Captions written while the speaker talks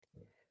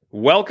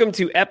Welcome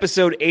to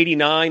episode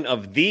 89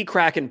 of the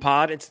Kraken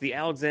Pod. It's the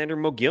Alexander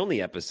Mogilny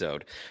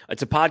episode.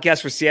 It's a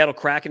podcast for Seattle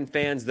Kraken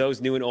fans,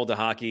 those new and old to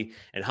hockey,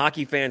 and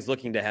hockey fans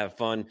looking to have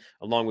fun.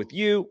 Along with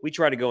you, we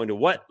try to go into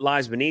what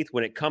lies beneath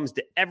when it comes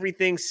to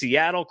everything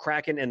Seattle,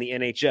 Kraken, and the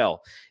NHL.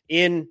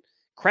 In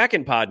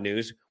Kraken Pod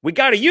news, we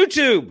got a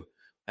YouTube.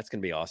 That's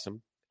going to be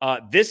awesome.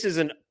 This is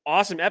an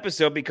awesome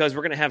episode because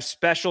we're going to have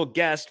special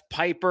guest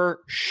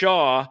Piper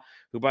Shaw,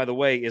 who, by the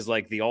way, is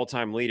like the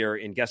all-time leader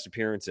in guest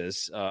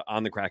appearances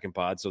on the Kraken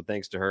Pod. So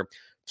thanks to her,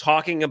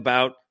 talking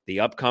about the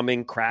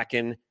upcoming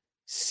Kraken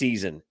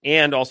season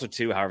and also,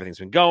 too, how everything's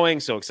been going.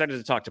 So excited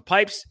to talk to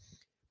Pipes.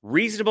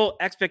 Reasonable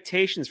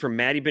expectations for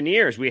Matty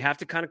Beniers. We have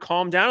to kind of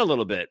calm down a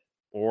little bit,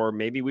 or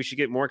maybe we should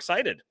get more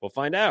excited. We'll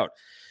find out.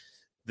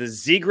 The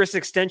Zegras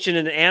extension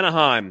in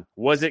Anaheim.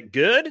 Was it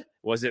good?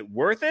 Was it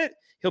worth it?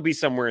 He'll be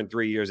somewhere in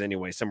 3 years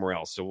anyway, somewhere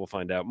else. So we'll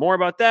find out more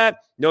about that.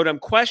 No dumb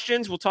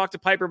questions. We'll talk to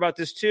Piper about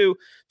this too.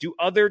 Do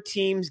other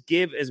teams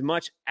give as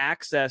much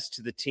access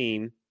to the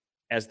team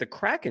as the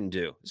Kraken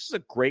do? This is a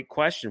great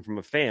question from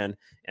a fan.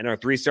 And our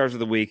 3 stars of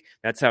the week,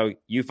 that's how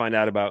you find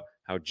out about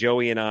how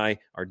Joey and I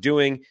are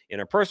doing in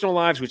our personal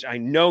lives, which I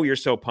know you're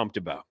so pumped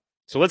about.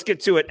 So let's get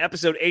to it.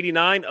 Episode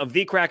 89 of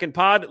the Kraken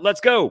Pod. Let's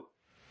go.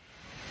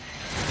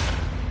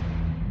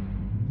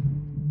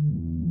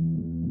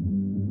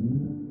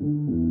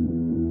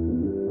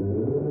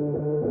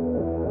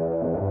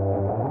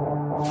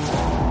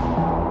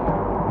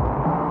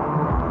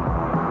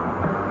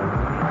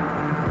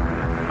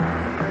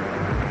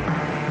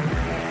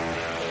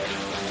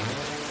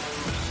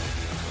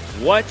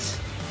 What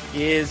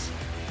is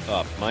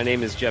up? My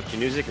name is Jeff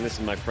Januzik, and this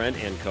is my friend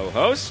and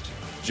co-host,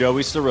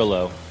 Joey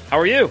Cirillo. How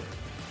are you?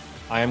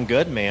 I am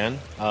good, man.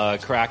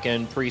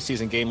 Kraken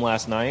preseason game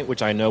last night,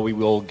 which I know we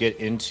will get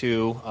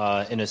into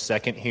in a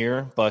second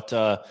here, but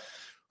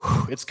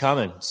it's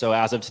coming. So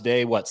as of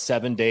today,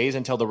 7 days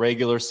until the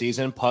regular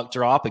season puck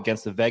drop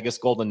against the Vegas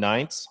Golden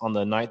Knights on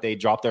the night they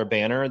drop their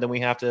banner. Then we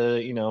have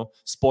to,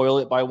 spoil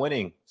it by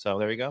winning. So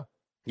there you go.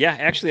 Yeah,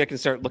 actually, I can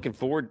start looking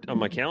forward on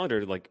my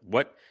calendar to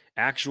what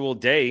actual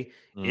day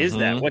is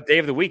that? What day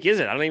of the week is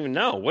it? I don't even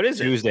know. What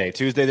is it?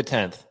 Tuesday the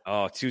 10th.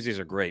 Oh, Tuesdays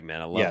are great, man.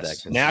 I love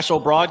that. National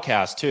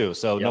broadcast too.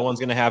 So no one's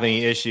going to have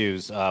any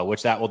issues,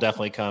 which that will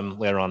definitely come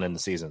later on in the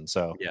season.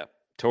 So yeah,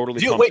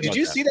 totally. Did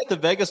you see that the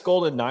Vegas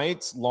Golden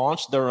Knights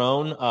launched their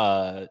own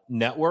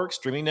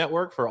streaming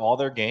network for all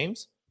their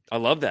games? I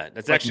love that.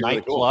 That's actually Night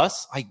really cool.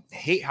 Plus. I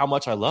hate how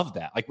much I love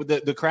that. Like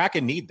the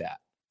Kraken need that.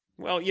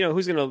 Well,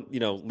 who's going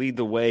to, lead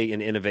the way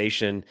in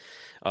innovation?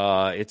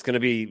 It's going to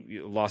be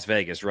Las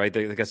Vegas, right?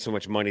 They got so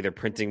much money. They're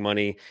printing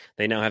money.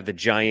 They now have the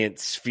giant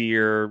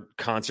Sphere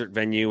concert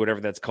venue, whatever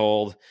that's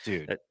called.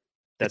 Dude,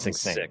 that's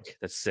insane. Sick.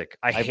 That's sick.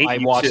 I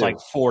watched like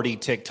 40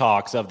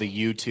 TikToks of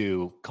the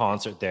U2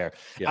 concert there.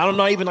 Yeah. I'm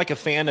not even like a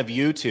fan of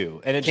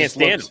U2, and it just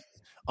looks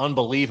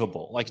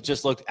unbelievable. Like it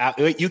just looked.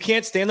 You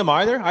can't stand them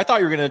either? I thought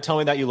you were going to tell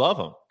me that you love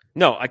them.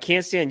 No, I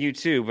can't stand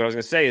U2. But I was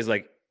going to say is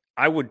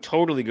I would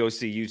totally go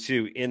see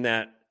U2 in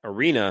that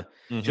arena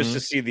just to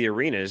see the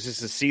arena, just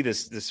to see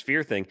this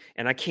Sphere thing.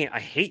 And I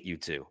hate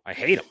U2. I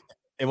hate them.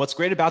 And what's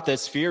great about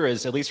that Sphere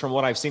is, at least from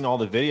what I've seen in all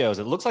the videos,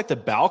 it looks like the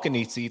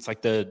balcony seats,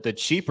 like the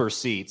cheaper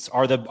seats,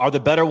 are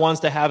the better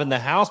ones to have in the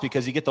house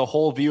because you get the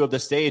whole view of the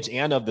stage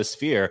and of the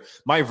Sphere.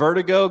 My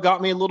vertigo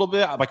got me a little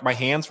bit. Like my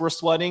hands were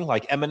sweating,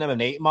 like Eminem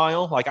and 8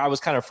 Mile. Like I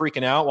was kind of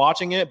freaking out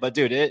watching it. But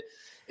dude, it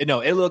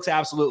looks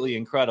absolutely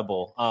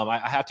incredible.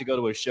 I have to go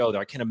to a show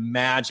there. I can't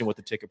imagine what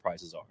the ticket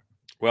prices are.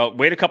 Well,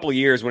 wait a couple of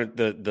years when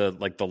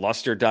the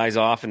luster dies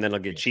off, and then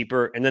it'll get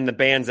cheaper. And then the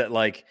bands that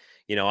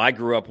I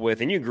grew up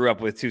with, and you grew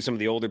up with too, some of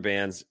the older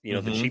bands,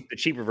 the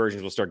cheaper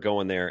versions will start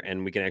going there,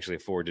 and we can actually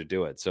afford to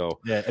do it. So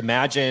yeah,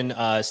 imagine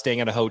staying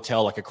at a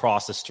hotel like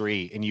across the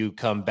street, and you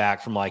come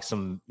back from like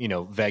some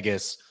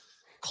Vegas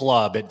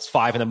club. It's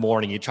 5 a.m.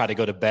 You try to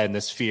go to bed, and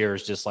the Sphere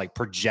is just like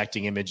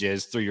projecting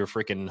images through your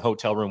freaking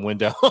hotel room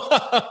window.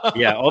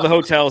 Yeah, all the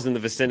hotels in the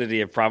vicinity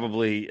have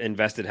probably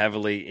invested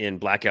heavily in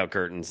blackout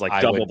curtains,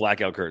 double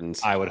blackout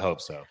curtains. I would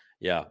hope so.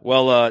 Yeah.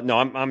 Well, no,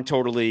 I'm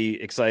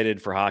totally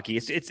excited for hockey.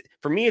 It's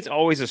for me, it's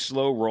always a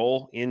slow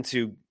roll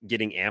into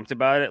getting amped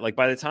about it. Like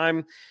by the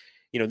time,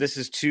 this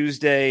is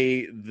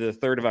Tuesday, the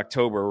 3rd of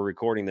October, we're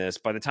recording this.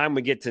 By the time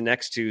we get to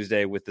next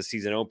Tuesday with the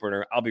season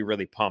opener, I'll be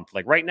really pumped.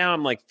 Like right now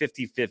I'm like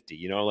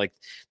 50-50, like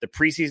the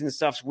preseason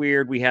stuff's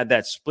weird. We had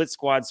that split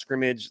squad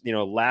scrimmage,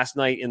 last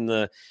night in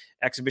the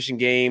exhibition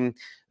game,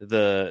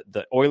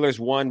 the Oilers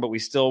won, but we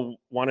still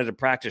wanted to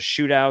practice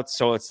shootouts.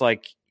 So it's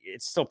like,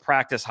 it's still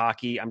practice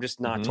hockey. I'm just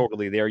not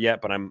totally there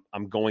yet, but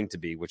I'm going to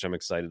be, which I'm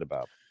excited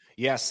about.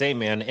 Yeah, same,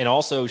 man. And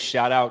also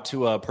shout out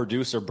to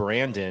producer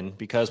Brandon,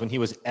 because when he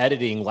was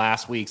editing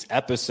last week's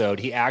episode,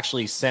 he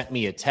actually sent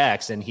me a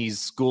text, and he's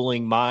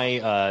schooling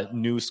my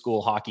new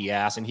school hockey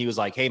ass. And he was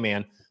like, hey,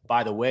 man,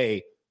 by the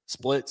way,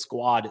 split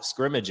squad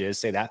scrimmages,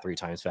 say that 3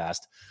 times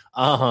fast,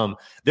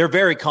 they're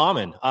very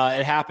common.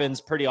 It happens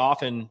pretty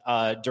often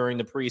during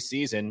the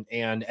preseason.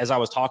 And as I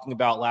was talking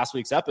about last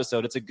week's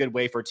episode, it's a good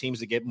way for teams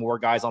to get more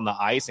guys on the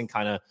ice and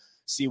kind of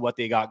see what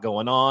they got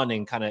going on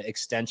and kind of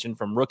extension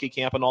from rookie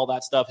camp and all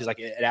that stuff. He's like,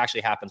 it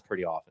actually happens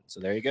pretty often. So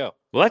there you go.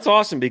 Well, that's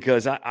awesome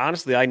because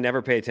honestly, I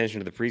never pay attention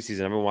to the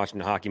preseason. I've been watching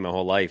hockey my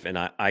whole life, and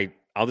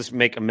I'll just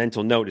make a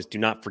mental note: is do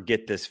not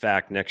forget this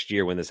fact next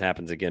year when this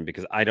happens again,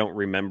 because I don't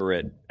remember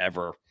it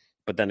ever.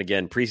 But then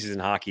again, preseason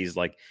hockey is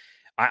like,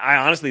 I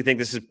honestly think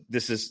this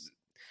is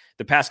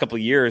the past couple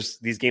of years.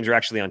 These games are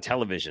actually on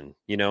television,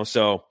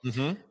 So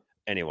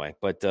anyway,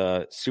 but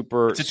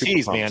super. It's a super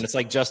tease, pumped. man. It's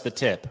like just the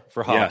tip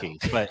for hockey.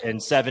 Yeah. But in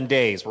 7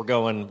 days, we're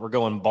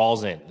going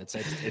balls in. It's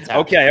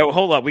okay.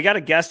 Hold up. We got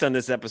a guest on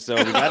this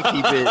episode. We got to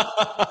keep it.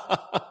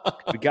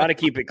 We got to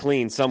keep it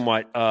clean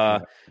somewhat.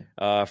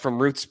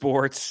 From Root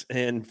Sports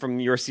and from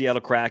your Seattle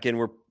Kraken,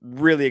 we're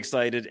really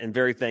excited and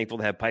very thankful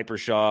to have Piper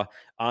Shaw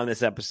on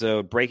this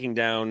episode, breaking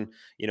down,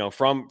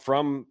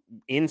 from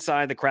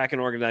inside the Kraken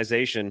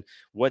organization,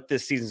 what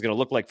this season is going to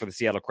look like for the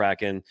Seattle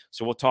Kraken.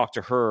 So we'll talk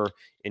to her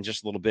in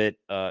just a little bit.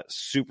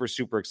 Super,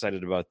 super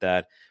excited about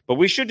that. But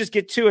we should just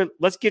get to it.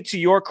 Let's get to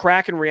your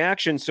Kraken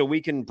reaction so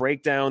we can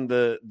break down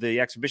the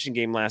exhibition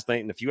game last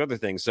night and a few other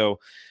things. So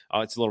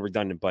it's a little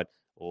redundant, but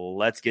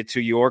let's get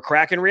to your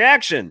Kraken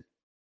reaction.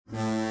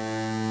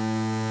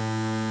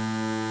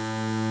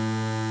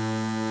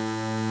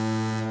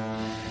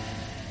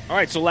 All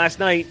right, so last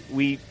night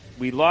we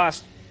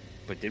lost,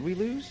 but did we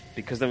lose?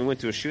 Because then we went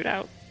to a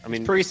shootout. I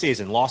mean, it's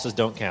preseason losses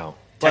don't count,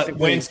 but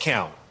wins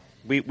count.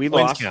 We wins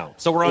lost.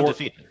 Count. So we're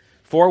undefeated.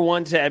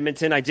 4-1 to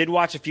Edmonton. I did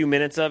watch a few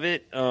minutes of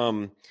it,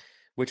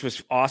 which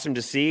was awesome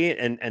to see,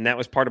 and that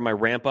was part of my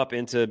ramp up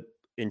into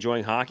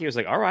enjoying hockey. I was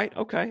like, all right,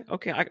 okay.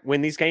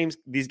 When these games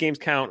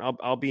count,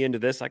 I'll be into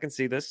this. I can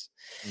see this.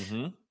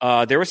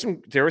 Mm-hmm.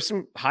 There were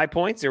some high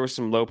points. There were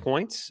some low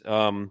points.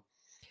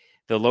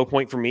 The low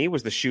point for me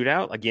was the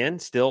shootout. Again,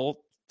 still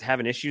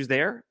having issues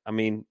there. I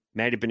mean,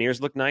 Matty Beniers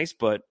looked nice,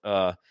 but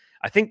I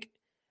think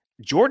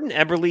Jordan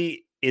Eberle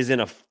is in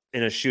a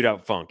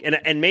shootout funk,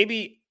 and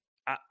maybe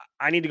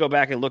I need to go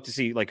back and look to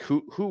see like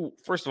who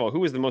first of all, who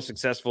was the most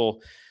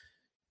successful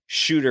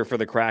shooter for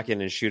the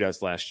Kraken in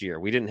shootouts last year.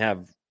 We didn't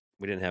have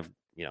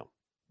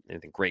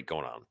anything great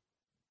going on.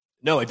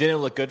 No, it didn't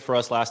look good for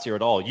us last year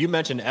at all. You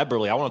mentioned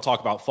Eberle. I want to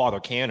talk about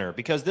Father Canner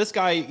because this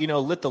guy,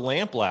 lit the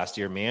lamp last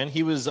year, man.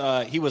 He was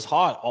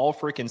hot all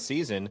freaking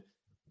season.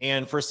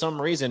 And for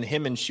some reason,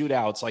 him in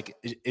shootouts, like,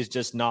 is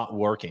just not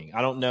working.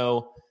 I don't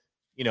know,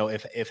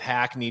 if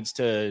Hack needs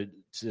to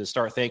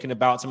start thinking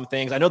about some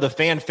things. I know the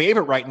fan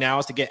favorite right now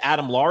is to get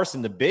Adam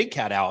Larson, the big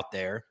cat, out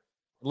there,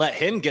 let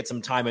him get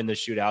some time in the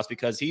shootouts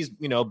because he's,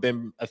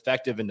 been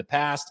effective in the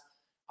past.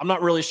 I'm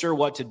not really sure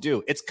what to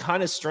do. It's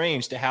kind of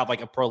strange to have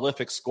like a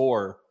prolific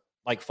scorer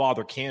like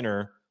Father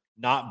Canner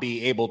not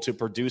be able to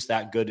produce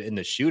that good in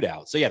the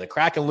shootout. So yeah, the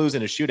Kraken lose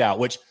in a shootout,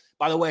 which,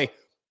 by the way,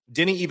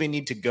 didn't even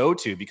need to go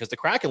to because the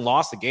Kraken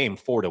lost the game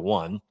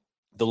 4-1.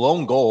 The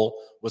lone goal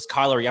was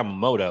Kyler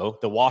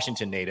Yamamoto, the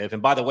Washington native.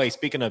 And by the way,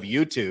 speaking of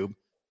YouTube,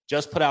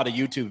 just put out a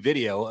YouTube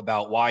video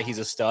about why he's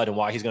a stud and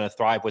why he's going to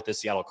thrive with the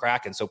Seattle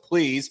Kraken. So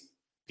please,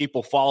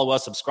 people, follow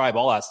us, subscribe,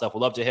 all that stuff.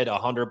 We'd love to hit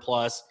 100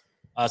 plus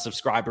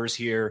subscribers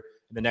here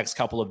in the next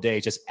couple of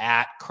days, just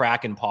at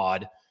Kraken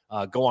Pod.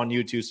 Go on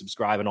YouTube,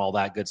 subscribe, and all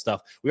that good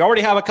stuff. We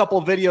already have a couple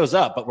of videos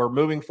up, but we're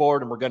moving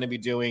forward and we're going to be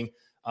doing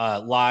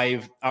not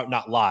live,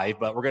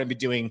 but we're going to be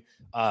doing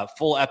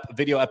full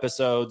video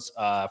episodes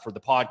for the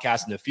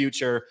podcast in the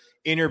future.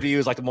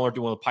 Interviews like the one we're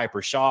doing with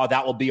Piper Shaw,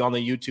 that will be on the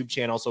YouTube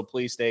channel. So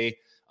please stay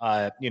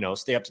up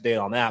to date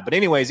on that. But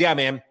anyways, yeah,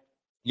 man,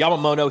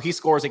 Yamamoto, he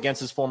scores against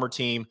his former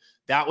team.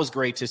 That was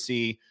great to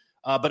see.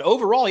 But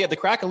overall, yeah, the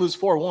Kraken lose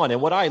 4-1.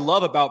 And what I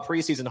love about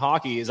preseason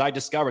hockey is I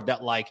discovered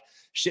that like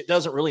shit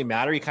doesn't really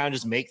matter. You kind of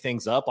just make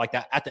things up like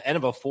that. At the end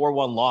of a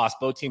 4-1 loss,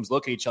 both teams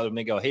look at each other and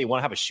they go, "Hey, you want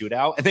to have a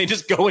shootout?" And they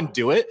just go and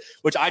do it,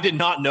 which I did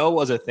not know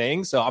was a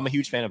thing. So I'm a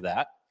huge fan of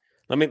that.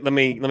 Let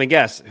me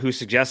guess who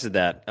suggested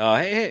that.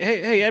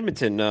 Hey,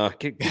 Edmonton,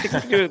 can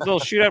you do a little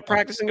shootout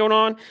practicing going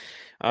on?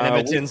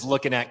 Edmonton's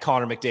looking at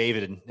Connor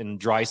McDavid and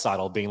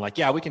Draisaitl being like,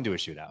 "Yeah, we can do a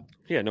shootout."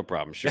 Yeah, no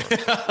problem. Sure.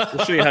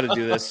 We'll show you how to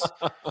do this.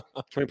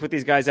 Can we put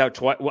these guys out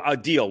twice? Well, a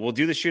deal. We'll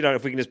do the shootout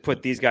if we can just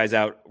put these guys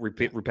out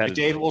repetitively.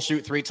 McDavid will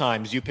shoot 3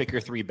 times. You pick your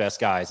 3 best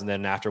guys, and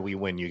then after we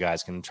win, you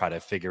guys can try to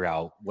figure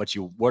out what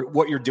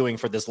you're doing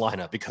for this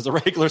lineup because the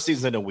regular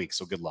season in a week.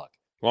 So good luck.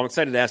 Well, I'm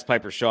excited to ask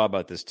Piper Shaw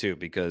about this too,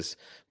 because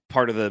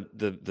part of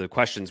the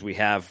questions we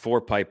have for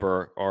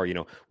Piper are,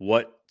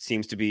 what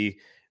seems to be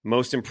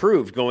most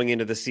improved going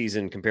into the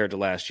season compared to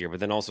last year,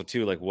 but then also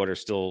too, like, what are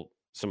still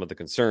some of the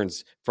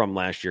concerns from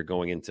last year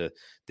going into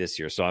this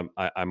year. So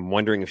I'm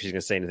wondering if she's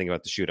going to say anything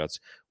about the shootouts.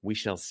 We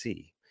shall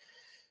see.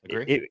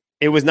 Agree.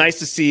 It was nice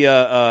to see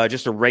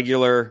just a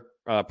regular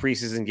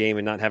preseason game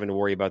and not having to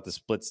worry about the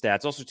split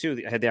stats. Also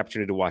too, I had the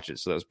opportunity to watch it,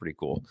 so that was pretty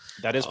cool.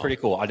 That is pretty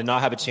cool. I did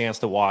not have a chance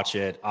to watch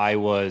it. I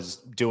was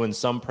doing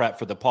some prep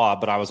for the pod,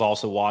 but I was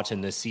also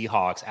watching the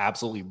Seahawks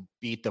absolutely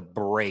beat the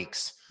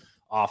brakes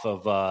off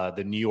of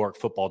the New York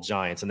Football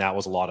Giants, and that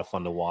was a lot of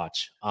fun to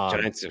watch.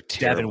 Giants are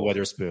terrible. Devin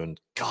Witherspoon,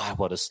 God,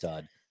 what a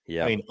stud!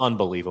 Yeah. I mean,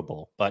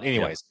 unbelievable. But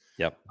anyways,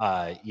 Yep.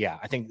 yeah,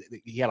 I think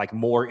he had like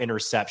more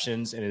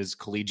interceptions in his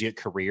collegiate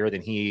career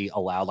than he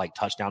allowed like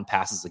touchdown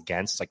passes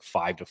against, like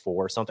 5-4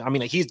 or something. I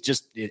mean, like, he's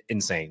just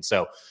insane.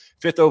 So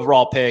 5th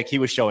overall pick, he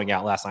was showing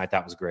out last night.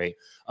 That was great.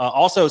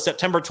 Also,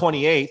 September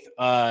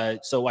 28th.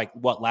 So like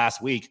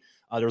last week,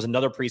 there was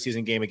another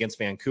preseason game against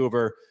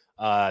Vancouver.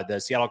 The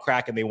Seattle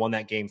Kraken, they won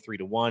that game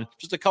 3-1.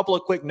 Just a couple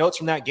of quick notes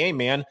from that game,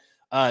 man.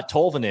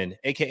 Tolvanen,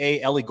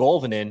 a.k.a. Eli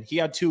Golvanen, he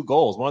had 2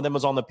 goals. One of them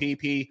was on the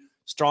PP,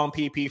 strong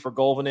PP for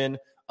Golvanen.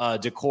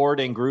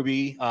 Decord and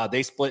Gruby,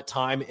 they split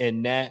time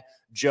in net.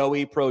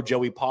 Joey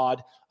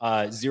Pod,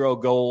 0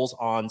 goals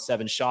on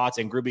 7 shots,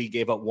 and Gruby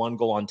gave up 1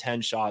 goal on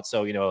 10 shots.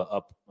 So,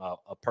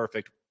 a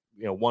perfect,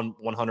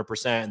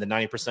 100% and the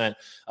 90%.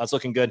 It's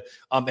looking good.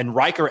 And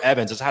Riker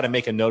Evans, just had to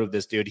make a note of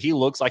this dude. He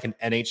looks like an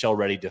NHL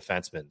ready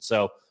defenseman.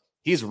 So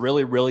he's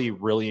really, really,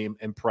 really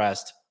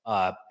impressed.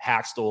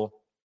 Haxtell,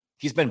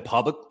 he's been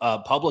public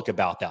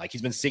about that. Like,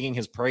 he's been singing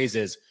his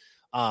praises.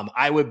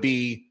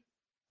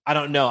 I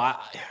don't know.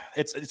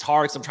 It's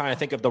hard because I'm trying to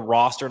think of the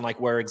roster and like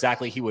where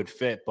exactly he would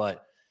fit.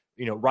 But,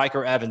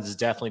 Riker Evans is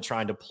definitely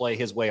trying to play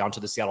his way onto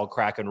the Seattle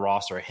Kraken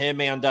roster. Him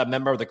and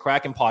member of the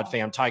Kraken pod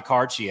fam, Ty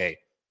Cartier.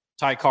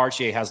 Ty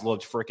Cartier has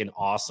looked freaking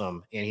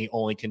awesome, and he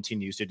only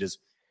continues to just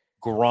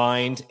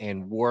grind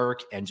and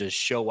work and just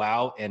show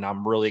out. And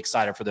I'm really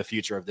excited for the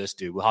future of this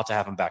dude. We'll have to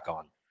have him back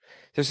on.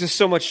 There's just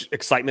so much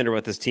excitement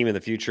about this team in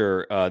the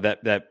future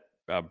that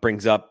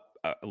brings up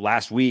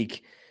last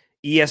week.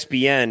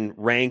 ESPN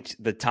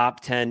ranked the top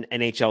 10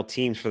 NHL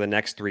teams for the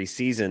next 3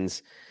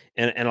 seasons.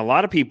 And a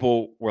lot of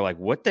people were like,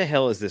 what the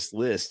hell is this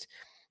list?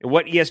 And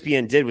what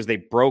ESPN did was they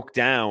broke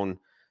down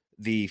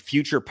the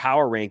future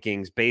power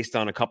rankings based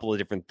on a couple of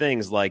different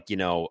things like,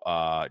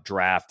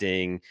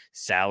 drafting,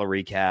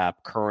 salary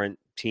cap, current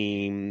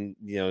team,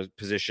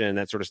 position,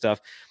 that sort of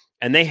stuff.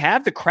 And they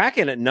have the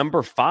Kraken at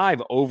number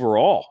 5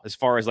 overall as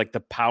far as like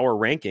the power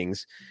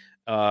rankings,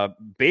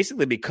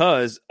 basically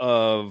because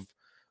of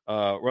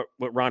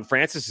what Ron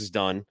Francis has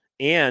done,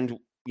 and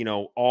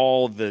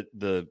all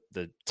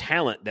the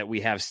talent that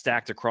we have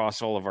stacked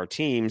across all of our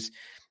teams.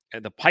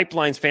 The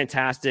pipeline's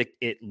fantastic.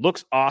 It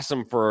looks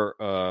awesome for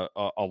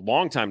a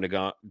long time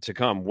to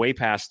come, way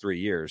past 3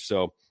 years.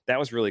 So that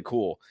was really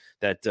cool.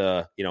 That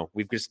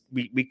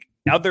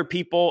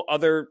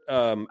other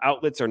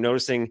outlets are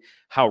noticing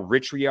how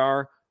rich we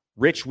are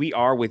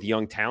with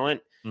young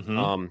talent.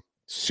 Mm-hmm.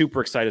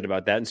 Super excited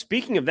about that. And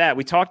speaking of that,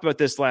 we talked about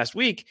this last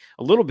week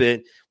a little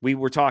bit. We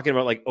were talking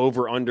about like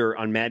over under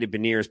on Matty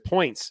Beniers'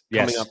 points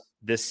coming up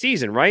this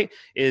season, right?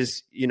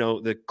 Is,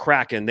 the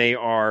Kraken, they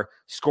are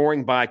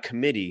scoring by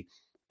committee.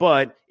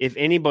 But if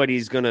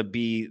anybody's going to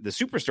be the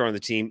superstar on the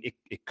team,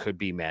 it could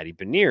be Matty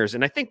Beniers.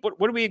 And I think what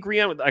do we agree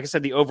on? Like I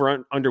said, the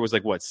over under was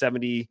like what,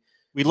 70?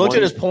 We looked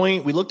at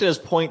his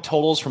point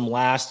totals from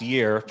last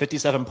year,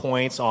 57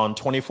 points on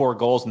 24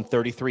 goals and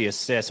 33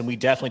 assists. And we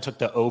definitely took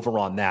the over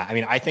on that. I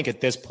mean, I think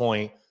at this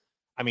point,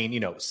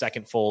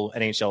 second full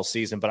NHL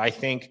season, but I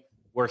think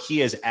where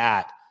he is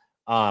at,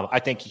 I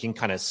think he can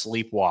kind of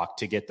sleepwalk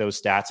to get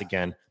those stats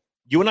again.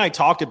 You and I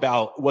talked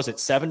about, was it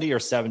 70 or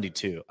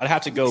 72? I'd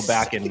have to go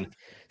back and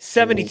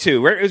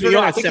 72.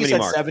 I think he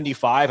said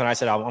 75. And I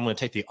said, I'm going to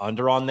take the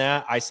under on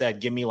that. I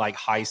said, give me like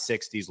high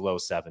 60s, low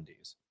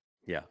 70s.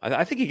 Yeah,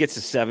 I think he gets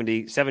to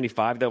 70,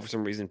 75, though, for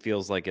some reason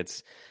feels like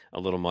it's a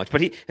little much.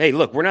 But hey,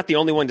 look, we're not the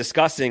only one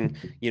discussing,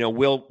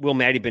 will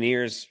Matty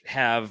Beniers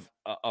have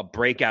a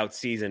breakout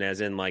season, as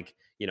in like,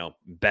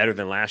 better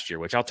than last year,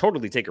 which I'll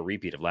totally take a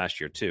repeat of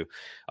last year too.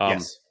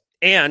 Yes.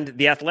 And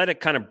The Athletic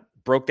kind of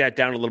broke that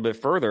down a little bit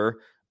further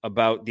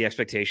about the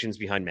expectations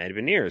behind Matty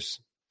Beniers.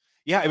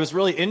 Yeah, it was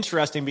really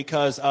interesting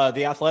because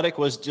The Athletic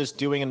was just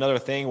doing another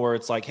thing where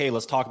it's like, hey,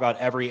 let's talk about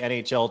every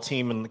NHL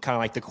team and kind of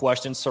like the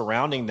questions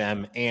surrounding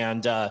them.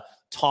 And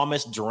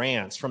Thomas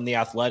Drance from The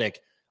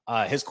Athletic,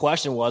 his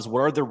question was, what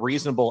are the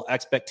reasonable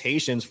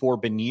expectations for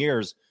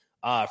Beniers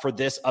for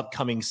this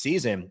upcoming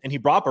season? And he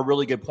brought up a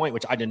really good point,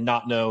 which I did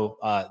not know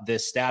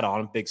this stat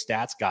on. Big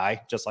stats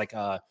guy, just like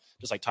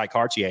Ty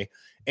Cartier.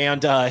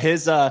 And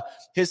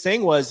his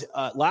thing was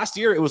last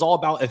year, it was all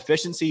about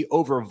efficiency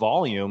over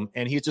volume.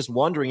 And he's just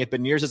wondering if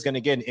Beniers is going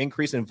to get an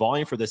increase in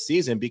volume for the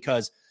season,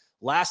 because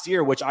last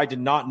year, which I did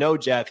not know,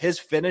 Jeff, his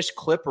finished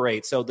clip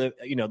rate, so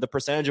the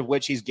percentage of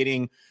which he's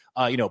getting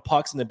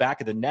pucks in the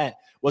back of the net,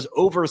 was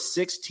over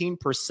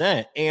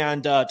 16%.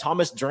 And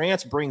Thomas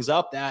Drance brings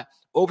up that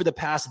over the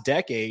past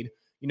decade,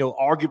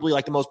 arguably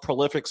like the most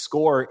prolific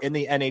scorer in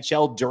the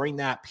NHL during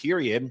that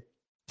period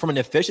from an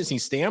efficiency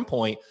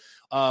standpoint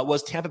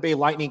was Tampa Bay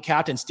Lightning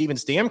captain Steven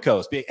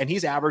Stamkos, and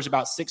he's averaged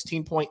about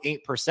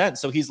 16.8%.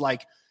 So he's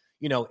like,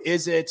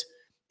 is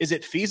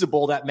it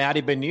feasible that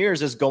Matty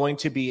Beniers is going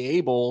to be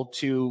able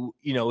to,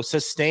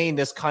 sustain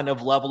this kind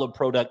of level of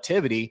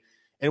productivity?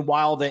 And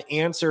while the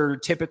answer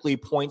typically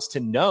points to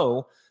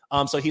no,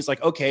 So he's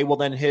like, okay, well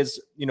then his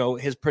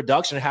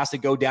production has to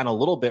go down a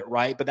little bit,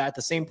 right? But at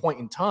the same point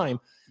in time,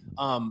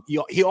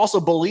 he also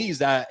believes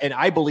that, and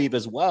I believe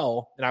as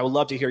well, and I would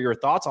love to hear your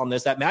thoughts on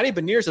this, that Matty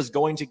Beniers is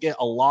going to get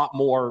a lot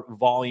more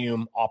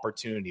volume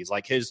opportunities.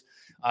 Like his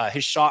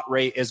shot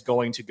rate is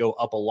going to go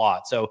up a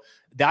lot. So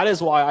that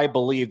is why I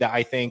believe that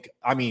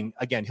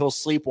again, he'll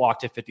sleepwalk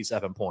to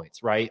 57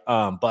 points, right?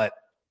 But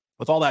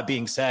with all that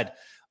being said,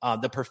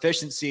 the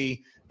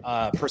proficiency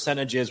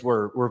percentages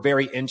were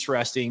very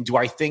interesting. Do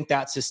I think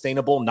that's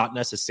sustainable? Not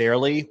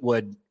necessarily.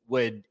 Would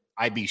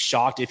I'd be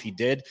shocked if he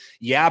did.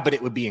 Yeah, but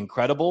it would be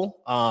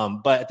incredible.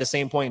 But at the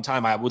same point in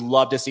time, I would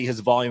love to see his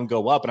volume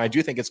go up. And I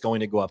do think it's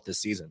going to go up this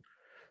season.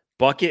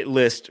 Bucket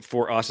list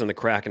for us on the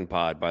Kraken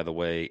pod, by the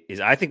way, is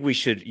I think we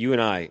should, you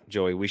and I,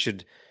 Joey, we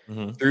should,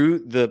 through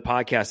the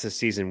podcast this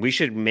season, we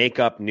should make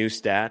up new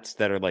stats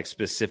that are like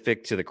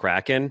specific to the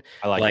Kraken.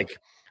 I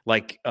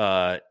like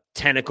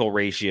tentacle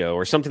ratio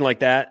or something like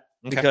that.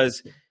 Okay.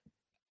 Because,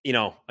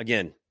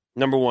 again,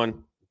 number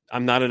one,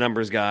 I'm not a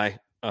numbers guy.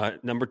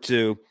 Number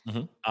two,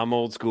 I'm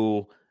old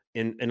school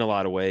in a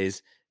lot of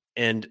ways.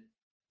 And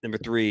number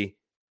three,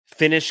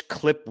 finish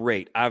clip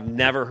rate. I've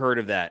never heard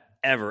of that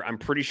ever. I'm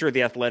pretty sure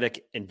The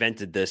Athletic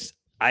invented this.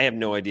 I have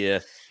no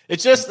idea.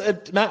 It's just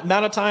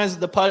amount of times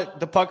the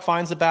puck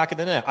finds the back of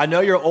the net. I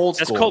know you're old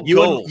school. That's called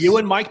goals. You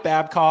and Mike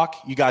Babcock,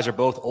 you guys are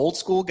both old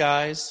school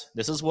guys.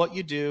 This is what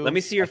you do. Let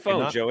me see your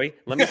phone, Joey.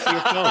 Let me see your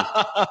phone.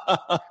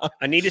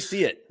 I need to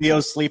see it.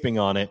 Theo's sleeping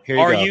on it. Here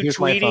you go. Are you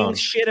tweeting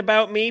shit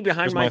about me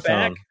behind my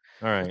back? Phone.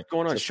 All right. What's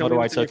going on? Show me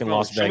what I took in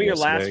Las Vegas. Show me your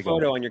last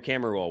photo on your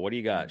camera roll. What do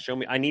you got? Show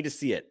me. I need to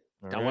see it.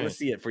 All I want to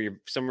see it for your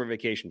summer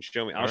vacation.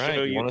 Show me. I'll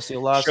show you. Want to see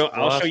the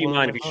I'll show you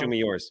mine if you show me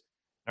yours.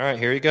 All right,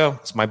 here you go.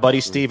 It's my buddy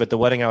Steve at the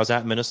wedding I was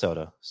at in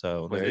Minnesota.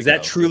 So is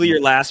that truly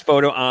your last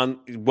photo on?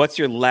 What's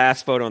your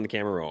last photo on the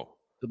camera roll?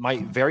 My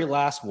very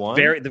last one.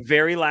 The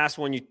very last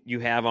one you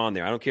have on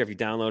there. I don't care if you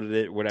downloaded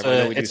it or whatever. I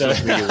know we do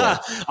social media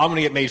I'm going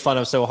to get made fun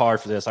of so hard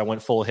for this. I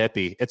went full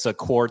hippie. It's a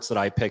quartz that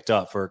I picked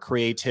up for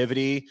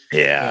creativity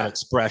and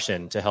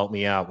expression to help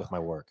me out with my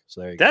work.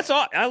 So there you go. That's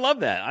all. I love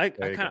that.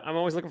 I'm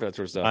always looking for that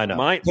sort of stuff. I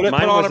know. Put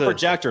on a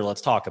projector.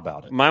 Let's talk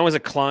about it. Mine was a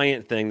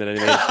client thing that I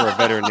made for a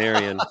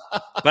veterinarian.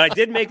 But I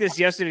did make this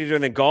yesterday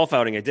during the golf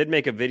outing. I did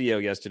make a video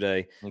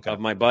yesterday of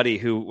my buddy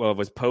who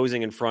was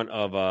posing in front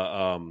of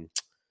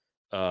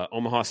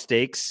Omaha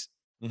Steaks,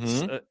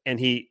 and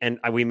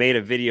we made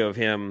a video of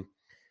him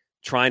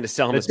trying to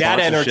sell him. That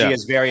energy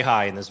is very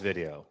high in this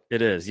video.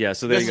 It is, yeah.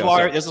 So this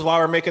is why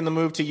we're making the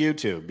move to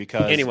YouTube,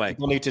 because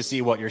people need to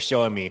see what you're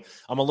showing me.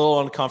 I'm a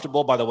little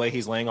uncomfortable by the way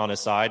he's laying on his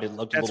side. It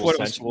looked a little sensual.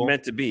 That's what it was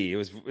meant to be. It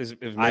was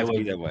meant to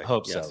be that way.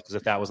 Hope so, because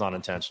if that was not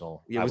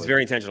intentional, it was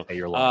very intentional.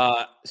 You're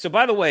lying. So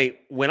by the way,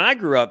 when I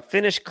grew up,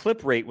 finish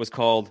clip rate was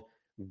called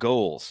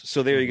goals.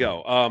 So there you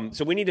go.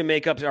 So we need to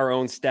make up our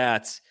own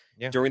stats.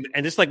 Yeah.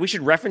 And just like we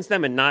should reference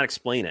them and not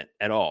explain it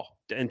at all.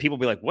 And people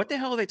be like, what the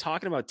hell are they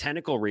talking about?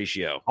 Tentacle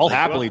ratio. I'll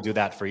happily do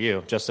that for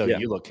you, just so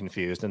you look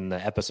confused and the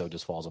episode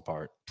just falls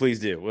apart. Please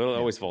do. Well, it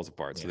always falls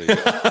apart. So there you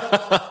go.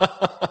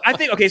 I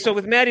think, okay, so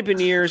with Matty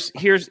Beniers,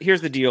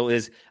 here's the deal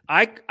is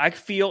I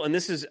feel, and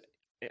this is,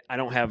 I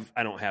don't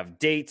have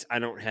dates. I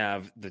don't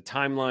have the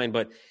timeline,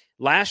 but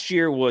last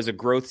year was a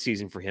growth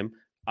season for him.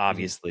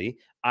 Obviously,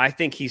 I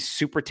think he's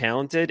super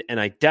talented, and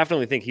I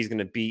definitely think he's going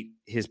to beat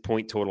his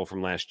point total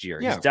from last year.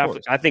 Yeah, he's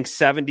definitely, I think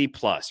 70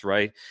 plus,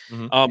 right?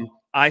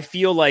 I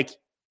feel like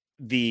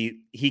the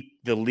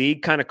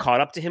league kind of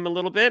caught up to him a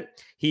little bit.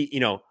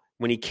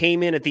 When he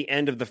came in at the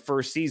end of the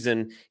first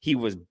season, he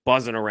was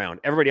buzzing around.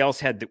 Everybody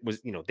else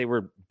they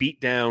were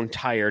beat down,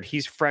 tired.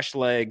 He's fresh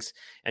legs,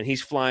 and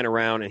he's flying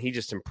around, and he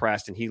just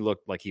impressed, and he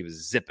looked like he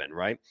was zipping,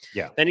 right?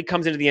 Yeah. Then he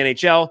comes into the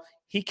NHL.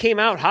 He came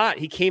out hot.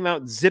 He came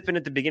out zipping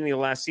at the beginning of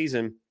the last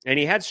season, and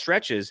he had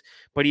stretches,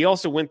 but he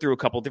also went through a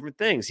couple different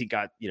things. He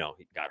got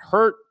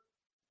hurt.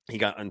 He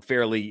got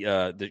unfairly,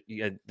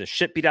 the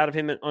shit beat out of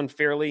him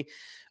unfairly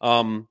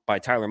by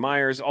Tyler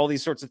Myers, all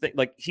these sorts of things.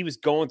 Like, he was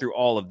going through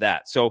all of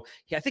that. So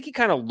I think he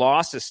kind of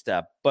lost a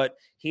step, but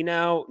he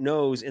now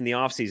knows in the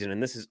offseason,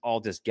 and this is all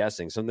just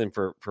guessing, something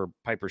for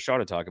Piper Shaw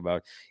to talk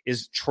about,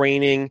 is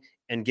training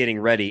and getting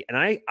ready.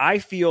 And I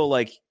feel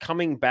like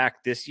coming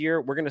back this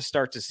year, we're going to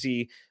start to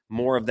see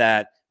more of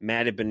that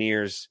Matty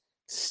Beniers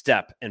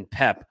step and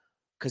pep,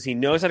 because he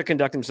knows how to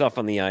conduct himself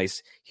on the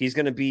ice. He's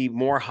going to be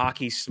more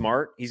hockey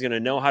smart. He's going to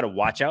know how to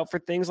watch out for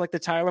things like the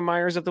Tyler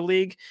Myers of the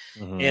league.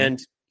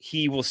 And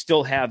he will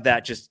still have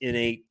that just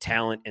innate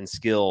talent and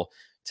skill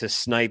to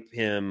snipe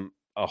him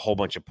a whole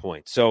bunch of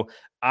points. So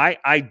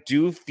I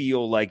do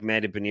feel like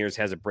Matty Beniers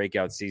has a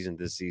breakout season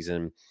this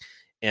season.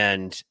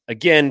 And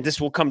again, this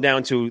will come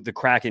down to the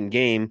Kraken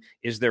game.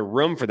 Is there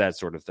room for that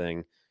sort of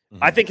thing?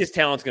 I think his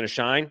talent's going to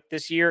shine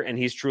this year, and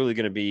he's truly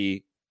going to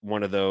be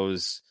one of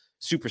those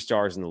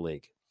superstars in the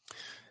league.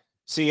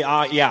 See,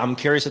 I'm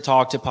curious to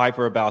talk to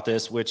Piper about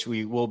this, which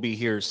we will be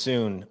here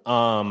soon.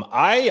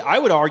 I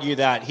would argue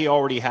that he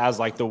already has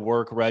like the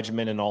work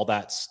regimen and all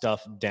that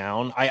stuff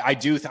down. I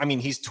mean,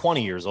 he's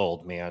 20 years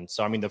old, man.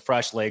 So, I mean, the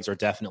fresh legs are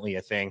definitely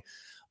a thing.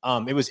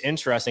 It was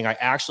interesting. I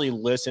actually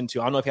listened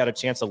to, I don't know if you had a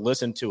chance to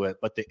listen to it,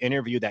 but the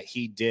interview that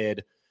he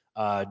did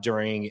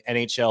during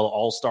NHL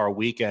All-Star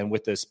Weekend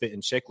with the Spit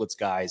and Chicklets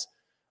guys.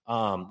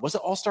 Was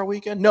it All-Star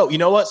Weekend? No, you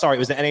know what? Sorry, it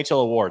was the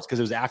NHL Awards because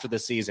it was after the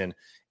season.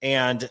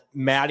 And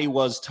Maddie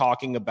was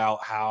talking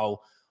about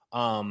how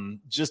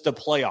just the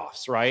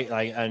playoffs, right?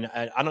 Like, and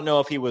I don't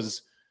know if he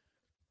was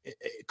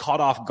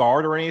caught off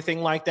guard or anything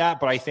like that,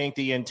 but I think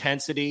the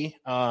intensity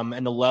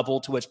and the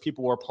level to which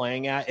people were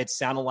playing at, it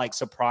sounded like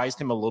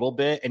surprised him a little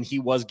bit, and he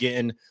was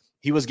getting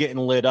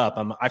lit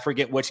up. I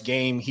forget which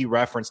game he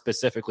referenced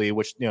specifically,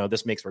 which,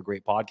 this makes for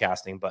great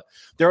podcasting, but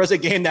there was a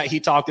game that he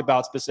talked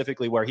about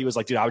specifically where he was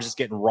like, dude, I was just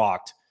getting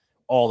rocked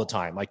all the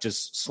time, like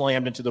just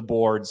slammed into the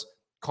boards,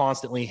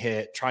 constantly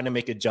hit, trying to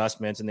make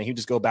adjustments, and then he'd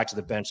just go back to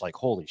the bench like,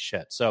 holy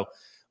shit. So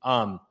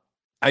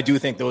I do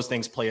think those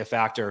things play a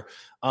factor.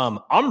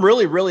 I'm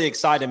really, really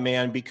excited,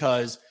 man,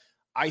 because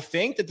I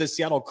think that the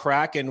Seattle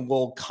Kraken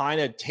will kind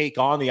of take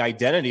on the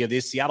identity of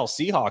the Seattle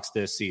Seahawks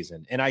this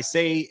season. And I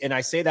say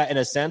that in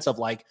a sense of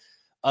like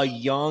a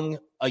young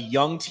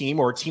team,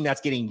 or a team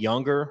that's getting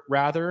younger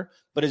rather,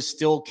 but is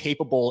still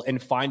capable in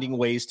finding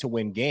ways to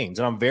win games.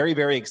 And I'm very,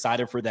 very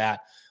excited for that.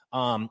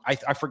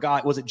 I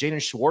forgot, was it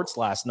Jaden Schwartz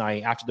last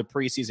night after the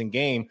preseason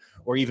game,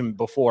 or even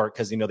before,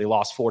 because they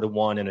lost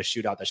 4-1 in a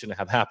shootout that shouldn't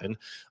have happened.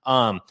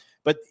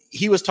 But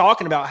he was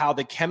talking about how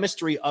the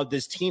chemistry of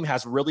this team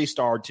has really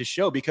started to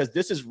show, because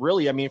this is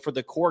really, for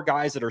the core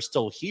guys that are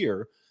still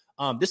here,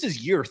 this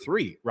is year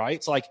 3, right?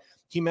 It's like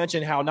he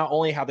mentioned how not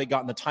only have they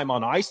gotten the time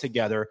on ice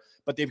together,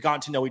 but they've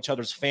gotten to know each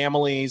other's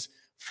families,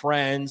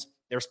 friends.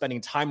 They're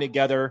spending time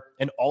together,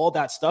 and all of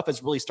that stuff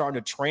is really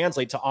starting to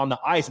translate to on the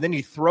ice. And then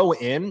you throw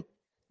in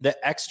the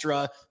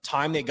extra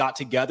time they got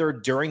together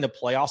during the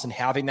playoffs and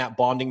having that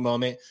bonding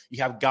moment.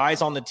 You have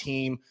guys on the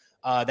team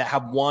that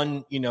have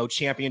won,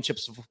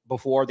 championships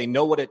before. They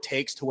know what it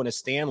takes to win a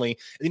Stanley.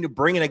 And then you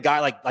bring in a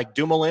guy like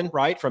Dumoulin,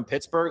 right, from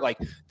Pittsburgh. Like,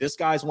 this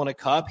guy's won a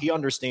cup. He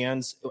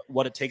understands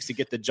what it takes to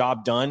get the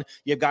job done.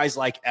 You have guys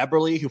like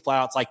Eberle, who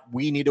flat out's like,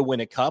 we need to win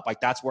a cup. Like,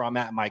 that's where I'm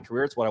at in my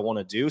career. It's what I want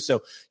to do.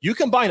 So you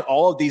combine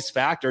all of these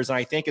factors, and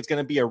I think it's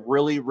going to be a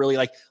really, really,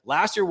 like,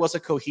 last year was a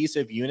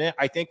cohesive unit.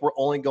 I think we're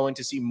only going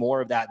to see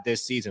more of that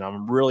this season.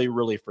 I'm really,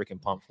 really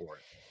freaking pumped for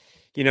it.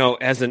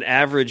 As an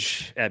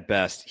average at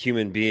best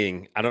human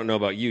being, I don't know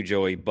about you,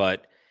 Joey,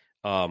 but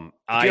if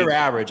you're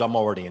average, I'm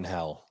already in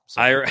hell.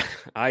 So.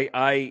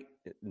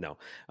 No,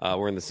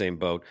 we're in the same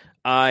boat.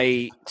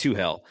 To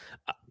hell.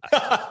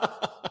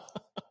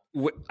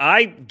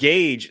 I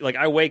gauge, like,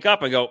 I wake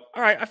up and go,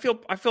 all right, I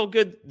feel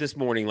good this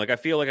morning. Like, I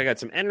feel like I got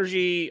some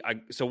energy.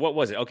 So what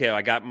was it? Okay,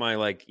 I got my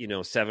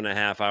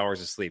 7.5 hours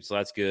of sleep, so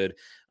that's good.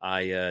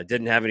 I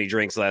didn't have any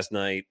drinks last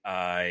night.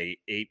 I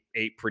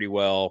ate pretty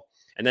well.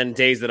 And then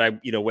days that I,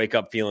 wake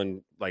up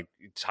feeling like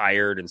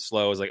tired and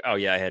slow, is like, oh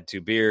yeah, I had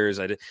 2 beers.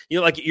 I did,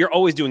 like, you're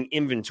always doing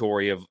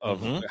inventory of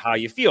how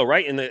you feel,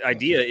 right? And the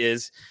idea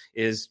is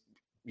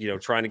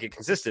trying to get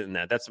consistent in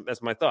that.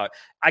 That's my thought.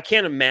 I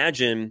can't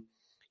imagine,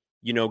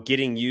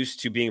 getting used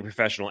to being a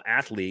professional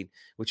athlete,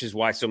 which is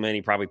why so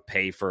many probably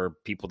pay for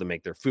people to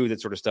make their food,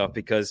 that sort of stuff,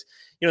 because,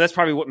 that's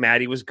probably what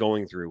Maddie was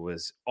going through,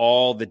 was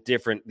all the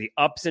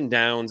ups and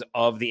downs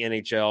of the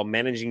NHL.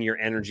 Managing your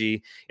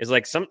energy is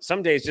like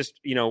some days just,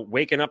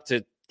 waking up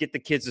to get the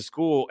kids to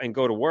school and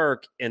go to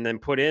work and then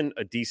put in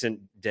a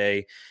decent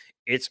day.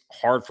 It's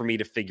hard for me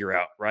to figure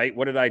out, right?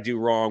 What did I do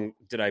wrong?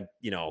 Did I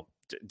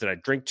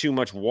drink too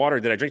much water?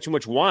 Did I drink too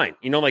much wine?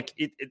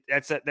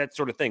 That's that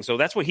sort of thing. So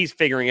that's what he's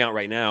figuring out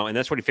right now. And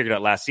that's what he figured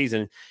out last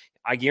season.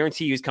 I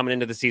guarantee you he's coming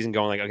into the season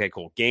going like, okay,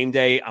 cool. Game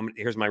day.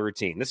 Here's my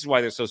routine. This is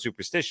why they're so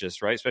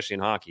superstitious, right? Especially in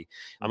hockey.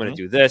 I'm going to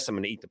do this. I'm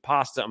going to eat the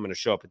pasta. I'm going to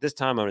show up at this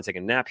time. I'm going to take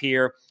a nap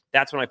here.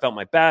 That's when I felt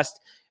my best.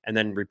 And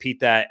then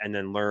repeat that, and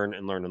then learn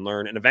and learn and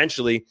learn. And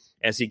eventually,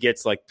 as he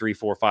gets like 3,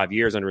 4, 5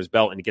 years under his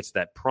belt and he gets to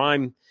that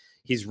prime,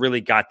 he's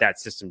really got that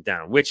system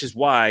down, which is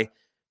why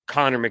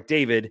Connor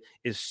McDavid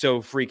is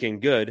so freaking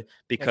good,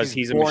 because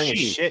he's a machine.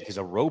 Shit, he's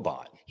a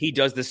robot. He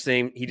does the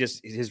same.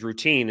 His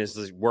routine is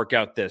like, work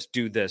out this,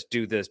 do this,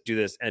 do this, do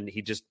this, and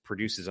he just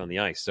produces on the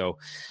ice. So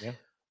yeah. I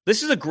think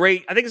this is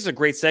a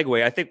great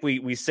segue. I think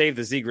we save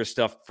the Zegras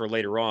stuff for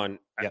later on.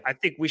 Yep. I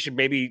think we should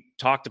maybe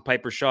talk to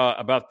Piper Shaw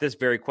about this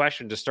very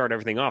question to start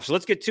everything off. So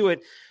let's get to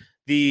it.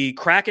 The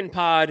Kraken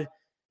Pod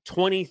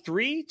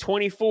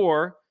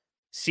 23-24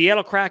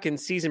 Seattle Kraken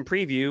season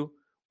preview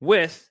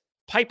with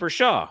Piper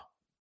Shaw.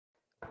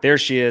 There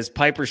she is,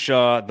 Piper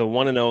Shaw, the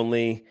one and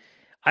only.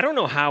 I don't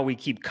know how we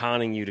keep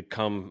conning you to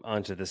come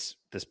onto this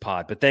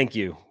pod, but thank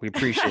you. We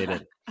appreciate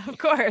it. Of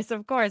course.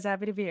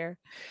 Happy to be here.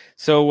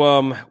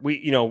 So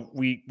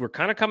we're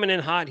kind of coming in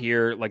hot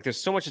here. Like, there's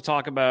so much to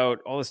talk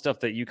about, all the stuff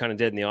that you kind of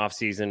did in the off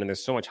season, and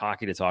there's so much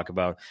hockey to talk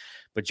about.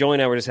 But Joey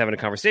and I were just having a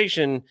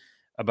conversation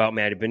about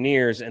Matty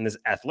Beniers and this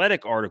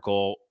Athletic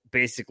article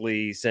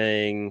basically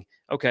saying,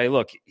 okay,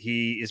 look,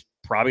 he is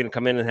probably going to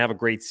come in and have a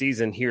great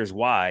season. Here's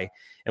why.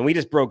 And we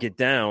just broke it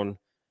down.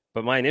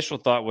 But my initial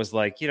thought was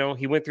like,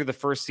 he went through the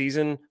first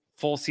season,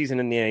 full season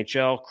in the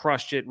NHL,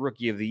 crushed it,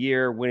 rookie of the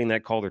year, winning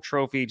that Calder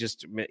trophy.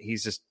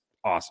 He's just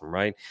awesome,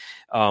 right?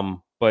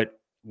 But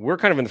we're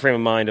kind of in the frame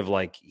of mind of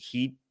like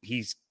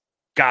he's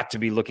got to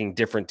be looking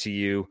different to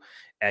you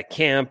at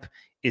camp.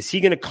 Is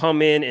he going to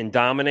come in and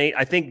dominate?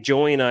 I think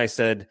Joey and I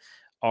said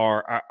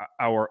our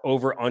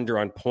over under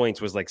on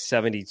points was like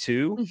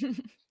 72.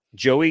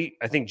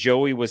 I think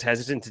Joey was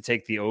hesitant to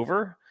take the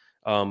over.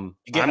 I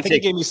think he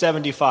gave me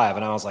 75,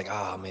 and I was like,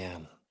 oh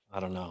man,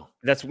 I don't know.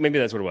 That's what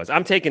it was.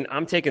 I'm taking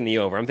the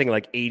over. I'm thinking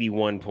like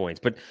 81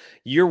 points. But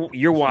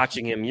you're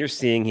watching him, you're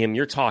seeing him,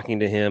 you're talking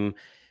to him.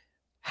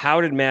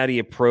 How did Maddie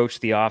approach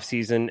the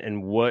offseason,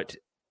 and what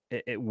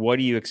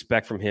do you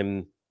expect from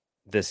him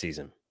this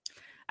season?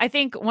 I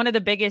think one of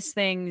the biggest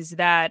things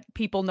that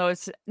people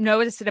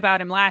noticed about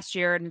him last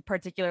year, and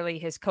particularly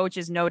his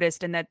coaches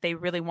noticed, and that they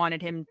really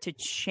wanted him to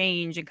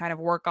change and kind of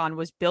work on,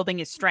 was building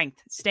his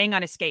strength, staying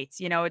on his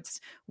skates.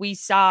 We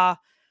saw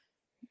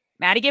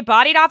Maddie get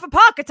bodied off a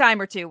puck a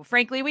time or two.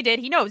 Frankly, we did.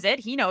 He knows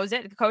it.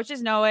 The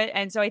coaches know it.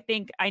 And so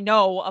I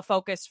know a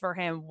focus for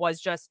him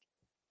was just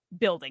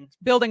building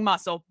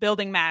muscle,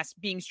 building mass,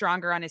 being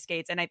stronger on his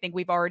skates. And I think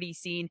we've already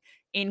seen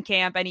in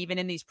camp and even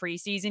in these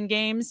preseason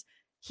games,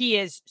 he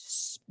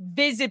is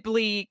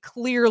visibly,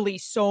 clearly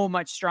so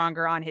much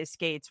stronger on his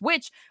skates,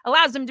 which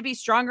allows him to be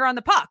stronger on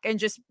the puck and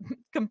just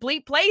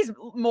complete plays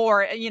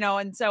more,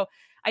 and so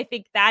I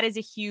think that is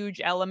a huge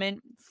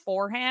element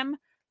for him.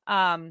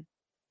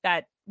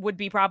 That would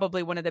be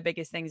probably one of the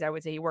biggest things I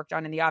would say he worked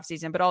on in the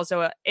offseason, but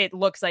also it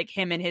looks like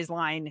him and his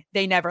line,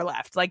 they never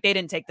left. Like they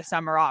didn't take the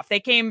summer off. They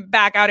came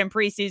back out in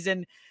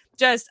preseason,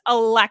 just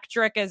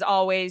electric as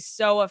always,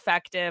 so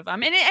effective.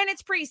 And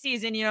it's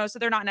preseason, so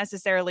they're not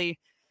necessarily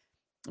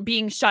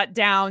being shut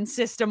down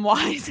system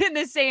wise in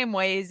the same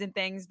ways and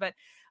things. But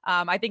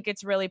I think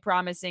it's really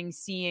promising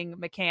seeing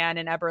McCann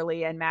and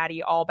Eberle and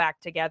Maddie all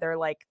back together.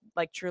 Like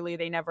truly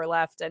they never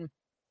left. And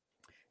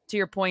to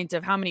your point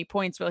of how many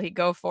points will he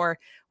go for?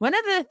 One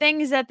of the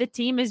things that the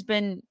team has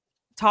been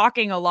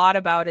talking a lot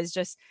about is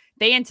just,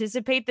 they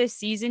anticipate this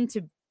season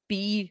to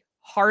be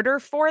harder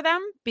for them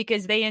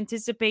because they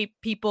anticipate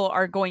people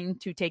are going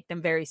to take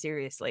them very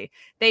seriously.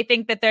 They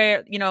think that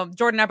they're,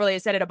 Jordan Eberle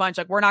has said it a bunch,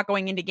 like, we're not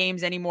going into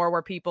games anymore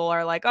where people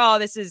are like, oh,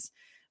 this is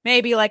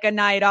maybe like a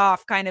night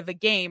off kind of a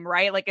game,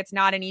 right? Like it's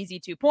not an easy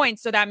 2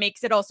 points. So that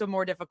makes it also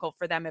more difficult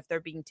for them if they're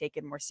being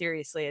taken more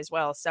seriously as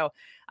well. So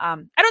I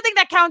don't think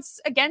that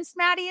counts against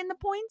Maddie in the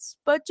points,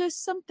 but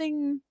just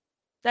something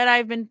that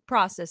I've been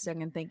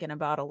processing and thinking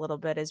about a little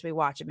bit as we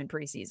watch him in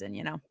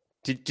preseason,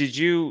 Did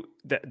you,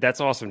 that's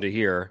awesome to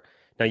hear.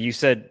 Now you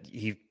said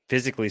he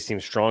physically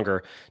seems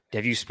stronger.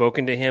 Have you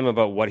spoken to him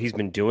about what he's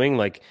been doing?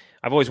 Like,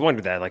 I've always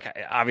wondered that. Like,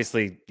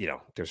 obviously,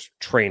 there's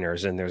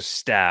trainers and there's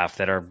staff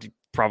that are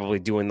probably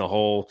doing the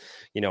whole,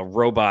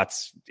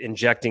 robots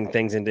injecting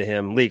things into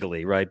him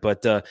legally, right?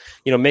 But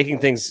making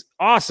things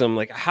awesome.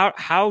 Like,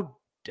 how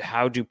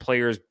do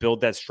players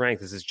build that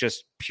strength? Is it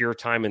just pure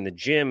time in the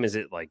gym? Is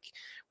it like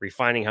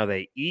refining how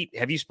they eat?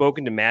 Have you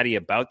spoken to Maddie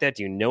about that?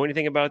 Do you know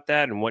anything about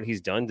that and what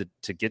he's done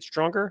to get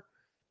stronger?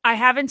 I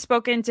haven't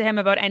spoken to him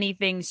about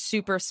anything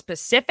super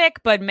specific,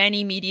 but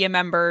many media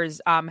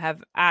members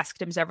have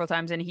asked him several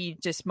times, and he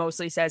just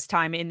mostly says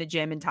time in the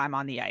gym and time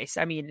on the ice.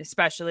 I mean,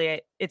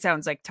 especially it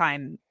sounds like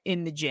time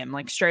in the gym,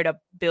 like straight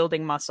up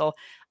building muscle.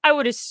 I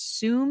would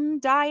assume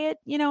diet,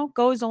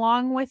 goes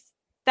along with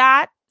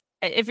that.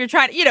 If you're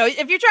trying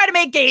to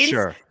make gains,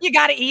 sure, you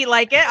got to eat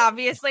like it,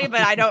 obviously.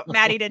 But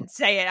Maddie didn't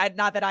say it.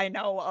 Not that I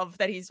know of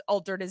that he's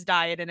altered his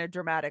diet in a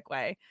dramatic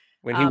way.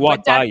 When he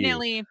walked by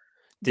you,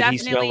 did he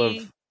smell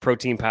of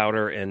protein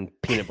powder and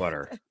peanut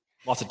butter?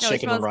 Lots of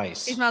chicken and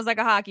rice. He smells like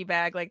a hockey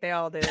bag, like they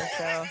all do.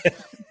 So,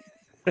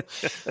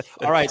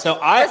 all right. So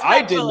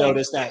I did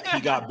notice that he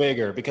got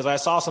bigger because I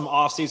saw some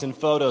off-season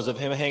photos of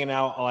him hanging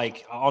out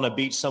like on a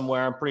beach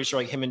somewhere. I'm pretty sure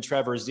like him and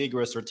Trevor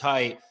Zegras are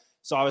tight.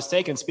 So I was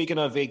speaking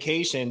of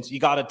vacations, you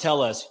got to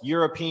tell us,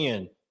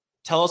 European.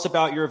 Tell us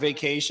about your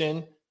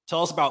vacation.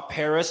 Tell us about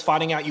Paris.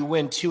 Finding out you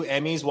win 2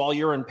 Emmys while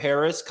you're in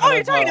Paris.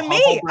 You're talking to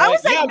me. I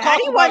was like,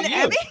 Maddie won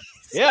Emmys.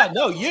 Yeah,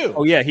 no, you.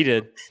 Oh, yeah, he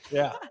did.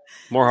 Yeah.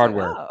 More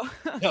hardware. Oh.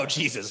 No,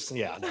 Jesus.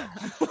 Yeah. No.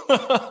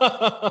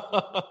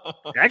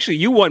 Actually,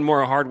 you won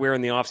more hardware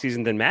in the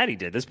offseason than Maddie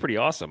did. That's pretty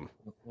awesome.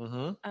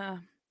 Mm-hmm.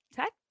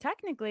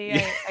 Technically,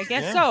 I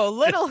guess so.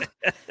 Little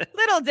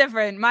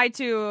different. My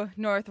 2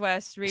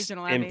 Northwest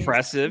regional Emmys.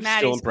 Impressive. Maddie's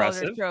still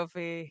impressive.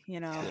 Trophy,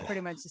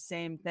 pretty much the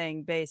same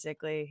thing,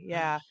 basically.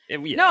 Yeah.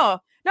 Yeah. No.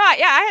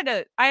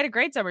 Yeah, I had a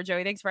great summer,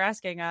 Joey. Thanks for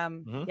asking.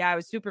 Yeah, I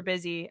was super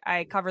busy.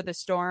 I covered the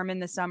Storm in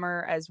the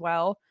summer as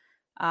well.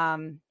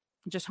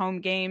 Just home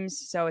games,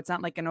 so it's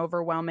not like an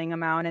overwhelming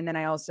amount. And then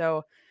I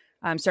also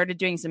started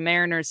doing some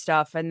Mariners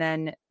stuff, and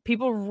then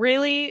people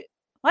really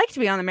liked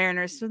me on the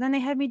Mariners, so then they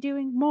had me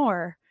doing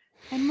more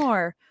and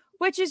more,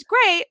 which is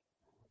great.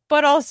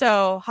 But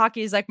also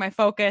hockey is like my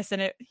focus,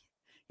 and it,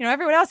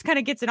 everyone else kind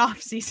of gets an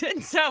off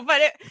season. So,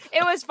 but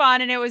it was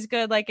fun and it was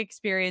good, like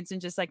experience,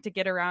 and just like to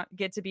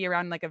get to be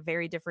around like a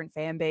very different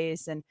fan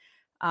base and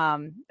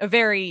a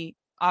very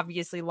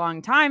obviously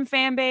long time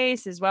fan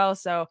base as well.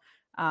 So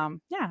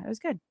yeah, it was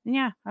good. And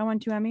yeah, I won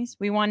 2 Emmys.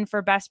 We won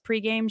for best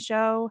pregame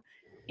show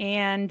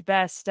and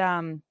best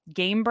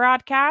game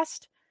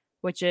broadcast,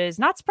 which is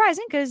not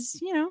surprising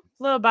because, a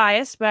little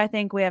biased, but I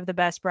think we have the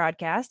best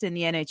broadcast in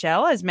the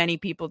NHL, as many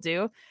people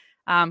do.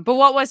 But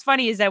what was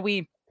funny is that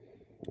we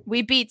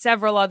beat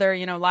several other,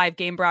 live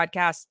game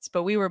broadcasts,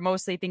 but we were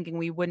mostly thinking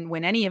we wouldn't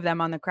win any of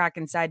them on the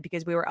Kraken side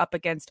because we were up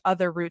against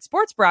other Root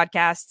Sports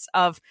broadcasts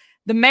of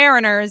the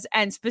Mariners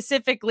and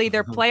specifically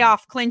their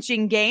playoff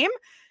clinching game.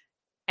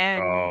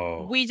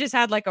 And we just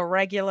had like a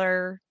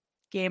regular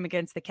game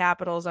against the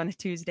Capitals on a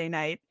Tuesday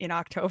night in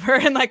October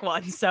and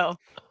won. So,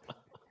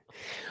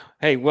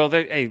 hey, well,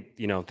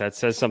 that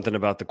says something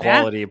about the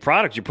quality of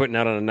product you're putting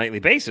out on a nightly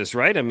basis,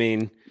 right? I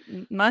mean,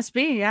 must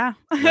be, yeah.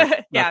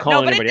 Not yeah.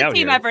 No, but it's a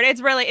team effort.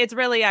 It's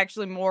really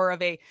actually more of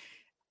a,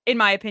 in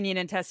my opinion,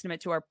 and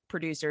testament to our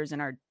producers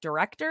and our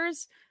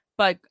directors.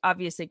 But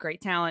obviously, great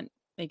talent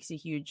makes a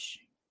huge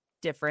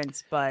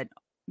difference. But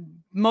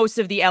most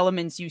of the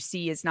elements you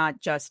see is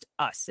not just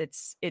us.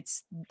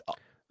 It's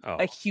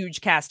a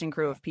huge cast and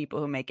crew of people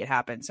who make it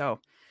happen.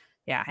 So,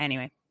 yeah.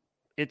 Anyway,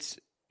 it's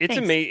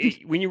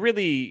amazing when you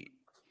really,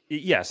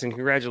 yes, and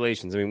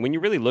congratulations. I mean, when you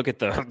really look at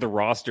the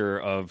roster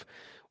of,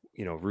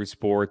 Root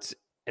Sports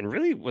and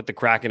really what the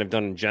Kraken have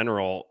done in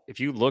general,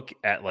 if you look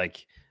at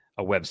like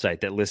a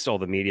website that lists all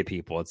the media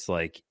people, it's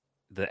like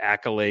the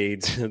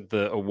accolades,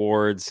 the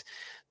awards,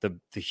 the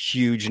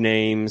huge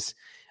names.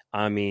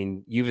 I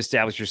mean, you've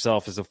established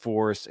yourself as a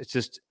force. It's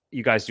just,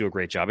 you guys do a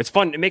great job. It's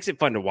fun. It makes it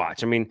fun to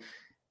watch. I mean,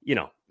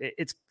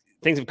 it's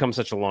things have come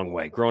such a long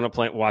way. Growing up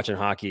watching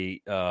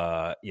hockey,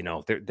 there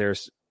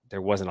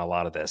wasn't a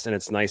lot of this, and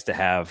it's nice to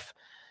have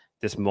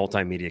this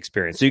multimedia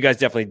experience. So you guys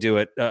definitely do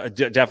it.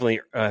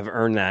 Definitely have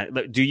earned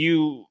that.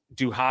 Do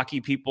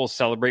hockey people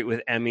celebrate with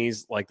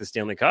Emmys like the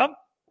Stanley Cup,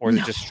 or is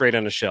it just straight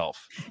on a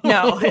shelf?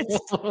 No,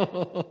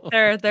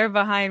 they're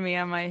behind me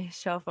on my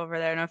shelf over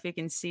there. I don't know if you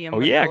can see them. Oh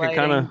yeah, I can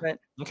kind of.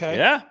 Okay.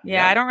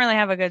 Yeah. I don't really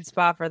have a good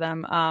spot for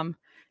them.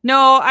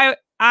 No,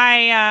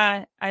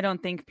 I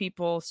don't think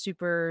people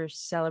super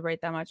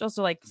celebrate that much.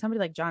 Also, like somebody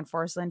like John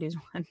Forsland, who's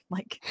won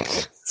like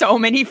so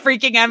many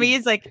freaking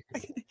Emmys, like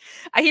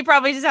he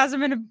probably just has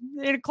them in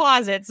a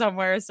closet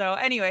somewhere. So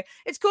anyway,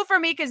 it's cool for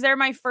me because they're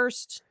my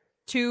first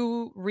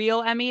 2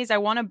 real Emmys. I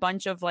won a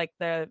bunch of like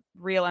the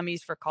real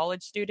Emmys for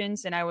college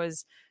students, and I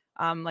was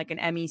like an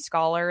Emmy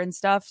scholar and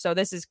stuff. So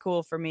this is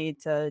cool for me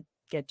to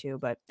get to.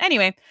 But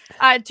anyway,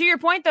 to your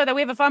point though, that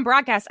we have a fun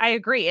broadcast, I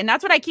agree. And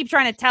that's what I keep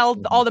trying to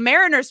tell all the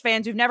Mariners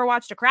fans who've never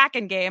watched a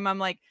Kraken game. I'm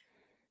like,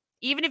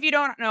 even if you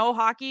don't know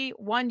hockey,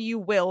 one, you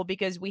will,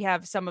 because we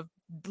have some of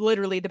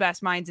literally the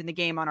best minds in the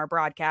game on our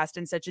broadcast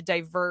and such a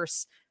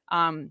diverse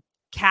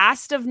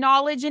cast of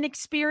knowledge and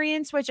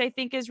experience, which I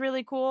think is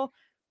really cool.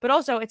 But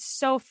also it's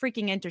so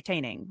freaking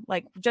entertaining.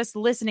 Like just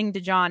listening to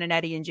John and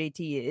Eddie and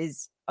JT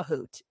is a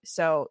hoot.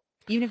 So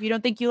even if you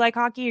don't think you like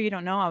hockey or you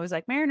don't know, I was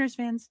like, Mariners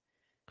fans,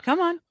 come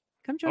on,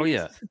 come join us. Oh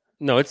yeah.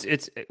 No,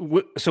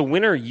 so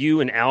when are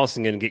you and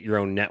Allison going to get your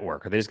own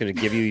network? Are they just going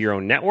to give you your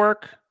own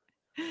network?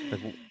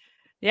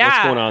 Yeah.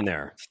 What's going on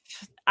there?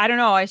 I don't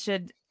know. I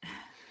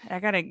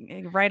got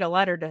to write a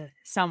letter to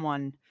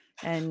someone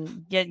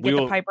and get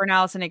the Piper and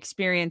Allison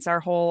experience our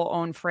whole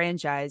own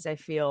franchise, I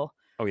feel.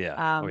 Oh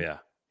yeah.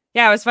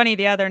 Yeah, it was funny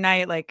the other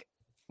night, like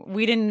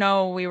we didn't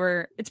know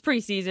it's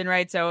preseason,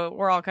 right? So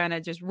we're all kind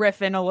of just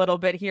riffing a little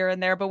bit here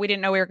and there, but we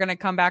didn't know we were going to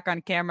come back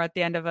on camera at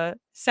the end of a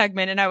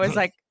segment. And I was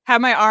like, had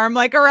my arm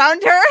like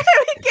around her.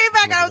 And we came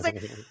back and I was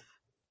like,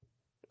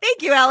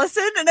 thank you,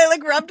 Allison. And I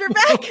like rubbed her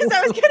back because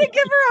I was going to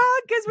give her a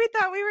hug because we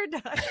thought we were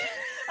done.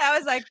 I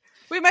was like,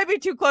 we might be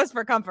too close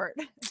for comfort.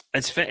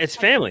 It's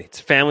family.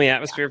 It's family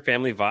atmosphere,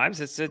 family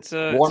vibes. It's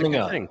warming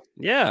up. Thing.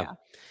 Yeah.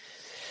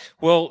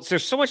 Well,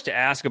 there's so much to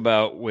ask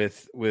about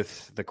with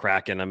the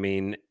Kraken. I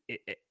mean,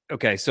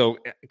 okay, so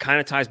it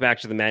kind of ties back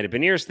to the Matty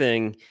Beniers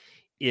thing.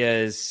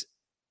 Is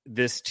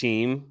this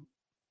team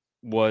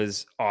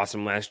was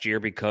awesome last year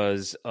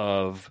because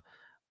of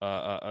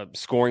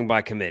scoring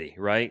by committee,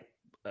 right?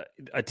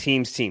 A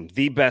team's team,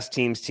 the best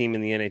team's team in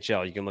the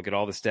NHL. You can look at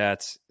all the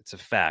stats; it's a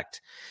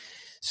fact.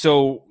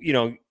 So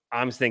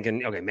I'm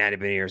thinking, okay, Matty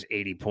Beniers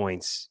 80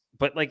 points,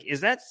 but like,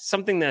 is that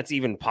something that's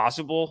even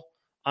possible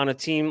on a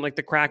team like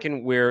the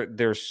Kraken where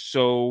they're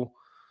so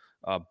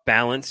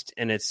balanced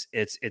and it's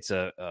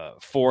a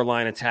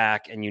 4-line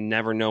attack and you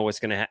never know what's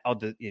going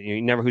to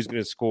you never who's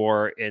going to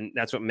score, and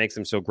that's what makes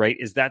them so great?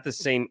 Is that the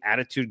same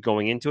attitude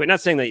going into it? Not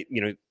saying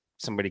that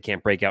somebody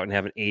can't break out and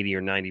have an 80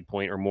 or 90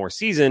 point or more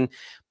season,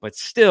 but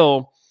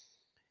still,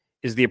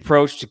 is the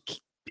approach to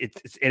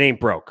it ain't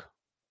broke?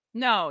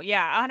 No,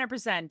 yeah,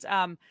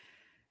 100%.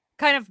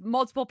 Kind of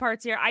multiple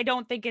parts here. I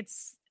don't think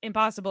it's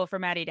impossible for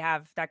Matty to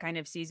have that kind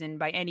of season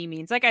by any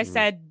means. Like I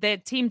said, the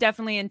team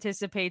definitely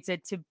anticipates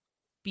it to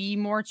be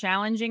more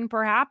challenging,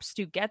 perhaps,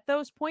 to get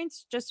those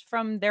points just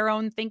from their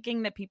own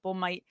thinking that people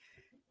might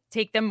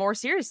take them more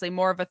seriously,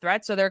 more of a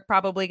threat. So they're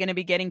probably going to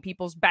be getting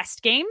people's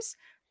best games,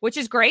 which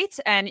is great.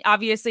 And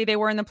obviously they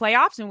were in the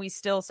playoffs and we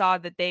still saw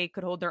that they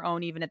could hold their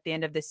own even at the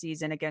end of the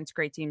season against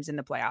great teams in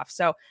the playoffs.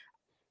 So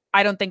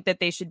I don't think that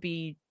they should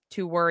be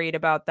too worried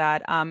about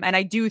that. And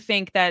I do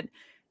think that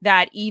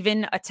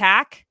even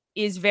attack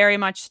is very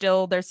much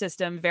still their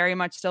system, very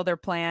much still their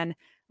plan.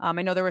 I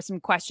know there were some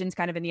questions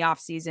kind of in the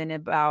offseason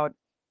about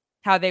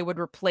how they would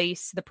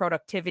replace the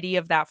productivity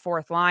of that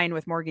fourth line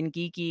with Morgan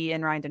Geekie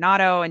and Ryan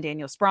Donato and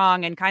Daniel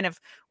Sprong, and kind of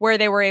where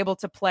they were able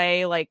to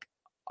play like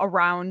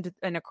around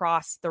and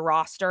across the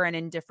roster and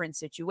in different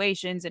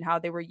situations and how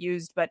they were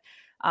used. But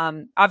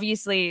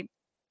obviously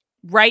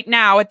right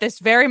now at this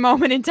very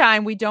moment in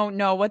time, we don't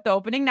know what the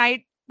opening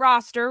night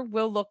roster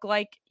will look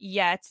like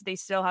yet. They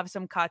still have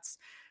some cuts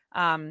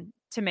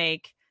to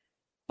make.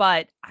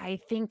 But I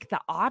think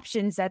the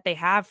options that they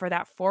have for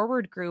that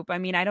forward group, I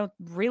mean, I don't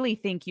really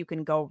think you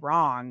can go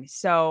wrong.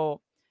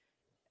 So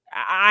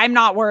I'm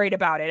not worried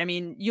about it. I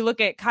mean, you look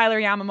at Kyler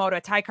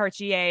Yamamoto, Ty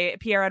Cartier,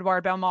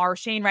 Pierre-Edouard Bellemare,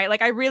 Shane Wright.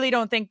 Like, I really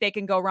don't think they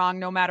can go wrong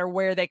no matter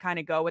where they kind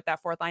of go with that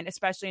fourth line,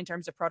 especially in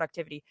terms of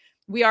productivity.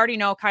 We already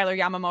know Kyler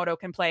Yamamoto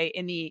can play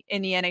in the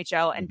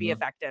NHL and be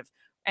effective.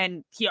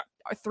 And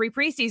 3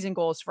 preseason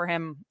goals for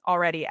him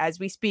already as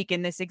we speak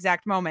in this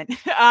exact moment.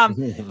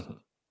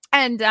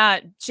 And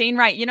Shane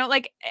Wright, you know,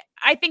 like,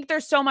 I think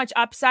there's so much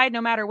upside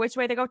no matter which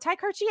way they go. Ty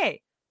Cartier,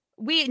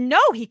 we know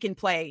he can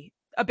play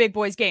a big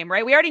boys game,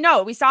 right? We already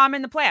know. We saw him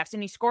in the playoffs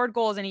and he scored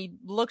goals and he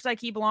looks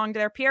like he belonged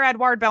there.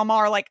 Pierre-Edouard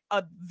Bellemare, like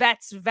a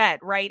vet's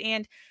vet, right?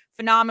 And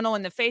phenomenal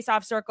in the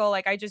face-off circle.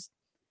 Like,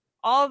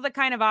 all of the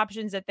kind of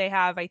options that they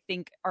have, I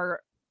think, are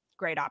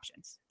great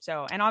options.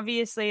 So, and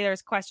obviously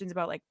there's questions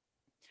about like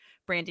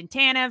Brandon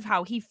Tanev,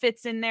 how he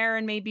fits in there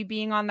and maybe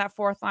being on that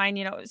fourth line,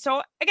 you know.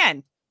 So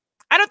again,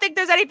 I don't think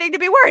there's anything to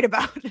be worried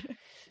about.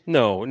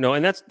 No.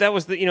 And that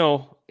was the, you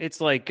know,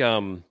 it's like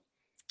for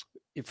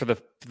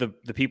the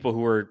people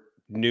who are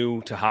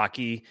new to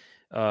hockey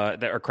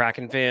that are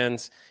Kraken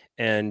fans,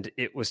 and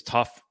it was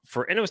tough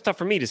for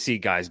me to see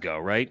guys go,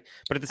 right?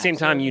 But at the same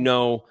time, you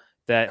know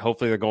that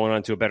hopefully they're going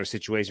on to a better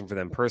situation for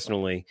them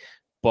personally.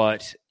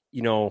 But,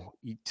 you know,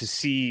 to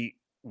see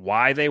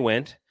why they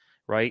went,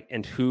 right,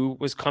 and who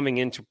was coming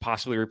in to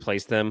possibly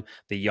replace them,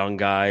 the young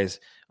guys,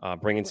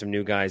 bringing some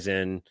new guys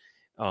in.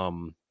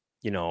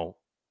 You know,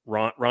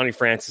 Ronnie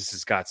Francis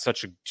has got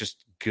such a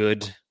just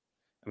good.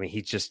 I mean,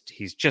 he's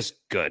just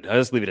good. I'll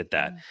just leave it at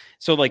that.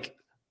 So, like,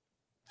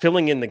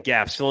 filling in the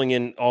gaps, filling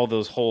in all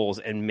those holes,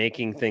 and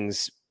making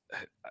things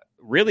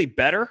really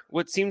better.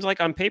 What seems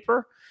like on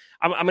paper.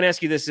 I'm going to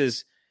ask you this: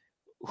 is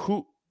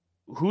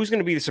who's going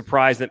to be the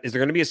surprise? Is there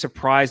going to be a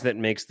surprise that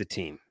makes the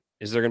team?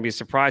 Is there going to be a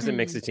surprise that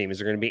makes the team? Is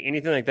there going to be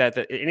anything like that?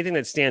 Anything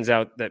that stands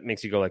out that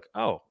makes you go like,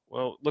 oh,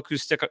 well, look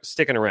who's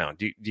sticking around.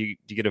 Do you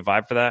get a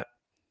vibe for that?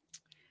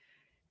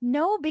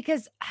 No,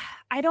 because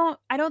I don't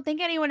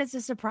think anyone is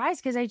a surprise,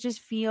 because I just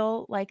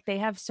feel like they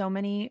have so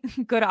many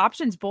good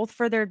options, both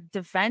for their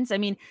defense. I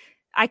mean,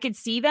 I could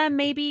see them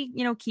maybe,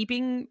 you know,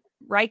 keeping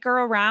Riker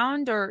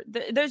around, or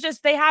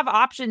they have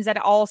options that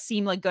all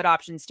seem like good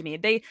options to me.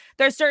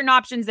 There's certain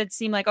options that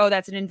seem like, oh,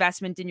 that's an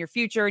investment in your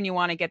future and you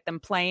want to get them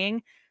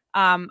playing.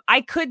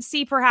 I could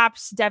see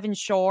perhaps Devin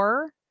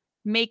Shore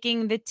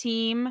making the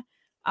team.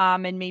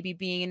 And maybe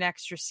being an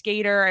extra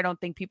skater. I don't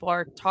think people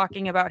are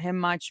talking about him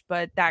much,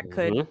 but that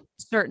could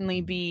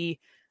certainly be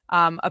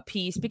a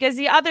piece. Because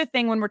the other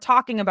thing, when we're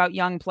talking about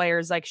young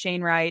players like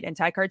Shane Wright and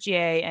Ty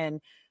Cartier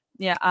and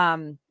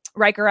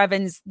Riker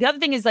Evans, the other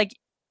thing is, like,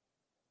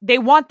 they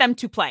want them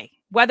to play,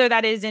 whether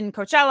that is in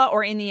Coachella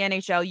or in the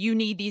NHL. You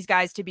need these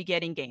guys to be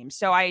getting games.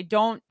 So I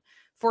don't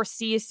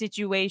foresee a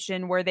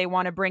situation where they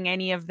want to bring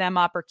any of them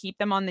up or keep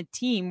them on the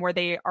team where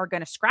they are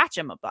going to scratch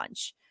them a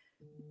bunch.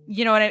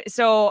 You know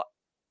so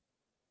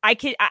I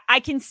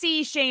can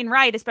see Shane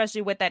Wright,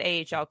 especially with that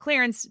AHL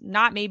clearance,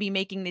 not maybe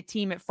making the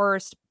team at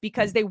first,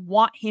 because they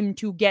want him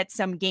to get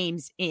some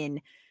games in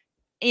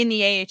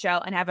the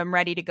AHL and have him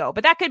ready to go.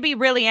 But that could be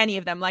really any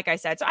of them, like I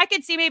said. So I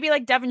could see maybe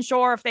like Devin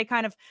Shore, if they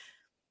kind of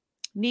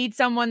need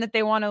someone that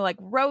they want to like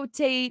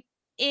rotate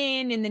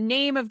in the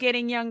name of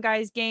getting young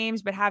guys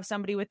games, but have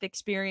somebody with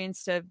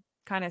experience to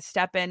kind of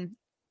step in.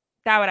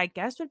 That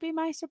would be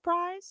my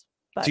surprise.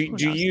 But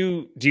do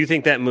you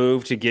think that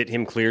move to get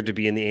him cleared to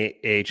be in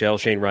the AHL,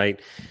 Shane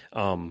Wright,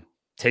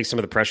 takes some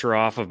of the pressure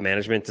off of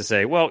management to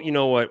say, well, you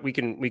know what, we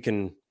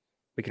can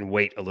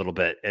wait a little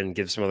bit and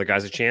give some other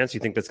guys a chance?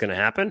 You think that's going to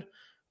happen?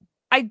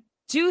 I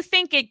do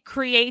think it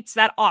creates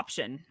that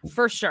option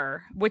for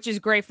sure, which is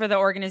great for the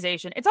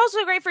organization. It's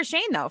also great for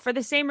Shane, though, for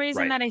the same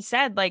reason that I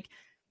said, like,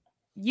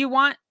 you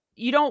want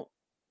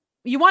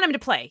him to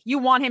play. You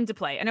want him to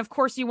play. And of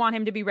course you want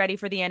him to be ready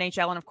for the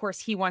NHL. And of course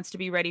he wants to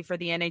be ready for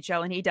the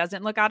NHL, and he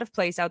doesn't look out of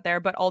place out there.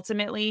 But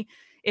ultimately,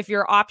 if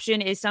your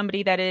option is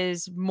somebody that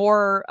is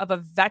more of a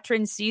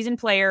veteran seasoned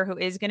player who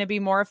is going to be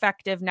more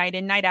effective night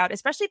in, night out,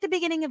 especially at the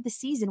beginning of the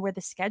season where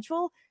the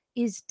schedule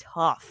is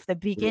tough. The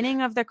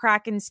beginning of the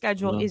Kraken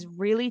schedule is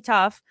really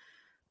tough.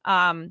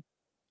 I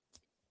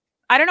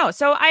don't know.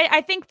 So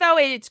I think, though,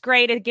 it's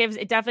great. It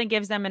definitely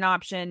gives them an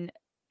option.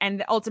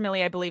 And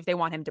ultimately, I believe they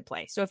want him to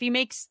play. So if he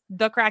makes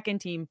the Kraken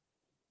team,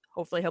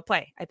 hopefully he'll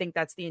play. I think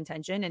that's the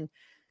intention. And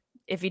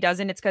if he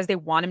doesn't, it's because they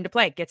want him to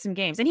play, get some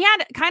games. And he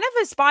had kind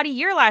of a spotty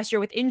year last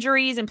year with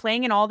injuries and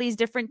playing in all these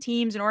different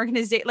teams and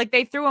organizations. Like,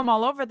 they threw him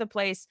all over the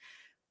place.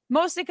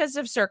 mostly because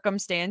of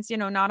circumstance,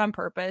 not on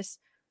purpose.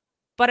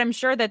 But I'm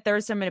sure that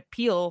there's some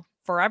appeal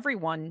for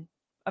everyone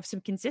of some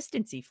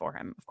consistency for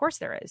him. Of course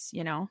there is,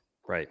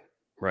 Right.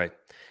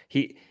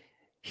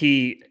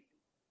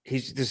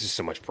 He's this is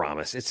so much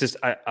promise. It's just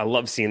I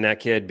love seeing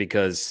that kid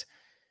because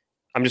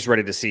I'm just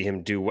ready to see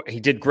him do what he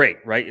did great,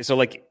 right? So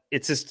like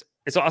it's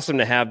awesome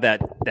to have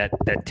that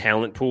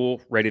talent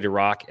pool ready to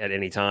rock at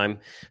any time.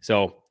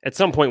 So at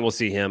some point we'll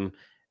see him.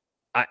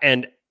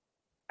 And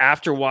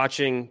after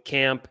watching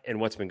camp and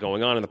what's been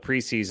going on in the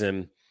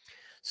preseason,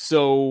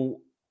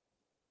 so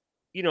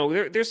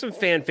there's some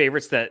fan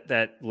favorites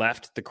that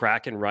left the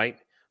Kraken, right?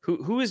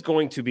 Who is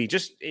going to be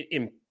just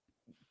in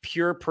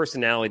pure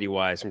personality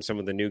wise from some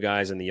of the new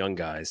guys and the young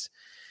guys,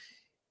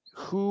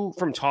 who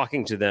from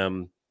talking to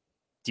them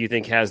do you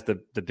think has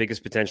the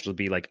biggest potential to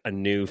be like a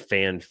new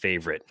fan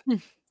favorite?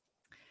 It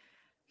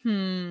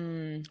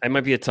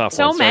might be a tough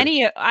one. So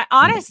many,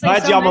 honestly.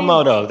 Besides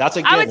Yamamoto, that's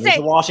a good. I would say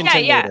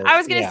Washington. Yeah. Native. I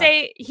was gonna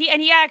say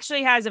he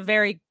actually has a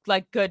very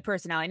good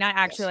personality. Not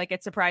actually like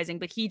it's surprising,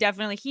 but he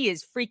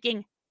is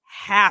freaking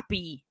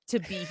happy to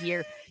be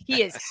here.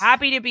 He is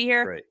happy to be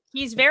here. Right.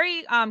 He's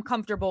very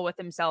comfortable with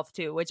himself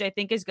too, which I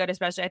think is good.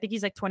 Especially, I think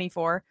he's like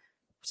 24.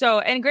 So,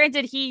 and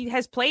granted, he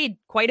has played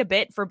quite a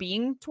bit for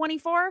being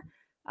 24.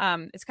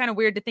 It's kind of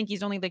weird to think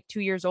he's only like 2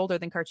 years older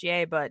than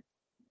Cartier, but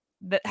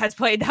that has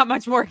played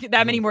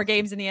that many more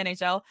games in the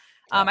NHL.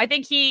 I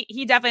think he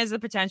definitely has the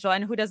potential,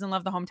 and who doesn't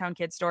love the hometown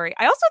kid story?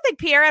 I also think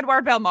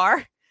Pierre-Edouard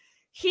Bellemare,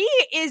 he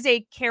is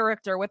a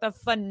character with a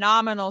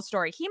phenomenal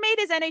story. He made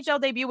his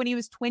NHL debut when he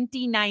was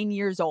 29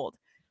 years old.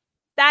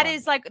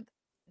 That's like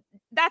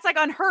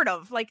unheard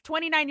of, like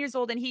 29 years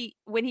old. And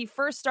when he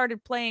first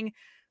started playing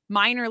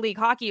minor league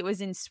hockey, it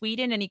was in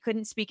Sweden, and he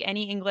couldn't speak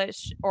any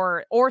English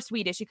or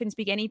Swedish. He couldn't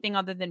speak anything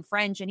other than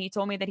French. And he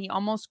told me that he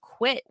almost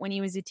quit when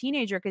he was a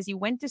teenager because he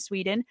went to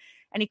Sweden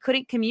and he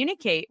couldn't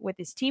communicate with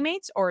his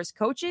teammates or his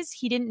coaches.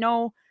 He didn't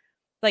know,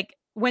 like,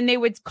 when they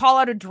would call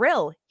out a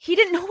drill, he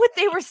didn't know what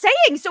they were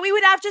saying. So he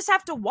would just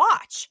have to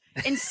watch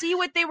and see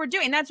what they were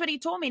doing. That's what he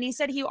told me. And he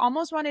said he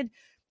almost wanted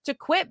to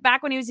quit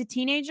back when he was a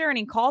teenager, and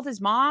he called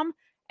his mom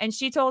and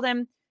she told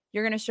him,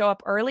 "You're going to show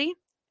up early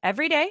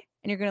every day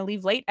and you're going to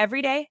leave late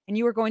every day, and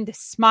you are going to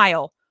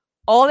smile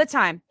all the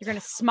time. You're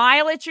going to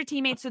smile at your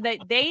teammates so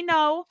that they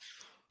know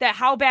that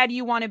how bad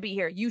you want to be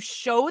here. You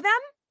show them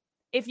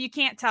if you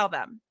can't tell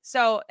them."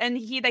 So, and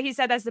he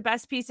said that's the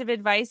best piece of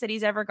advice that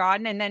he's ever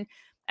gotten. And then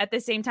at the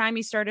same time,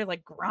 he started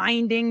like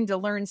grinding to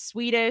learn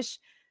Swedish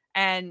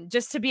and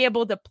just to be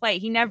able to play.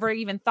 He never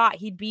even thought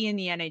he'd be in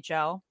the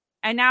NHL.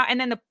 And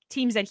then the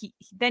teams that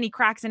he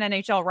cracks an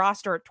NHL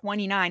roster at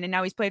 29. And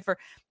now he's played for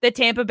the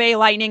Tampa Bay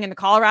Lightning and the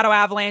Colorado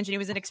Avalanche. And he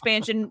was an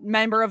expansion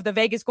member of the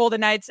Vegas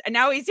Golden Knights. And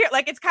now he's here.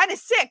 Like, it's kind of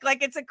sick.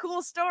 Like, it's a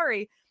cool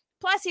story.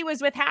 Plus he was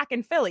with Hack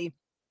in Philly,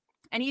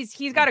 and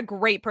he's got a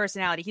great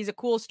personality. He's a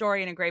cool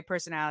story and a great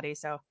personality.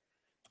 So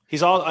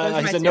he's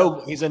a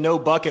no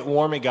bucket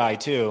warming guy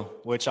too,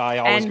 which I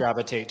always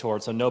gravitate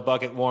towards. So no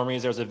bucket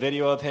warmies. There's a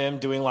video of him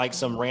doing like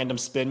some random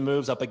spin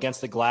moves up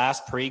against the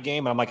glass pregame.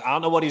 And I'm like, I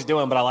don't know what he's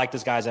doing, but I like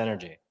this guy's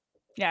energy.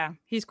 Yeah,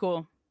 he's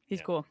cool.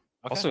 He's cool.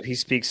 Okay. Also, he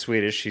speaks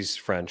Swedish. He's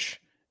French,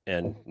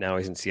 and now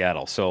he's in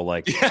Seattle. So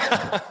like,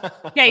 yeah,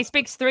 he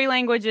speaks 3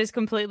 languages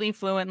completely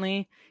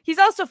fluently. He's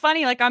also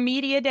funny. Like on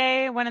media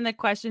day, one of the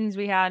questions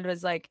we had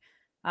was like,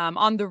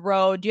 on the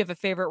road, do you have a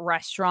favorite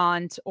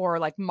restaurant or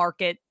like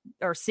market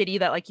or city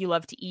that like you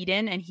love to eat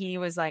in? And he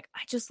was like,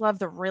 I just love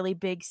the really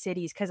big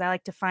cities because I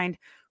like to find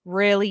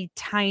really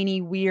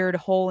tiny, weird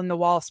hole in the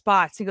wall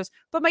spots. He goes,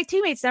 but my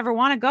teammates never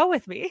want to go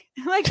with me.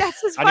 Like,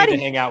 that's just funny. I need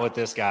to hang out with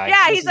this guy.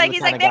 Yeah, this he's like,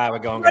 guy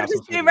would go and grab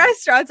some food.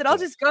 Restaurants, and I'll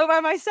just go by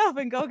myself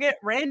and go get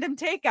random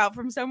takeout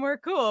from somewhere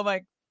cool. I'm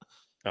like,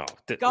 go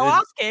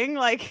off, King.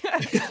 Like,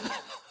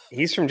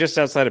 he's from just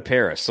outside of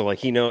Paris, so like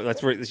he knows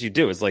that's what you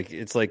do. It's like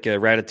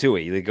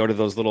Ratatouille. You go to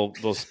those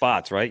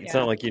spots, right? Yeah. It's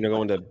not like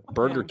going to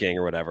Burger King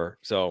or whatever.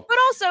 So, but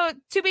also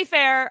to be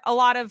fair, a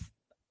lot of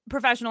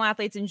professional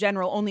athletes in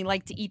general only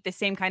like to eat the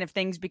same kind of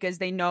things because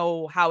they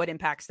know how it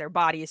impacts their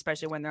body,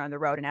 especially when they're on the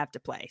road and have to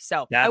play.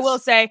 So I will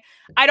say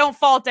I don't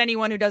fault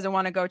anyone who doesn't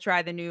want to go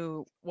try the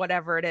new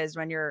whatever it is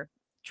when you're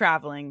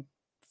traveling,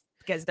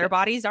 because their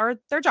bodies are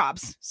their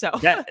jobs. So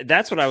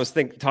that's what I was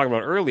talking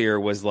about earlier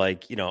was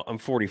like, I'm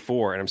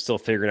 44 and I'm still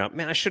figuring out,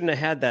 man, I shouldn't have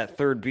had that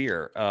third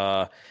beer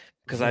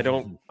because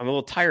I'm a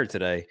little tired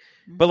today.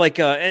 But like,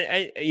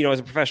 as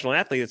a professional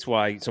athlete, that's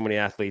why so many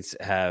athletes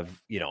have,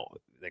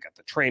 they got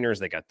the trainers,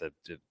 they got the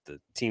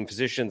team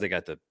physicians, they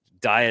got the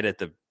diet at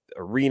the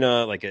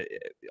arena, like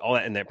all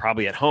that. And they're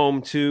probably at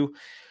home too.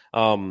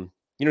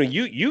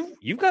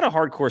 You've got a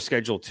hardcore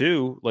schedule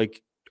too.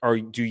 Like,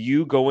 do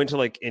you go into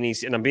like any,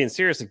 and I'm being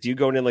serious, like, do you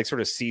go into like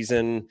sort of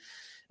season?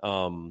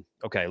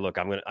 Okay, look,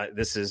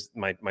 this is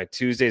my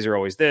Tuesdays are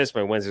always this,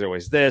 my Wednesdays are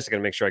always this. I got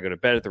to make sure I go to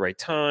bed at the right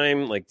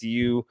time. Like, do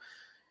you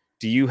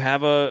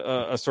have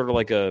a sort of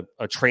like a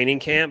training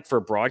camp for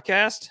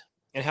broadcast?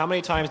 And how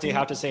many times do you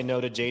have to say no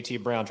to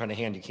JT Brown trying to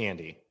hand you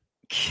candy?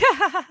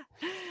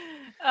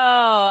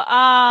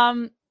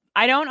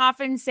 I don't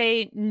often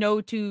say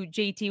no to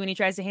JT when he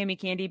tries to hand me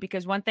candy,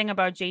 because one thing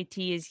about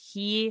JT is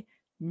he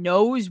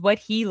knows what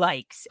he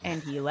likes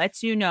and he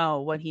lets you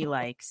know what he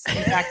likes.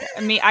 In fact,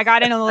 I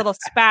got in a little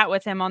spat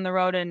with him on the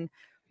road and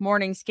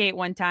morning skate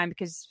one time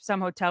because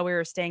some hotel we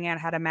were staying at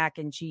had a mac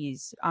and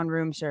cheese on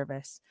room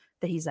service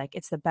that he's like,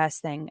 it's the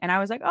best thing. And I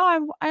was like,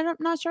 oh, I'm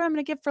not sure I'm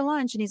going to get for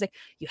lunch. And he's like,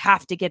 you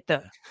have to get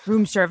the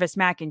room service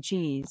mac and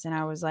cheese. And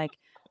I was like,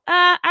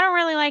 I don't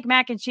really like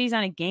mac and cheese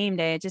on a game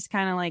day. It just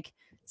kind of like,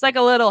 it's like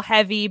a little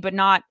heavy, but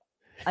not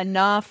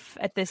enough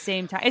at the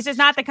same time. It's just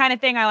not the kind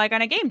of thing I like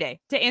on a game day,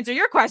 to answer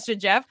your question,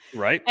 Jeff.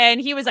 Right. And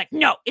he was like,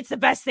 no, it's the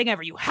best thing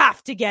ever. You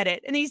have to get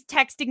it. And he's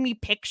texting me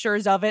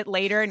pictures of it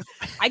later. And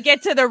I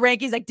get to the rink.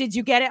 He's like, did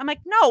you get it? I'm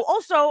like, no,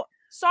 also,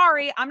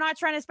 sorry, I'm not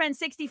trying to spend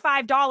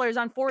 $65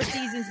 on Four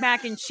Seasons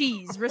mac and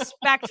cheese,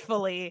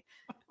 respectfully.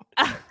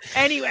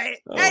 Anyway,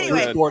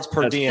 sports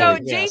per diem. So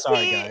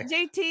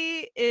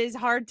JT is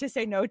hard to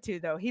say no to,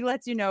 though. He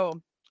lets you know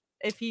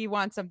if he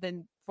wants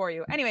something for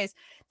you. Anyways,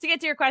 to get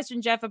to your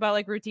question, Jeff, about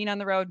like routine on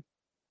the road,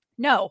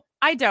 no,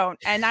 I don't,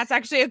 and that's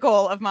actually a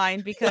goal of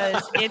mine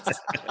because it's.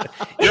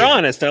 You're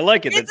honest. I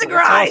like it. It's a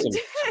grind.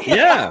 Awesome.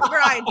 Yeah,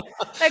 grind.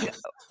 Like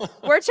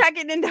we're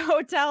checking into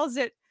hotels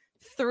at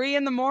 3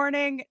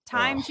 a.m.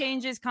 Time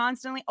changes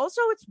constantly.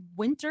 Also, it's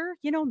winter,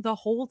 the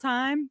whole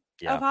time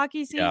of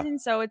hockey season.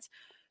 So it's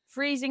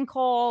freezing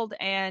cold,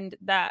 and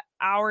the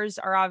hours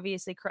are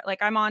obviously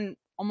like I'm on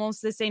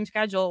almost the same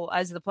schedule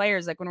as the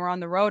players, like when we're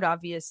on the road,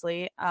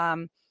 obviously.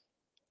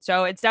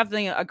 So it's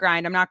definitely a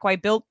grind. I'm not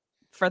quite built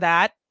for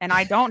that. And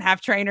I don't have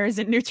trainers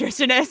and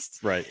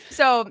nutritionists. Right.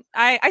 So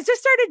I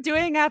just started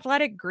doing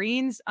athletic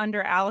greens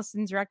under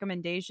Allison's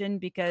recommendation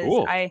because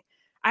I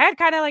had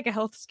kind of like a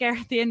health scare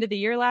at the end of the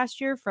year last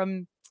year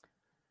from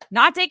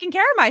not taking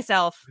care of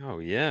myself. Oh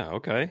yeah.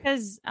 Okay.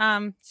 Because,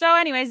 so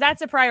anyways,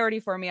 that's a priority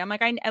for me. I'm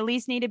like, I at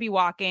least need to be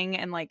walking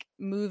and like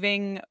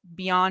moving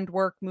beyond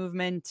work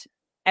movement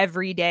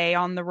every day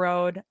on the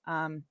road.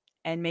 And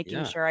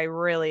making sure I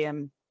really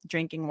am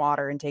drinking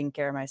water and taking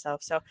care of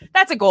myself. So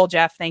that's a goal,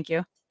 Jeff. Thank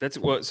you. That's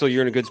what. So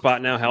you're in a good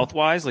spot now, health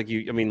wise. Like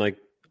since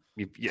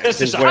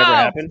whatever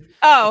happened.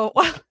 Oh,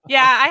 well,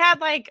 yeah. I had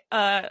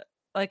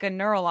like a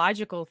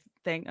neurological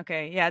thing.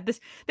 Okay, yeah. This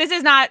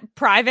is not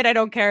private. I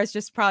don't care. It's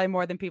just probably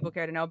more than people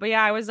care to know. But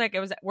yeah, I was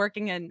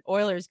working an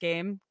Oilers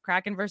game,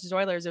 Kraken versus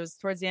Oilers. It was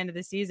towards the end of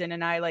the season,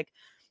 and I like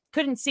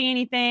couldn't see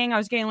anything. I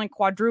was getting like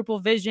quadruple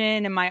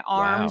vision, and my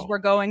arms were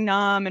going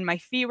numb, and my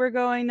feet were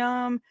going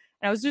numb.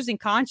 And I was losing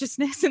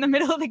consciousness in the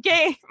middle of the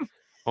game.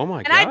 Oh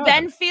my God. And I'd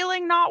been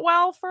feeling not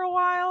well for a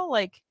while.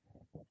 Like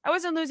I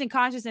wasn't losing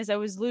consciousness. I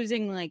was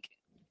losing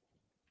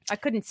I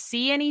couldn't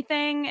see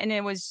anything. And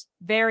it was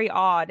very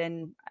odd.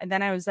 And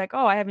then I was like,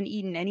 oh, I haven't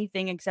eaten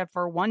anything except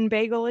for one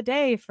bagel a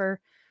day for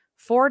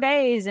 4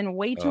 days and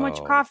way too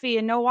much coffee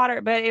and no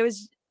water. But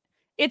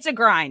it's a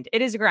grind.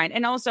 It is a grind.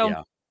 And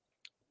also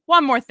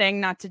one more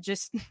thing, not to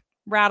just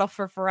rattle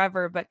for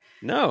forever, but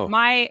no,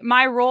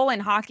 my role in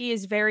hockey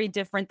is very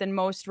different than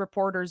most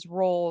reporters'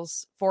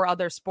 roles for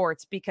other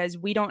sports, because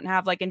we don't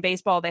have, like in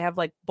baseball, they have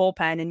like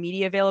bullpen and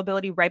media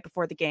availability right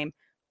before the game.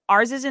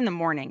 Ours is in the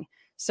morning.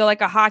 So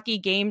like a hockey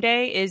game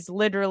day is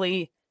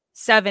literally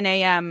 7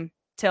 a.m.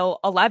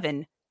 till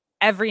 11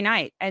 every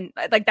night. And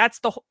like,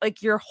 that's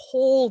your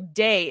whole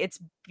day.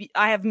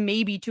 I have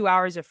maybe 2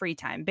 hours of free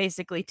time,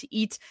 basically, to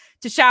eat,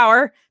 to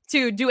shower,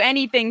 to do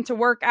anything, to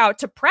work out,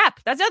 to prep.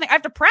 That's the other thing. I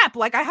have to prep.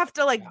 Like I have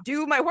to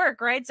do my work,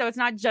 right? So it's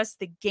not just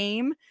the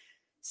game.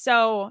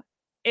 So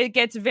it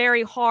gets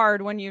very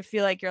hard when you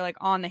feel like you're like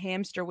on the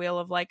hamster wheel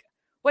of like,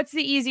 what's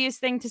the easiest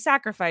thing to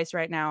sacrifice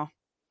right now?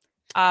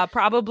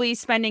 Probably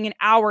spending an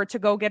hour to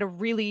go get a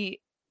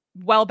really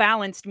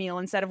well-balanced meal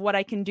instead of what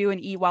I can do and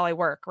eat while I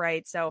work.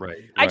 Right. So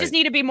I just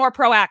need to be more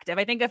proactive.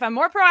 I think if I'm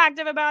more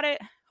proactive about it,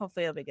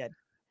 hopefully it'll be good.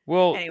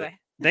 Well, anyway,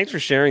 thanks for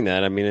sharing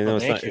that. I mean, I know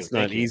it's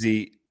not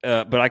easy,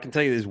 but I can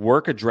tell you this: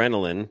 work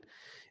adrenaline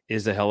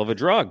is a hell of a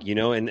drug,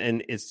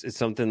 and it's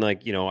something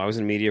like, I was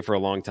in media for a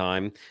long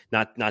time,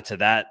 not to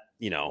that,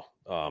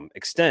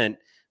 extent,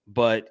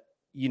 but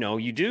you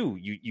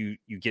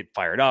get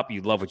fired up.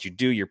 You love what you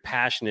do. You're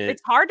passionate.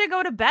 It's hard to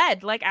go to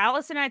bed. Like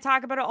Allison and I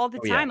talk about it all the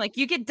time. Like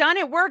you get done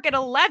at work at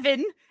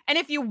 11, and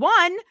if you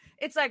won,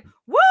 it's like,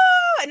 woo,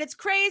 and it's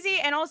crazy.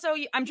 And also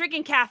I'm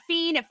drinking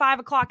caffeine at 5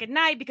 o'clock at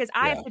night because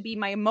I have to be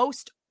my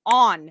most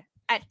on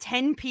at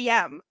 10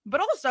 p.m.,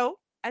 but also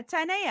at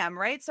 10 a.m.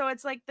 Right. So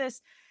it's like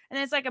this, and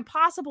it's like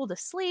impossible to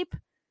sleep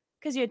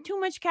because you had too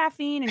much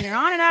caffeine and you're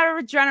on and out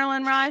of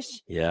adrenaline rush.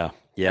 Yeah.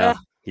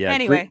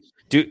 Anyway.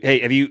 Hey,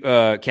 have you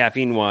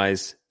caffeine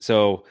wise?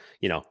 So,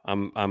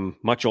 I'm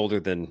much older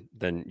than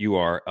you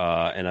are.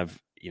 And I've,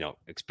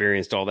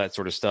 experienced all that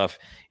sort of stuff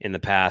in the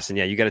past. And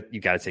you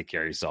gotta take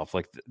care of yourself.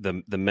 Like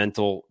the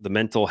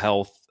mental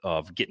health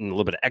of getting a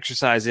little bit of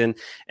exercise in.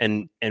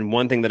 And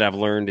one thing that I've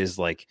learned is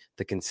like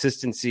the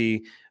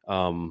consistency.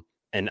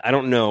 And I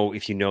don't know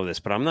if you know this,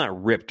 but I'm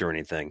not ripped or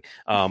anything.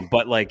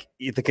 But like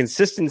the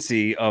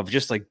consistency of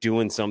just like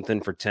doing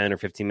something for 10 or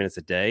 15 minutes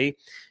a day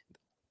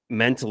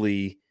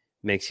mentally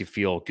makes you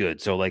feel good.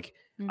 So like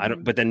I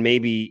don't, but then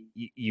maybe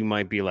you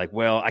might be like,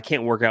 well, I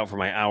can't work out for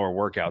my hour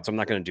workout, so I'm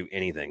not going to do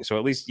anything. So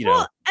at least, you know.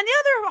 And the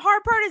other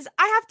hard part is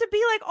I have to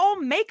be like all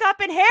makeup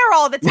and hair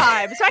all the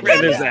time. So I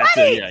can't be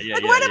sweaty.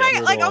 Like, what am I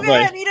like?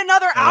 Okay, I need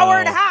another hour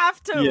and a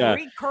half to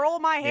recurl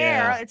my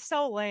hair. It's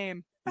so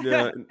lame.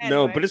 Anyway.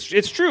 No, but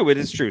it's true. It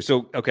is true.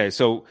 So, okay.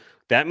 So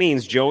that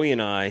means Joey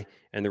and I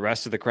and the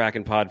rest of the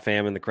Kraken Pod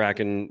fam and the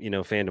Kraken,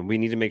 fandom, we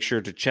need to make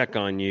sure to check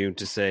on you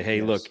to say,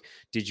 hey, look,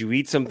 did you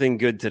eat something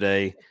good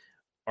today?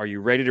 Are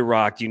you ready to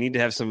rock? Do you need to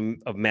have some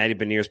of Maddie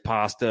Benier's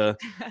pasta?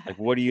 Like,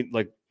 what do you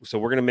like? So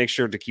we're going to make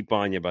sure to keep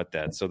on you about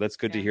that. So that's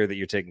good to hear that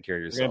you're taking care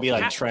of yourself. We're going to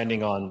be like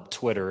trending on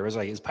Twitter. It was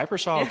like, is Piper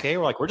Shaw okay?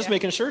 We're like, we're just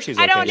making sure she's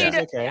okay. I don't need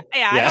okay.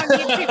 I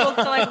don't need people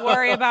to like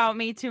worry about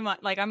me too much.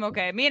 Like, I'm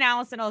okay. Me and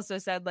Allison also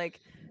said like,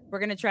 we're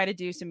going to try to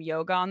do some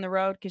yoga on the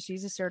road because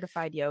she's a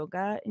certified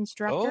yoga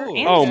instructor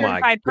and a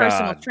certified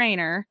personal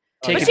trainer.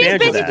 But she's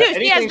busy too.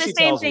 She has the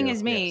same thing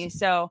as me.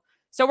 So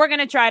we're going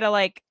to try to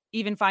like,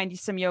 even find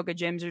some yoga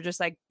gyms or just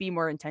like be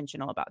more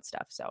intentional about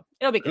stuff. So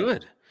it'll be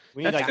good.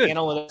 We need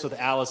analytics with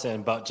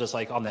Allison, but just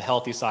like on the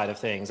healthy side of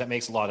things. That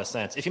makes a lot of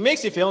sense. If it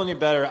makes you feel any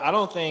better, I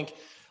don't think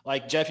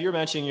like Jeff, you're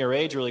mentioning your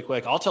age really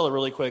quick. I'll tell a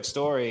really quick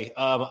story.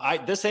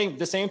 The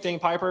same thing,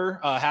 Piper,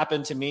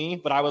 happened to me,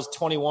 but I was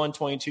 21,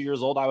 22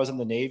 years old. I was in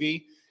the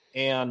Navy,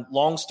 and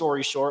long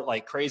story short,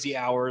 like crazy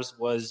hours,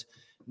 was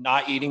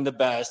not eating the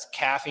best,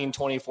 caffeine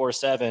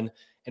 24/7.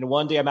 And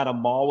one day I'm at a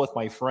mall with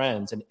my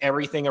friends and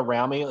everything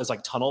around me is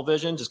like tunnel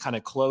vision, just kind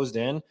of closed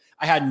in.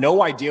 I had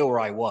no idea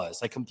where I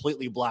was, like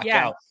completely blacked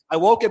out. I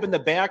woke up in the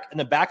back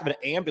of an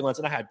ambulance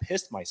and I had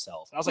pissed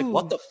myself. And I was like,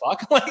 what the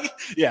fuck?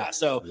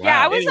 So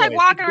I was like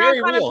walking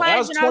around kind of playing. I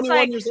was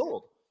 21 years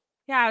old.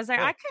 Yeah, I was like,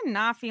 I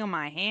cannot feel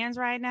my hands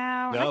right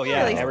now. No, I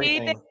can't really see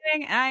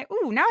anything. And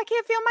now I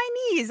can't feel my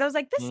knees. I was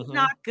like, this is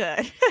not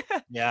good.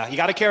 You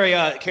got to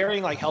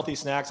carrying like healthy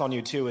snacks on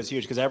you too is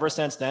huge. Because ever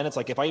since then, it's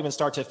like if I even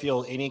start to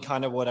feel any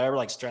kind of whatever,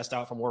 like stressed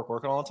out from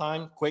working all the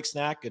time, quick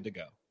snack, good to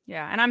go.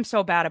 Yeah, and I'm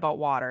so bad about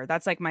water.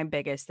 That's like my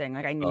biggest thing.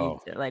 Like I need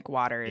like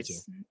water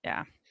is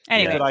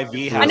Anyway, Liquid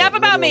IV has enough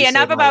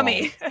about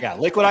me. Yeah,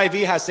 Liquid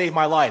IV has saved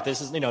my life. This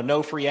is,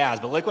 no free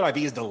ads, but Liquid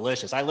IV is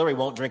delicious. I literally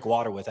won't drink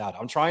water without it.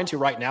 I'm trying to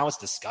right now. It's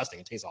disgusting.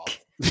 It tastes awful.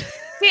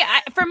 See,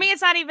 for me,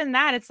 it's not even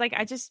that. It's like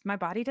my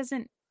body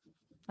doesn't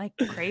like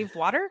crave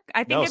water.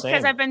 I think it's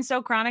because I've been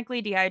so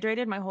chronically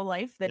dehydrated my whole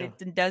life that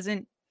it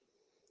doesn't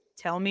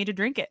tell me to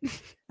drink it.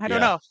 I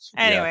don't know.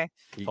 Anyway.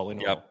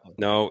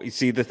 No, you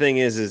see, the thing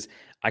is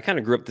I kind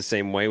of grew up the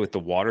same way with the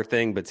water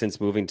thing, but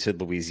since moving to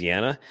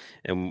Louisiana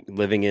and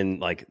living in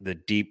like the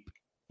deep,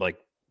 like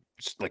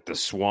the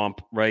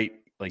swamp, right?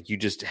 Like you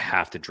just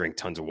have to drink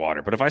tons of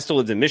water. But if I still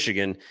lived in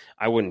Michigan,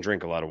 I wouldn't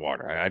drink a lot of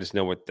water. I just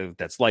know what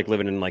that's like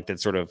living in like that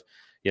sort of,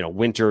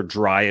 winter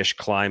dryish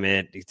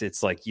climate.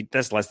 It's like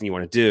that's the last thing you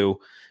want to do,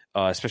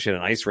 especially at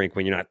an ice rink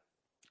when you're not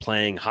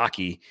playing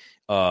hockey.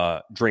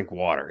 Drink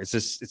water. It's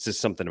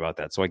just something about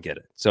that. So I get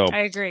it. So I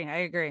agree.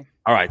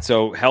 All right.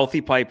 So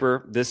healthy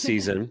Piper this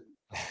season.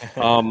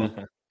 All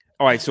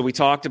right. So we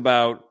talked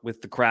about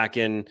with the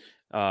Kraken,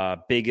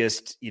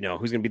 biggest,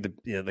 who's going to be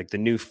the like the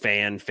new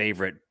fan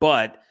favorite.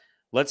 But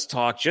let's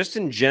talk just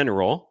in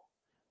general.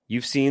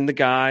 You've seen the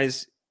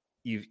guys.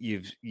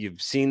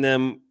 You've seen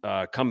them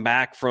come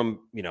back from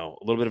a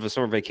little bit of a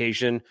summer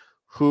vacation.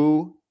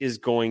 Who is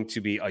going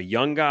to be a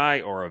young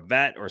guy or a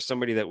vet or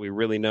somebody that we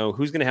really know?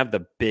 Who's going to have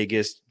the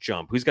biggest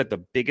jump? Who's got the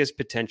biggest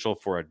potential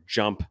for a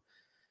jump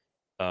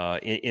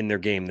in their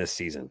game this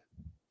season?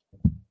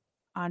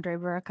 Andre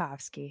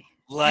Burakovsky.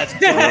 Let's go.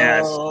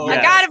 Yes.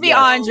 I gotta be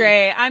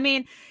Andre. I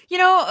mean,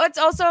 it's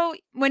also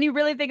when you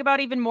really think about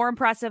it, even more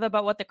impressive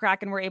about what the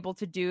Kraken were able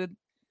to do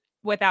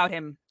without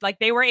him. Like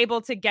they were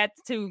able to get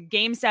to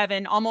Game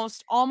 7,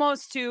 almost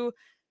to,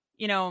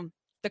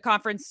 the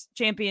conference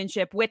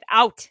championship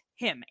without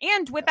him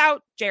and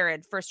without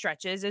Jared for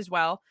stretches as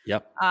well.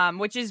 Yep.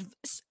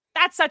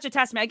 That's such a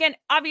testament. Again,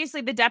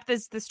 obviously the depth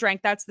is the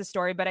strength. That's the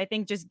story. But I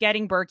think just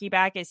getting Berkey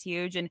back is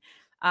huge. And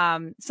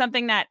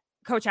something that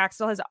Coach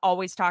Axel has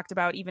always talked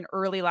about even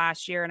early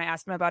last year, and I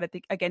asked him about it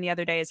again the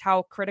other day, is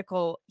how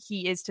critical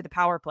he is to the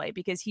power play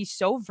because he's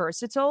so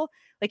versatile.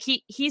 Like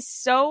he's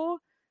so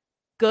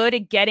good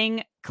at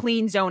getting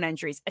clean zone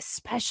entries,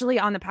 especially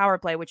on the power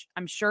play, which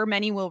I'm sure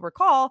many will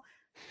recall.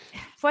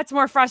 What's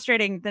more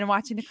frustrating than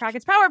watching the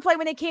Kraken's power play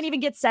when they can't even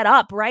get set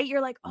up, right?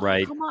 You're like,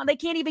 right. Come on, they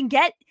can't even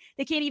get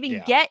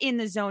in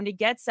the zone to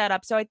get set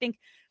up. So I think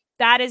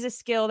that is a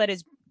skill that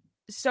is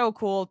so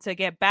cool to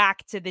get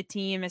back to the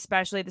team,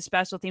 especially the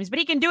special teams, but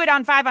he can do it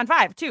on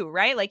 5-on-5 too,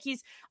 right? Like he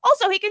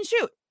can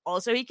shoot,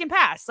 also he can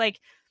pass. Like,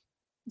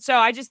 so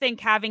I just think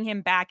having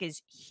him back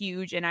is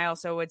huge. And I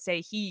also would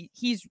say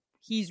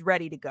he's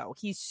ready to go.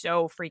 He's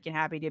so freaking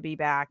happy to be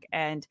back.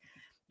 And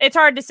it's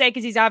hard to say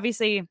because he's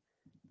obviously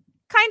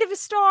kind of a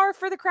star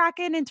for the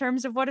Kraken in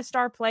terms of what a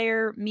star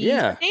player means.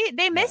 Yeah.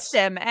 They missed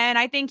him. And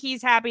I think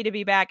he's happy to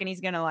be back and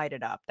he's going to light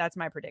it up. That's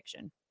my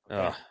prediction.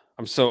 That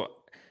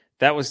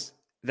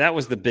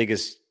was the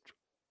biggest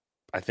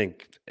I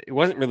think it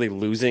wasn't really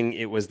losing.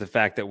 It was the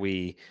fact that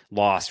we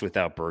lost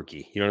without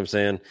Berkey. You know what I'm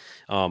saying?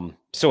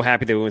 So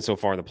happy that we went so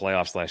far in the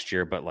playoffs last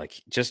year, but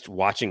like just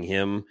watching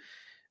him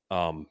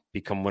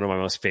become one of my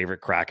most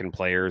favorite Kraken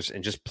players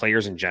and just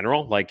players in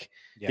general. Like,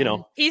 you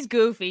know, he's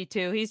goofy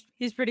too.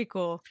 He's pretty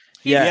cool.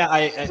 He's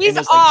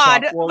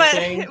odd,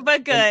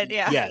 but good.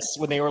 Yes.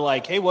 When they were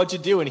like, hey, what'd you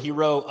do? And he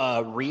wrote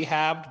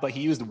rehabbed, but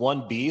he used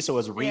 1B. So it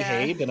was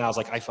rehabbed. And I was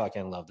like, I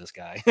fucking love this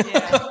guy.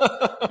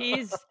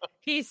 Yeah.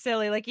 He's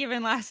silly. Like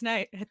even last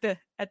night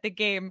at the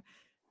game,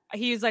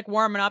 he was like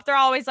warming up. They're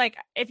always like,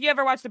 if you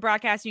ever watch the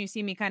broadcast and you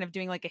see me kind of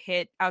doing like a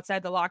hit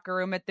outside the locker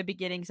room at the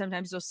beginning,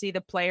 sometimes you'll see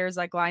the players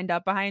like lined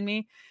up behind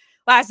me.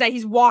 Last night,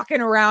 he's walking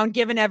around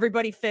giving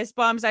everybody fist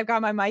bumps. I've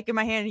got my mic in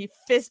my hand and he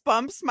fist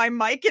bumps my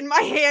mic in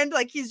my hand.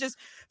 Like he's just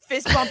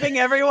fist bumping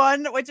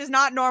everyone, which is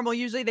not normal.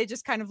 Usually they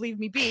just kind of leave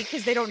me be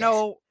because they don't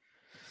know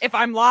if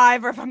I'm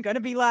live or if I'm going to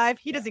be live.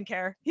 He doesn't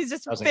care. He's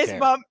just fist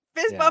bump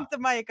the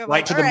mic. I'm right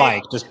like, to the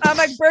mic. I'm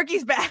like,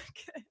 Berkey's back.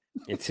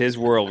 It's his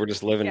world. We're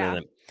just living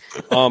in it.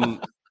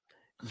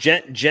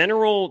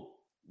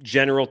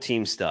 General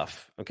team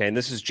stuff. Okay. And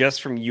this is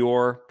just from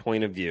your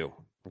point of view.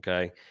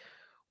 Okay.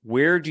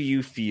 Where do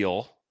you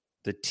feel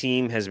the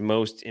team has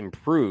most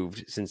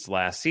improved since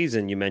last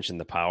season? You mentioned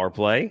the power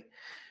play.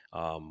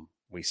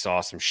 We saw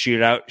some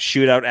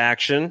shootout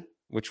action,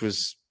 which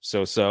was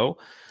so.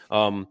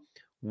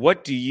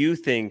 What do you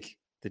think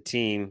the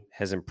team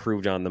has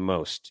improved on the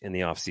most in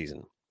the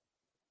offseason?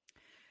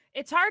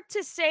 It's hard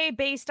to say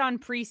based on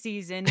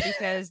preseason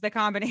because the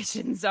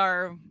combinations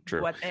are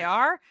what they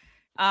are.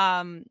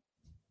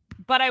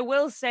 But I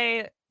will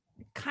say,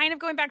 kind of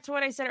going back to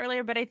what I said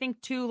earlier, but I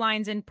think two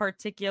lines in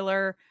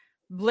particular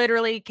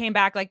literally came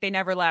back like they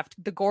never left.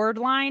 The Gord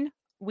line,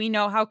 we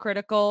know how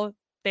critical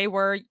they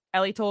were.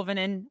 Ellie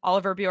Tolvanen,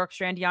 Oliver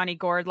Bjorkstrand, Yanni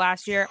Gord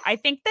last year. I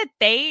think that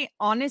they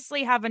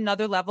honestly have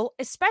another level,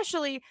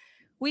 especially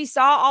we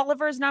saw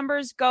Oliver's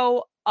numbers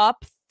go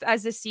up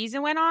as the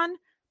season went on,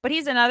 but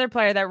he's another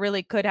player that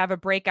really could have a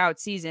breakout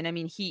season. I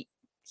mean, he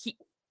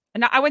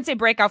and I wouldn't say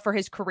breakout for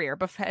his career,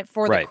 but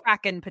for the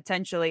Kraken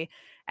potentially.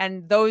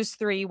 And those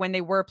three, when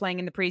they were playing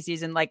in the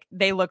preseason, like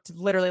they looked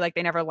literally like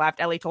they never left.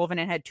 Ellie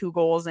Tolvanen had 2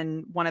 goals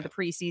in one of the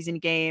preseason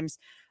games.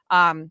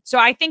 So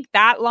I think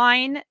that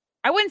line,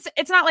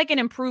 it's not like an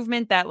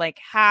improvement that like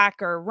Hack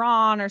or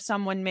Ron or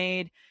someone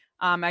made.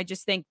 I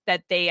just think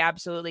that they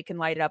absolutely can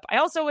light it up. I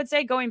also would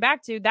say going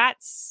back to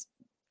that's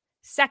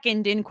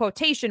second in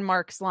quotation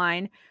marks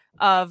line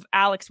of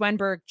Alex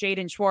Wenberg,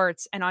 Jaden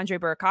Schwartz, and Andre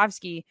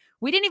Burakovsky.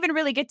 We didn't even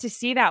really get to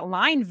see that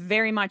line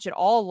very much at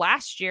all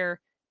last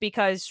year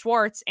because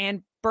Schwartz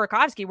and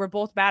Burakovsky were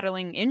both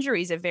battling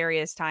injuries at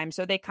various times.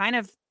 So they kind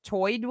of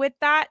toyed with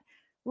that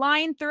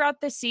line throughout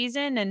the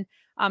season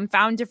and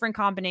found different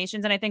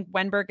combinations. And I think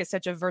Wenberg is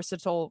such a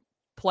versatile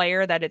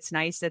player that it's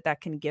nice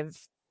that can give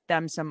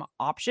them some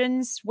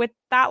options with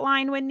that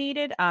line when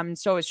needed.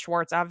 So is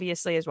Schwartz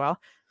obviously as well.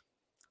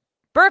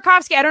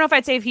 Burakovsky, I don't know if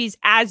I'd say if he's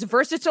as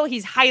versatile.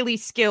 He's highly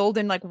skilled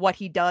in like what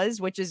he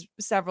does, which is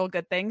several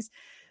good things.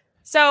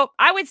 So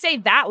I would say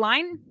that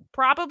line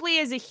probably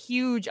is a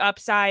huge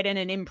upside and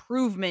an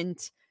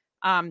improvement.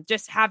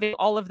 Just having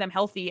all of them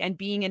healthy and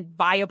being a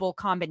viable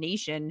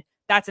combination,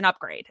 that's an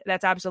upgrade.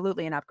 That's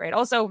absolutely an upgrade.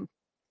 Also,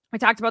 we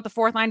talked about the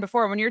fourth line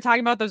before. When you're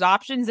talking about those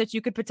options that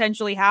you could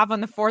potentially have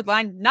on the fourth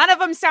line, none of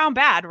them sound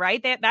bad,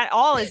 right? That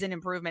all is an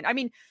improvement. I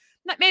mean,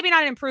 maybe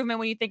not an improvement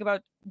when you think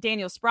about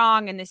Daniel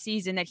Sprong and the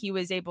season that he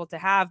was able to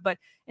have, but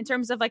in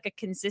terms of like a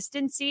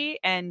consistency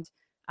and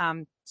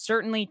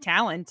certainly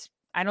talent,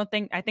 I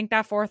think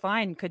that fourth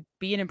line could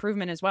be an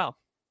improvement as well.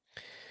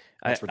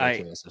 That's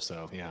ridiculous.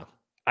 Yeah.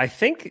 I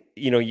think,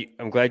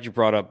 I'm glad you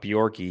brought up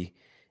Bjorky,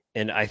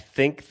 and I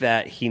think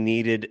that he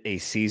needed a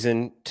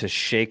season to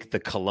shake the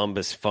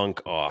Columbus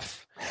funk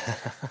off.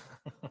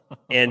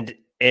 and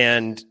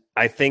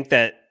I think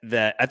that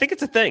I think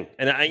it's a thing.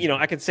 And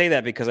I can say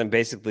that because I'm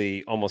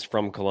basically almost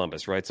from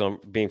Columbus, right? So I'm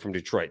being from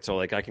Detroit. So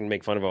like I can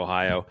make fun of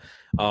Ohio.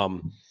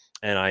 And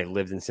I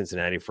lived in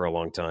Cincinnati for a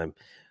long time.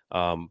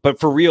 But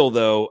for real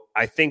though,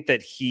 I think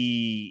that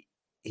he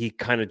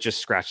kind of just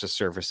scratched the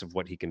surface of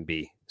what he can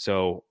be.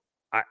 So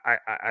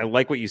I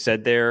like what you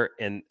said there,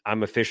 and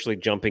I'm officially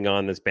jumping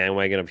on this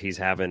bandwagon of he's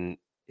having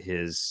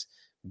his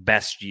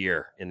best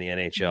year in the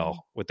NHL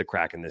with the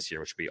Kraken this year,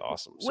 which would be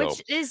awesome.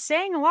 Which is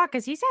saying a lot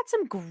because he's had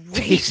some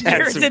great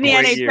years in the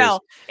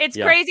NHL. It's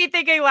crazy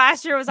thinking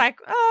last year was like,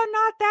 oh,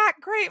 not that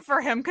great for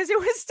him because it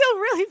was still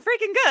really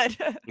freaking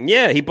good.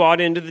 Yeah, he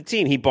bought into the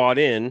team. He bought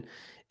in,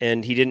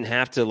 and he didn't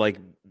have to like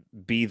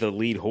be the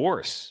lead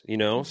horse,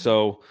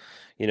 So,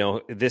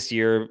 this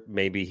year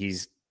maybe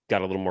he's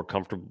got a little more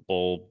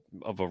comfortable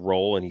of a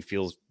role and he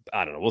feels,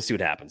 I don't know. We'll see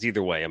what happens.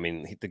 Either way, I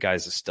mean, the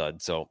guy's a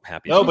stud, so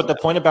happy. No, but the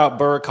point about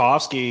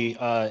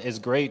Burakovsky is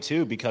great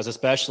too, because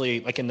especially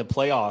like in the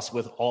playoffs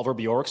with Oliver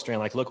Bjorkstrand,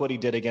 like look what he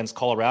did against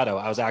Colorado.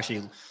 I was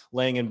actually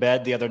laying in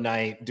bed the other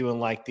night doing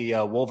like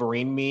the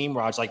Wolverine meme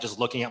where I was like just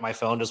looking at my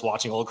phone, just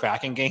watching old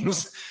Kraken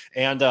games.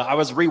 And I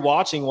was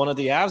rewatching one of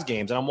the Avs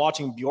games and I'm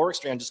watching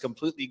Bjorkstrand just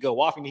completely go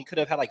off. I mean, he could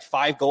have had like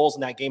 5 goals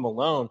in that game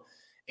alone.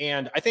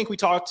 And I think we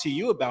talked to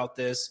you about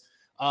this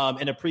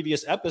in a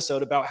previous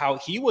episode about how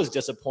he was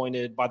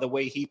disappointed by the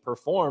way he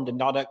performed and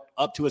not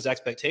up to his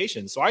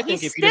expectations. So I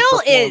think if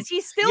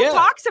he still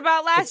talks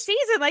about last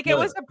season like it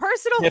was a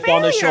personal failure.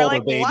 On the shoulder,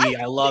 like, baby. What?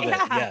 I love it.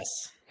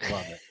 Yes,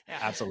 love it.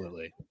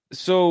 Absolutely.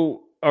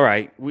 So, all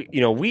right,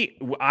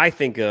 I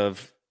think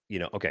of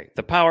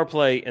the power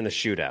play and the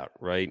shootout,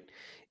 right?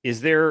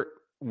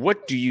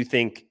 What do you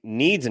think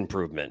needs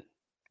improvement?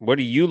 What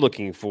are you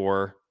looking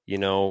for?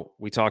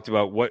 We talked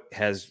about what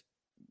has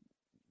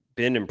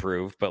been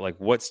improved, but like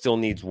what still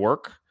needs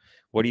work?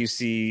 What do you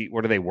see?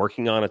 What are they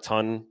working on a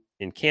ton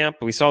in camp?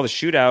 We saw the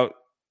shootout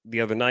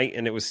the other night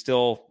and it was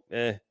still,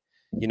 what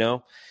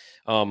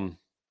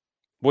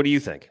do you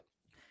think?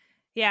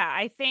 Yeah,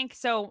 I think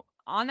so.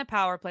 On the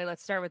power play,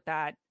 let's start with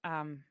that.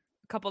 A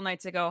couple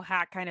nights ago,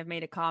 Hack kind of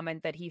made a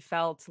comment that he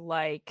felt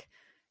like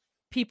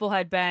people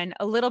had been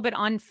a little bit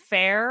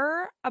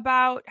unfair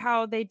about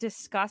how they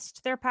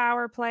discussed their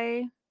power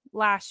play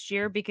last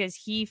year, because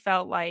he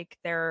felt like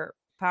their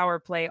power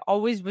play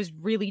always was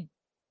really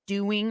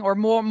doing, or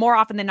more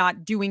often than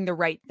not, doing the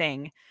right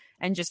thing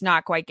and just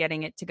not quite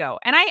getting it to go.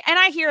 And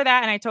I hear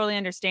that and I totally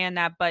understand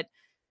that, but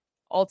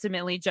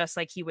ultimately, just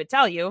like he would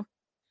tell you,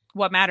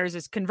 what matters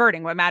is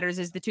converting. What matters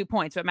is the 2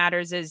 points. What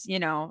matters is,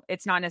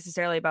 it's not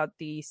necessarily about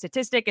the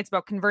statistic. It's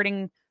about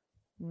converting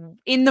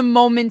in the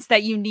moments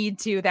that you need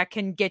to, that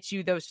can get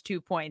you those 2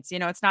 points.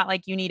 It's not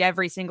like you need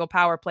every single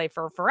power play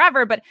for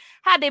forever, but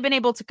had they been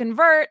able to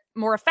convert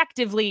more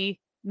effectively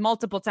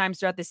multiple times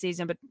throughout the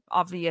season, but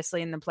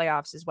obviously in the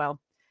playoffs as well,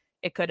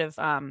 it could have,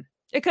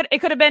 it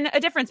could have been a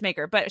difference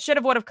maker, but should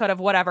have, would have, could have,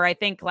 whatever. I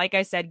think, like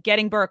I said,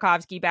 getting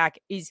Burakovsky back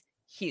is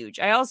huge.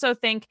 I also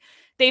think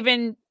they've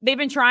been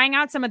trying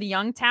out some of the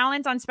young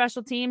talent on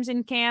special teams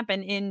in camp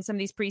and in some of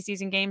these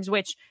preseason games,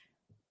 which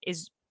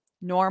is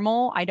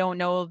normal. I don't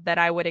know that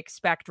I would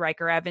expect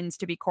Riker Evans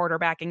to be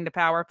quarterbacking the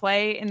power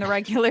play in the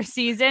regular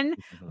season,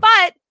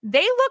 but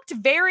they looked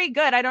very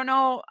good. I don't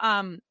know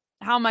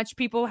how much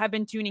people have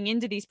been tuning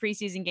into these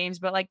preseason games,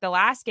 but like the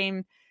last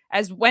game,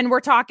 as when we're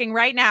talking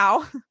right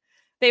now,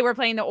 they were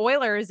playing the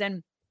Oilers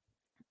and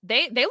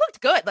they looked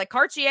good. Like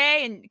Cartier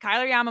and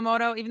Kyler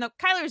Yamamoto, even though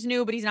Kyler's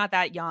new, but he's not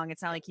that young.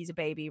 It's not like he's a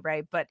baby,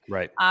 right? But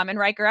and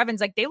Riker Evans,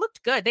 like they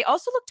looked good. They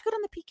also looked good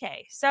on the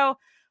PK. So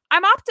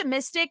I'm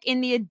optimistic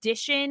in the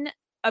addition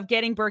of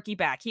getting Berkey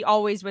back. He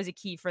always was a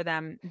key for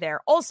them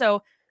there.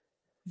 Also,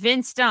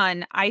 Vince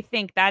Dunn, I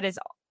think that is,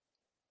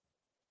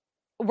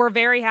 we're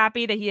very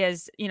happy that he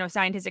has,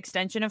 signed his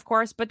extension, of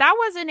course, but that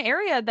was an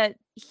area that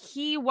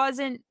he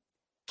wasn't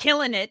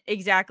killing it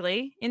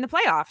exactly in the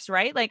playoffs,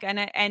 right? Like,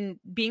 and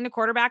being the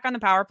quarterback on the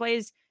power play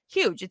is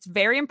huge. It's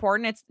very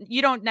important.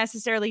 You don't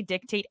necessarily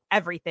dictate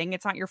everything.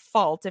 It's not your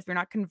fault if you're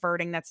not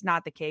converting. That's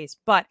not the case.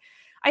 But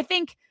I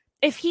think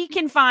if he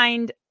can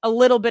find a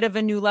little bit of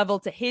a new level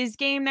to his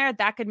game there,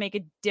 that could make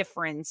a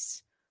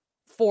difference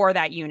for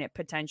that unit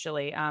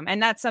potentially.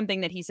 And that's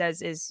something that he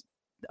says is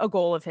a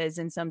goal of his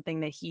and something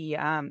that he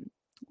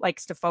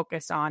likes to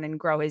focus on and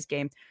grow his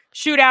game.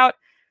 Shootout.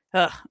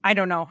 I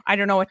don't know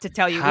what to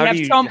tell you. How do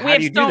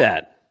you do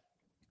that?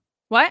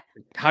 What?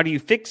 How do you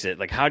fix it?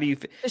 Like, how do you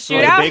the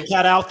shootout? The big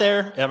cat out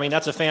there. I mean,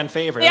 that's a fan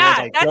favorite. Yeah,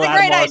 like, that's a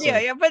great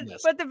idea. Yeah,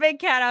 but the big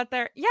cat out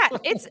there. Yeah,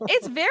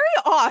 it's very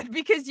odd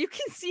because you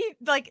can see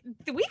like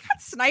we got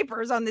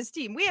snipers on this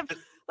team. We have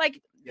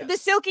like the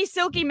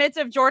silky mitts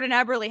of Jordan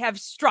Eberle have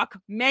struck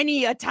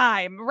many a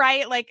time,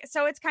 right? Like,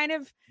 so it's kind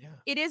of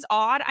it is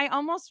odd. I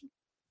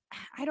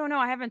don't know.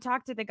 I haven't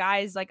talked to the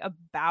guys like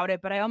about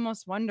it, but I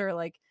almost wonder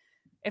like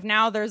if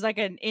now there's like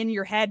an in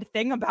your head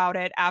thing about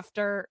it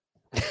after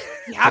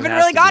you haven't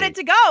really got it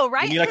to go,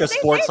 right? We need like a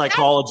sports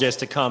psychologist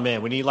to come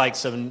in. We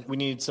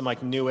need some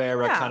like new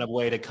era kind of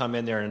way to come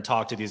in there and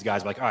talk to these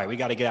guys. Like, all right, we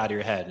got to get out of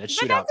your head. It's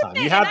shootout time.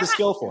 You have the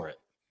skill for it.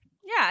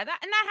 Yeah,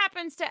 that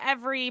happens to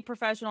every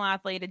professional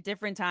athlete at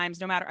different times,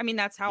 no matter. I mean,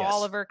 that's how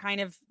Oliver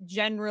kind of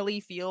generally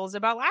feels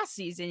about last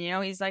season.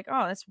 He's like,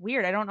 oh, that's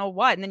weird. I don't know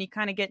what. And then you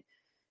kind of get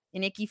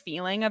an icky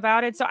feeling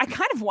about it. So I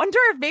kind of wonder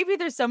if maybe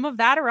there's some of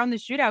that around the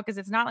shootout because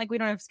it's not like we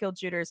don't have skilled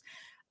shooters.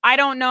 I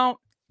don't know.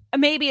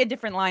 Maybe a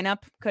different lineup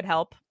could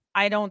help.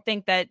 I don't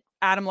think that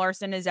Adam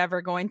Larson is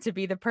ever going to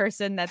be the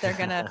person that they're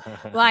going to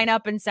line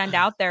up and send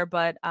out there.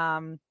 But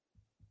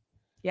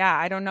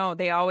I don't know.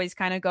 They always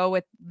kind of go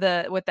with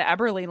the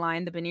Eberle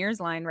line, the Beniers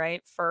line,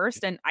 right?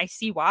 First. And I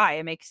see why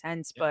it makes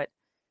sense. But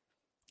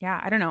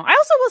I don't know. I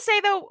also will say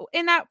though,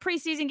 in that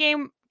preseason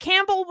game,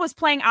 Campbell was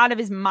playing out of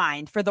his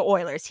mind for the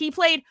Oilers. He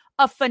played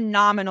a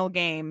phenomenal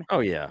game.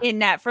 Oh yeah. In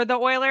net for the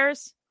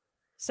Oilers.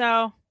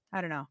 So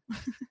I don't know.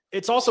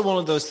 It's also one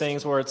of those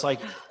things where it's like,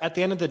 at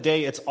the end of the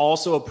day, it's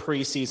also a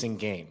preseason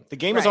game. The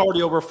game is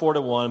already over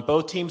 4-1.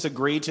 Both teams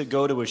agreed to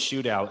go to a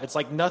shootout. It's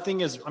like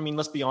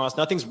let's be honest,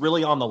 nothing's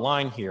really on the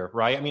line here,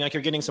 right? I mean, like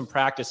you're getting some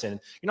practice in.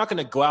 You're not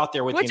going to go out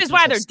there with which is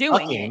why they're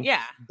doing it,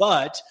 yeah.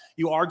 But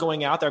you are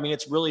going out there. I mean,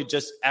 it's really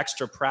just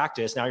extra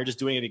practice. Now you're just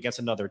doing it against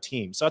another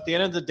team. So at the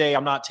end of the day,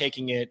 I'm not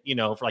taking it,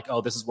 for like, oh,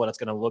 this is what it's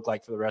going to look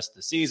like for the rest of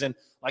the season.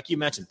 Like you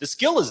mentioned, the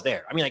skill is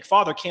there. I mean, like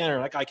Father Canner,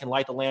 that guy can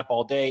light the lamp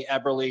all day.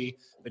 Eberle,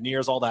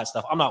 Beniers, all that that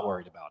stuff, I'm not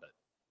worried about it.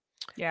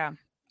 Yeah.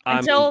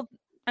 Until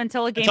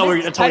a game is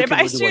until decided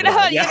by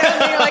shootout, yeah. you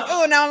know, you're like,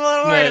 oh, now I'm a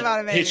little worried about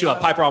it. Maybe. Hit you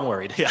up, Piper. I'm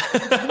worried. Yeah.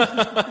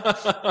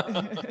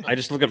 I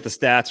just look up the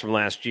stats from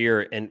last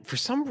year, and for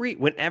some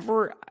reason,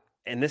 whenever,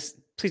 and this,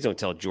 please don't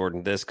tell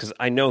Jordan this, because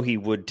I know he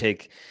would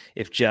take,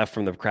 if Jeff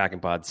from the Kraken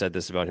pod said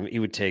this about him, he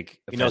would take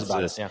offense. He knows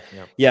about this. it.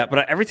 Yeah.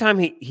 But every time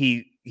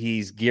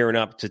he's gearing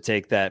up to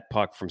take that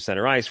puck from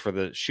center ice for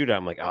the shootout,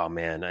 I'm like, oh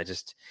man,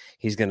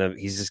 he's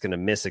just gonna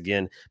miss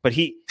again. But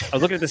I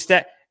was looking at the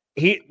stat.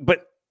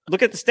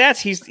 Look at the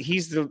stats. Is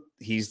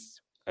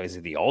he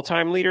the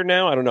all-time leader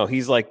now? I don't know.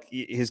 He's like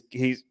he's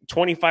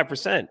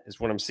 25% is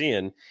what I'm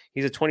seeing.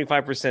 He's a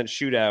 25%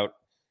 shootout.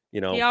 You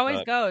know, he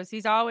always goes.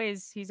 He's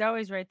always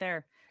right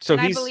there. So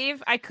I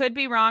believe, I could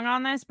be wrong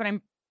on this, but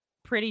I'm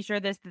pretty sure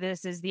this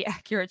is the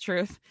accurate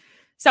truth.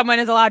 Someone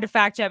is allowed to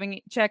fact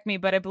check me,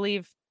 but I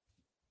believe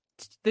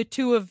the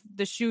two of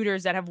the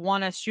shooters that have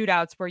won us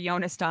shootouts were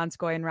Jonas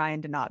Donskoy and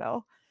Ryan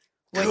Donato.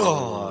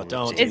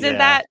 Isn't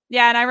that?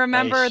 Yeah, and I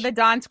remember the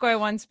Donskoy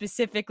one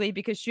specifically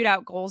because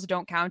shootout goals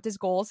don't count as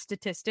goals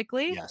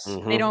statistically. Yes.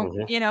 They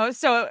don't, you know,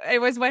 so it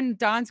was when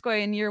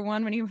Donskoy in year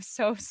one, when he was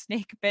so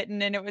snake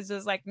bitten and it was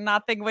just like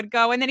nothing would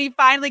go. And then he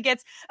finally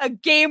gets a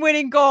game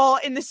winning goal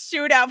in the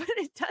shootout, but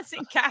it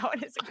doesn't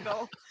count as a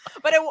goal.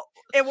 But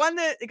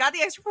it got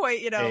the extra point,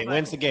 you know. It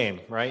wins the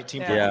game, right?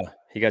 Team play. Yeah,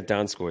 he got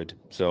Donskoyed.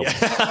 So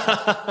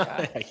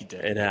he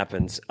did. It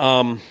happens.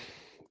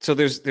 So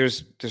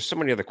there's so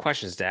many other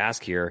questions to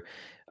ask here.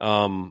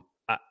 I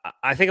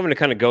think I'm going to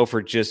kind of go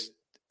for just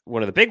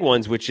one of the big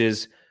ones, which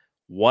is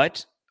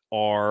what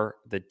are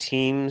the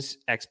team's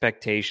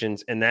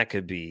expectations? And that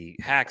could be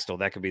Haxtell,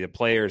 that could be the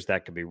players,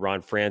 that could be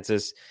Ron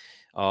Francis.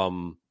 What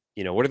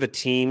are the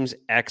team's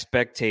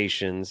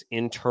expectations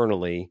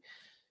internally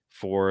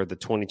for the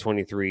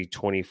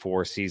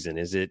 2023-24 season?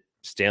 Is it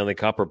Stanley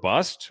Cup or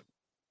bust?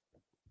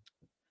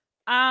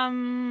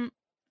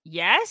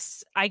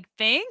 Yes, I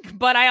think,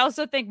 but I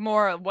also think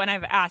more when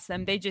I've asked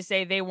them, they just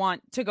say they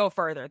want to go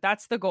further.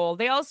 That's the goal.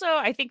 They also,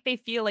 I think they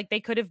feel like they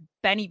could have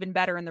been even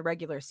better in the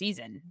regular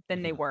season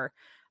than they were,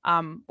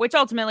 which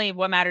ultimately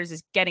what matters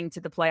is getting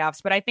to the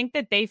playoffs. But I think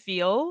that they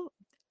feel,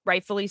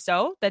 rightfully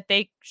so, that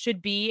they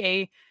should be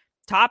a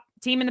top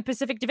team in the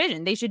Pacific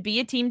Division. They should be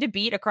a team to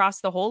beat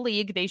across the whole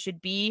league. They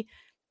should be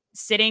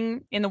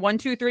sitting in the 1,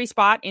 2, 3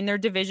 spot in their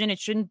division. It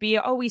shouldn't be,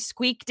 we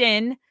squeaked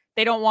in.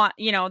 They don't want,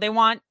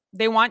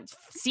 they want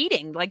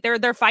seeding. Like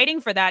they're fighting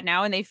for that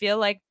now, and they feel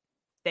like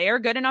they are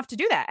good enough to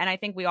do that. And I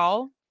think we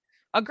all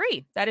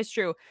agree that is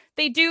true.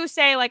 They do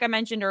say, like I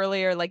mentioned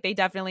earlier, like they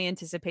definitely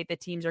anticipate that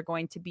teams are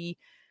going to be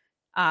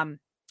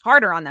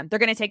harder on them. They're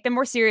going to take them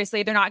more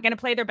seriously. They're not going to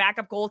play their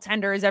backup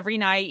goaltenders every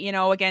night,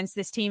 against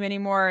this team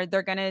anymore.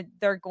 They're going to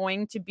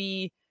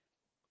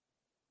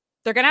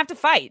have to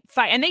fight.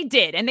 And they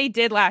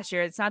did last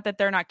year. It's not that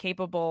they're not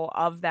capable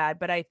of that,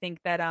 but I think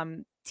that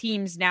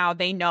teams now,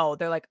 they know,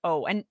 they're like,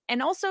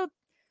 and also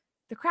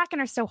the Kraken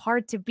are so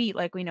hard to beat,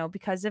 like we know,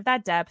 because of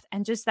that depth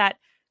and just that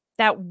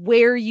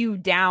wear you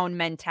down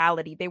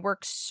mentality. They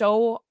work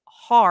so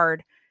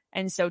hard,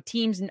 and so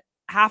teams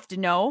have to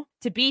know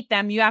to beat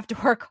them, you have to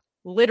work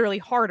literally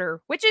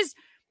harder,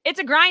 it's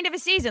a grind of a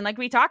season, like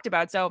we talked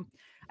about. So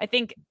I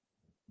think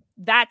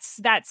that's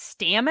that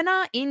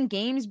stamina in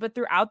games, but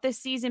throughout this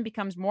season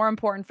becomes more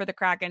important for the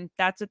Kraken.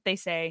 That's what they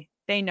say.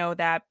 They know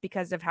that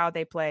because of how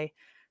they play.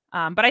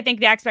 But I think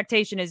the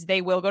expectation is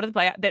they will go to the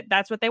playoffs.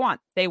 That's what they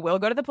want. They will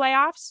go to the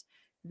playoffs.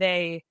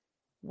 They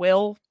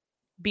will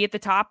be at the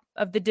top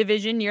of the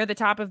division, near the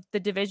top of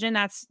the division.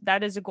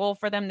 That is a goal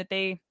for them that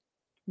they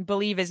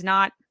believe is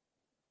not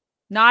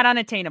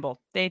unattainable.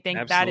 They think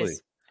Absolutely. That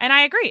is, and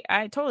I agree.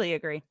 I totally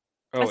agree.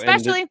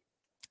 Especially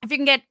if you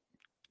can get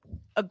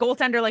a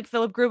goaltender like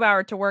Philip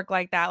Grubauer to work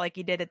like that, like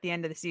he did at the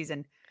end of the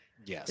season.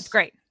 Yes, it's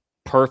great.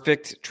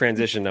 Perfect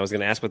transition. I was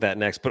going to ask about that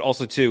next, but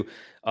also too,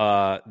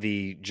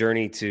 the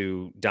journey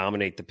to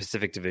dominate the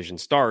Pacific Division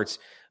starts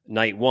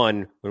night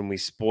one when we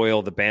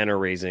spoil the banner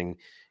raising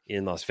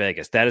in Las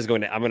Vegas. That is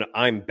going to,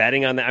 I'm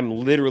betting on that. I'm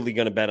literally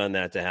going to bet on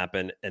that to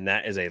happen. And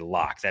that is a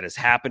lock. That is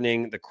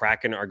happening. The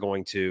Kraken are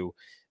going to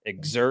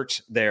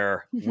exert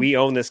their, we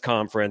own this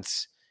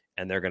conference,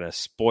 and they're going to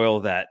spoil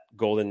that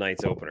Golden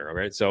Knights opener. All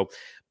right. So,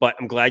 but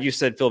I'm glad you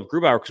said Philip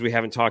Grubauer, because we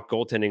haven't talked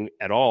goaltending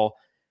at all.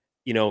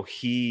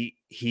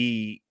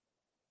 He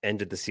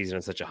ended the season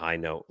on such a high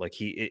note. Like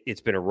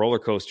it's been a roller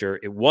coaster.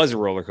 It was a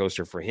roller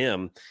coaster for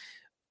him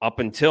up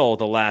until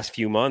the last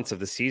few months of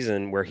the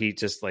season, where he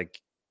just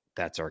like,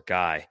 that's our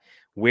guy.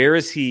 Where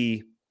is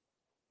he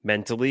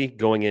mentally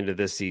going into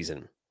this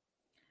season?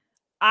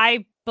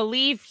 I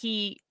believe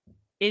he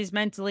is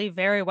mentally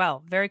very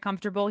well, very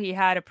comfortable. He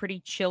had a pretty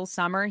chill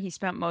summer. He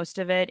spent most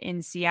of it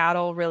in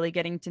Seattle, really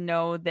getting to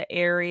know the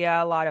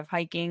area, a lot of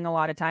hiking, a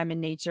lot of time in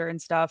nature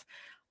and stuff.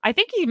 I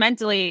think he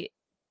mentally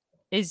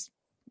is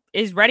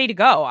ready to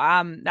go.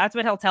 That's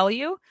what he'll tell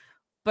you.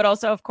 But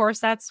also, of course,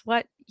 that's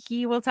what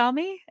he will tell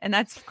me. And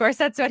that's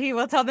what he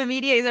will tell the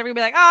media. He's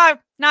everybody like,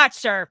 not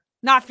sure.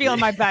 Not feeling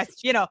my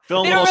best. Feeling a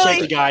little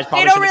shaky, guys.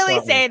 They don't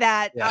really say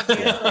that, yeah.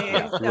 obviously.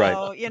 Yeah. So,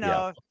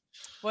 right.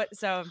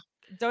 So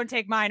don't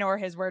take mine or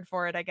his word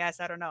for it, I guess.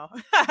 I don't know.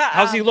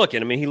 How's he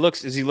looking? I mean,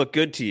 does he look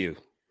good to you?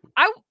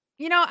 I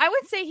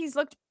would say he's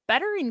looked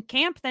better in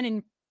camp than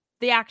in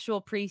the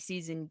actual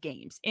preseason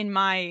games, in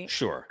my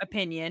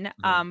opinion.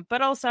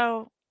 But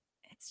also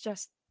it's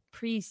just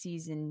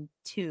preseason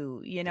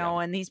too,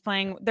 and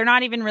they're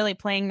not even really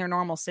playing their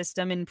normal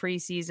system in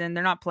preseason.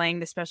 They're not playing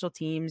the special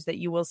teams that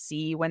you will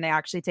see when they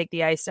actually take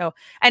the ice. So,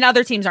 and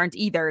other teams aren't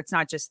either. It's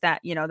not just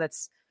that,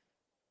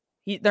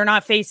 they're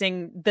not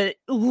facing the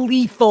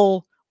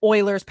lethal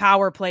Oilers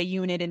power play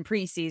unit in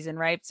preseason,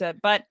 right? So,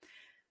 but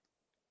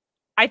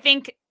I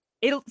think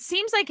it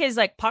seems like his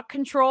puck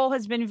control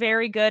has been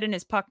very good and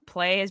his puck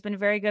play has been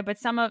very good. But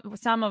some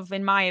of,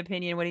 in my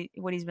opinion,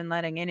 what he's been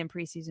letting in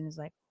preseason is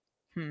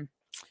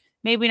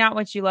maybe not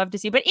what you love to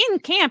see. But in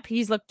camp,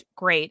 he's looked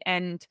great,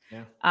 and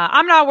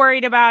I'm not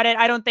worried about it.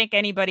 I don't think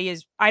anybody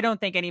is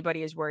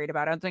worried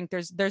about it. I don't think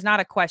there's not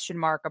a question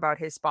mark about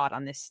his spot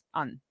on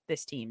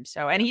this team.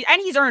 So, and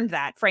he's earned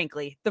that,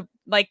 frankly.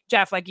 Like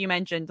Jeff, like you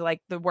mentioned,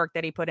 like the work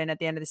that he put in at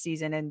the end of the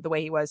season and the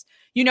way he was,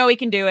 he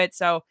can do it.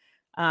 So,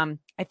 I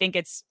think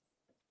it's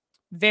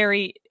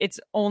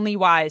only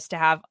wise to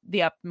have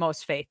the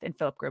utmost faith in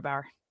Philip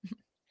Grubauer.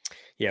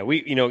 Yeah,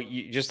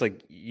 you just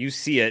like you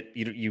see it,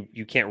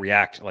 you can't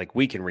react like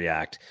we can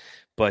react,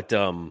 but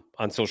on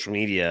social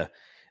media,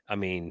 I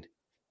mean,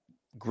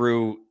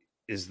 Gru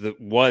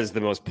was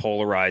the most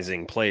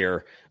polarizing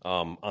player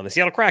on the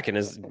Seattle Kraken,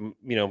 as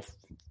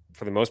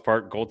for the most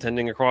part,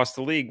 goaltending across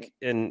the league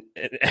in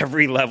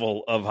every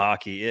level of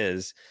hockey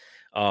is,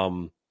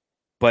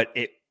 but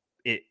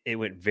it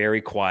went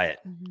very quiet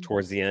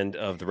towards the end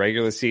of the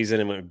regular season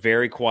and went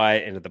very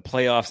quiet into the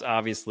playoffs,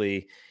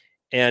 obviously.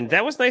 And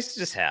that was nice to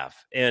just have.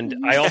 And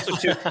I also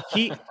too,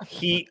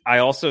 I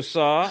also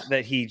saw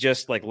that he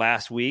just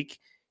last week,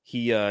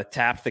 he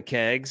tapped the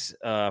kegs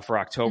for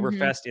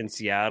Oktoberfest in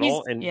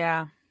Seattle.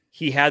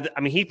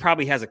 He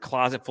probably has a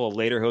closet full of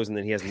lederhosen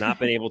that he has not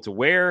been able to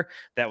wear.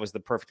 That was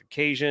the perfect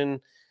occasion.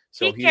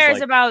 So he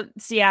cares about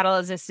Seattle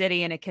as a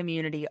city and a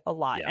community a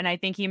lot. Yeah. And I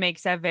think he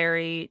makes that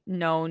very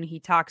known. He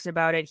talks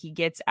about it. He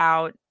gets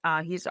out.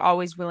 He's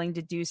always willing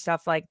to do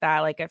stuff like that,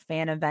 like at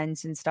fan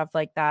events and stuff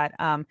like that.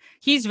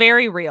 He's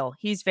very real.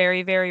 He's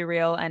very, very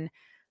real. And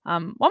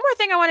one more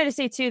thing I wanted to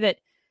say too, that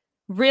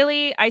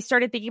really I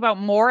started thinking about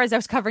more as I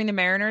was covering the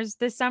Mariners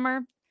this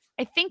summer.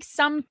 I think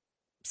some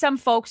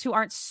folks who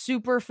aren't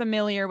super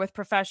familiar with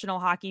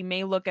professional hockey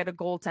may look at a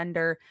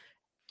goaltender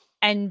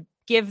and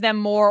give them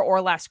more or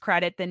less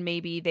credit than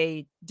maybe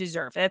they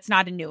deserve. That's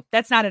not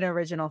an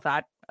original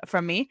thought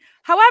from me.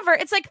 However,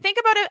 it's think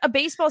about a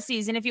baseball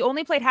season. If you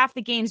only played half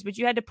the games, but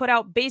you had to put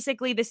out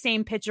basically the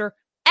same pitcher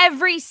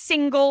every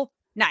single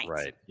night.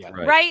 Right. Yeah.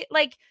 Right.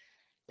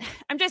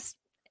 I'm just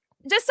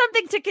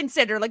something to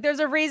consider. There's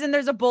a reason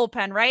there's a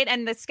bullpen, right?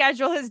 And the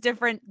schedule is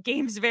different.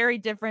 Games very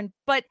different.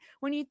 But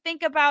when you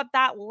think about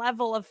that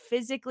level of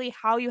physically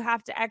how you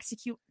have to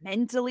execute,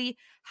 mentally,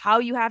 how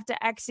you have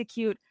to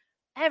execute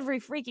every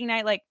freaking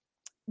night,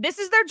 this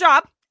is their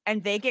job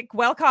and they get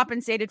well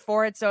compensated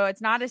for it. So it's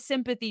not a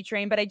sympathy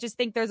train, but I just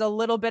think there's a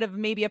little bit of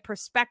maybe a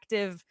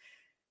perspective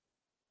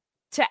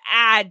to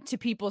add to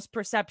people's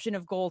perception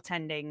of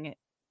goaltending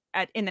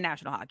in the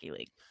National Hockey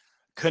League.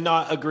 Could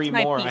not agree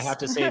more. I have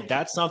to say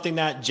that's something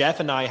that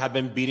Jeff and I have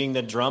been beating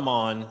the drum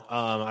on.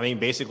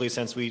 Basically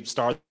since we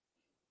started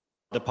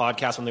the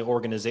podcast when the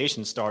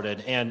organization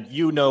started, and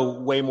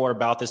way more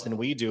about this than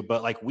we do,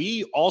 but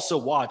we also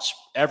watch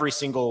every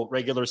single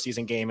regular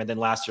season game. And then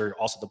last year,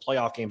 also the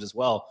playoff games as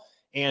well.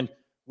 And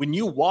when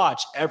you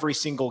watch every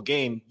single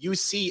game, you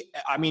see,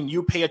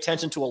 you pay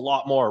attention to a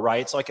lot more,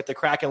 right? So if the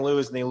Kraken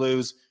lose and they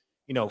lose,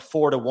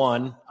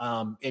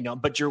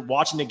 4-1, but you're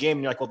watching the game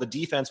and you're well, the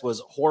defense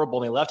was horrible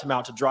and they left him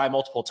out to dry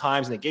multiple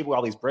times and they gave away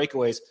all these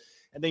breakaways.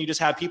 And then you just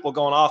have people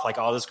going off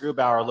this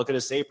Grubauer, look at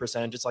his save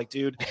percentage. It's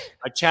dude,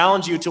 I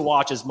challenge you to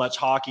watch as much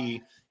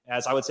hockey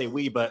as I would say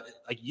but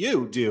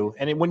you do.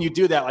 And when you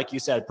do that, like you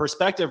said,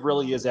 perspective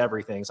really is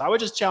everything. So I would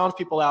just challenge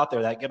people out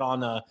there that get on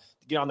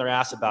their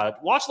ass about it.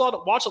 Watch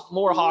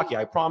more hockey.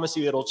 I promise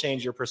you it'll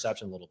change your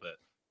perception a little bit.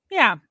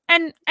 Yeah.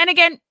 And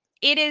again,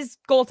 it is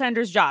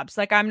goaltenders' jobs.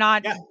 I'm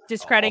not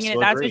discrediting it.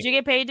 That's what you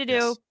get paid to do.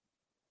 Yes.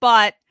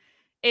 But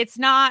it's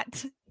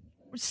not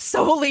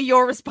solely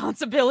your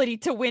responsibility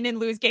to win and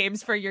lose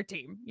games for your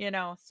team,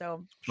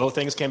 so both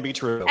things can be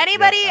true.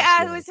 Anybody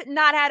who's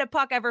not had a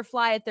puck ever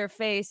fly at their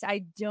face,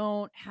 I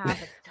don't have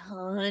a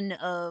ton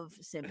of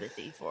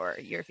sympathy for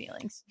your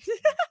feelings.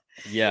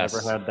 Yes.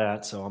 Never had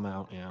that, so I'm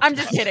out. Yeah. I'm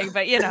just kidding,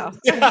 but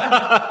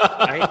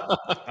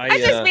I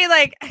just mean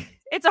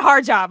it's a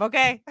hard job,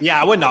 okay? Yeah,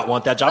 I would not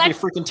want that job. It'd be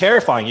freaking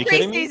terrifying. You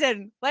kidding me?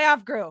 Preseason,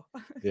 layoff Gru.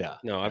 Yeah.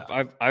 No,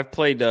 I've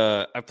played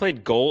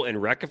goal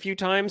and rec a few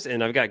times,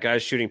 and I've got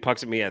guys shooting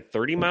pucks at me at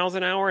 30 miles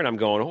an hour, and I'm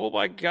going, oh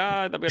my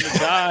God, I'm gonna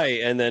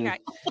die. And then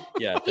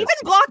even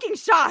blocking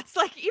shots,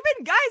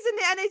 even guys in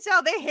the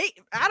NHL, they hate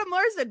Adam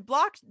Larson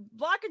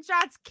blocking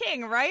shots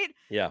king, right?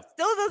 Yeah.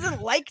 Still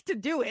doesn't like to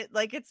do it.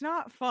 It's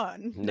not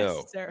fun.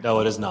 No,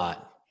 it is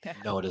not.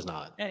 No, it is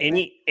not.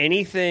 Anyway.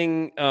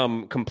 Anything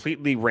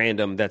completely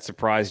random that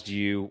surprised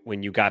you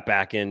when you got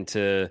back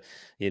into,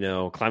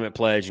 Climate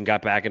Pledge and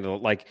got back into,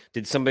 like,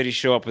 did somebody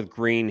show up with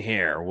green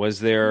hair? Was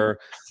there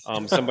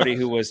somebody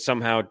who was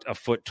somehow a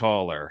foot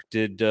taller?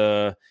 Did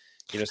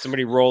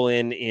somebody roll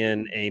in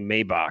a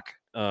Maybach?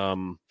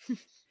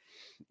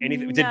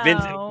 Anything? No. Did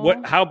Vince?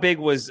 How big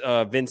was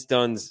Vince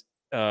Dunn's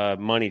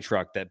money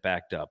truck that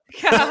backed up?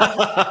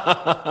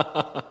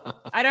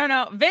 I don't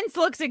know. Vince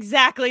looks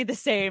exactly the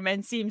same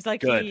and seems like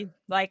Good.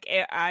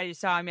 I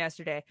saw him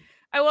yesterday.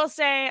 I will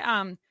say,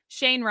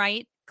 Shane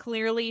Wright,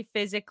 clearly,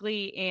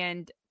 physically,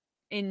 and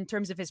in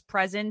terms of his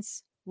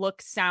presence,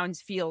 looks,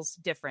 sounds, feels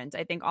different.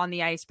 I think on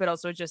the ice, but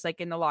also just like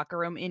in the locker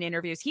room, in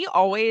interviews.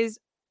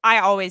 I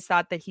always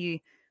thought that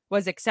he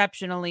was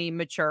exceptionally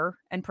mature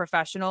and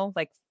professional,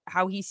 like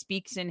how he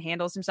speaks and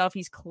handles himself.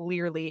 He's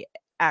clearly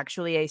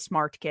actually a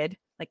smart kid,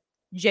 like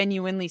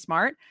genuinely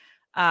smart.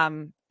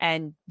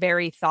 And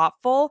very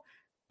thoughtful,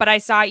 but I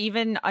saw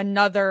even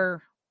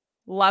another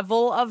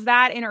level of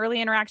that in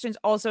early interactions.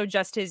 Also,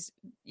 just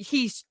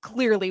he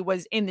clearly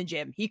was in the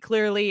gym. He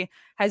clearly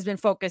has been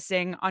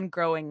focusing on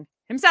growing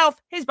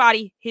himself, his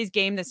body, his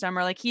game this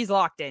summer. Like, he's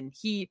locked in.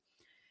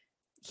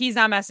 He's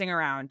not messing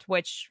around,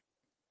 which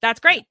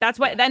that's great. That's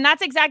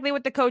exactly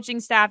what the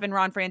coaching staff and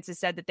Ron Francis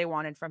said that they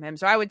wanted from him.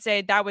 So I would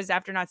say that was,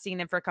 after not seeing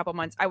him for a couple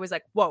months, I was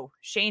like, whoa,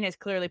 Shane has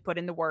clearly put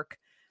in the work,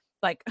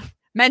 like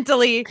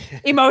mentally,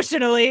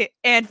 emotionally,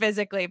 and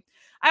physically.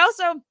 I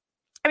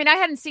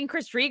hadn't seen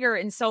Chris Drieger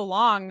in so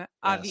long,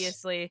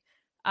 obviously.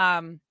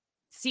 Yes.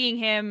 Seeing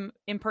him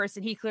in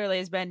person, he clearly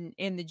has been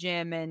in the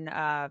gym, and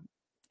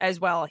as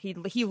well, he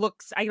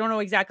looks, I don't know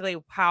exactly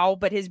how,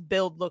 but his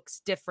build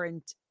looks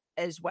different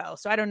as well.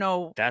 So I don't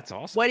know that's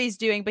awesome what he's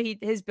doing, but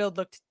his build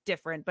looked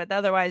different. But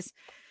otherwise,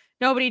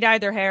 nobody dyed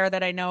their hair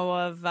that I know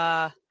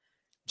of.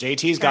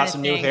 JT's got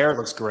some new hair. It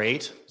looks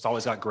great. He's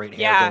always got great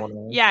hair going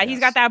on. Yeah, yes. He's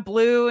got that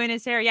blue in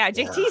his hair. Yeah,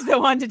 JT's the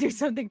one to do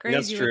something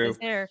crazy with his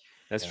hair.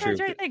 That's true.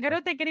 I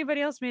don't think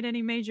anybody else made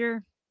any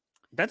major.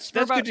 That's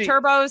good.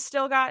 Turbo's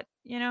still got,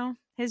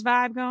 his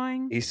vibe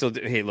going. He's still.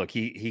 Hey, look,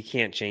 he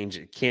can't change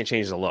it. Can't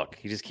change the look.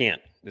 He just can't.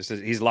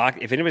 He's locked.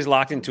 If anybody's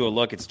locked into a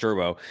look, it's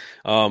Turbo.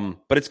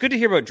 But it's good to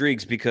hear about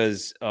Driegs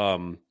because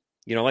I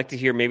like to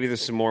hear maybe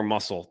there's some more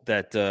muscle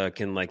that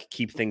can like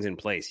keep things in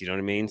place. You know what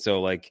I mean?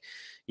 So like,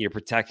 you're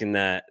protecting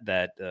that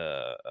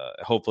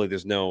hopefully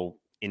there's no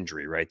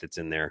injury, right, that's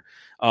in there.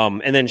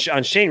 And then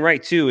on Shane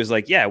Wright too is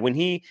like, yeah, when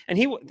he's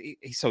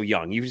so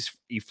young,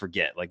 you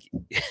forget, like,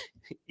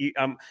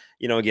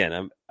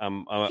 again,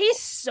 he's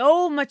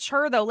so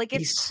mature though. Like,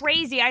 it's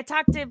crazy. I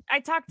talked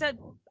to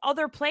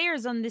other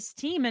players on this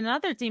team and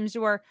other teams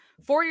who are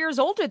 4 years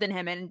older than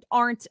him and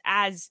aren't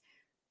as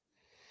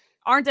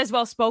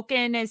well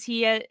spoken as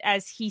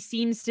he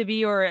seems to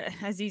be, or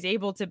as he's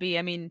able to be.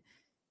 I mean,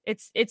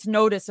 it's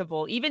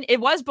noticeable. Even it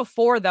was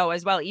before though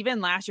as well.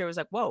 Even last year it was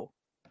like, whoa,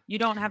 you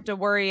don't have to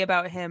worry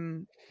about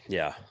him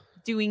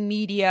doing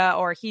media,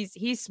 or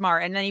he's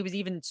smart. And then he was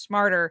even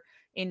smarter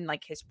in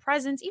like his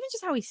presence, even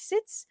just how he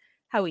sits,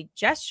 how he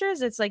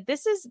gestures. It's like,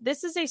 this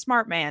is a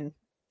smart man.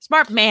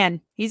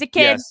 He's a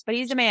kid, but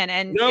he's a man.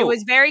 And it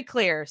was very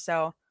clear.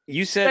 So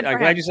I'm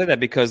glad you said that,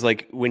 because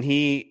like when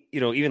he,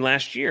 even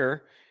last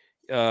year,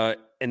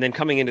 and then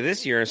coming into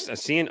this year,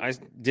 I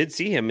did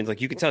see him, and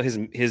like you could tell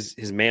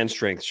his man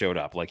strength showed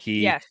up. Like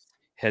he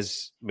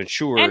has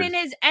matured, and in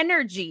his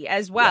energy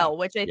as well,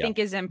 which I think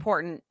is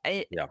important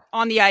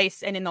on the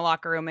ice and in the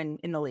locker room and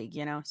in the league.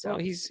 So well,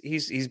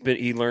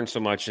 he learned so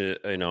much,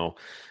 playing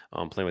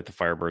with the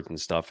Firebirds and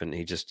stuff, and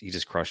he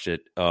just crushed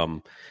it.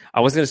 I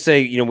was going to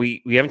say,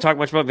 we haven't talked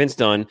much about Vince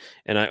Dunn,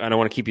 and I don't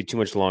want to keep you too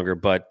much longer,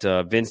 but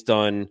Vince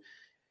Dunn.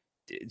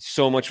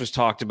 So much was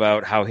talked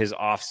about how his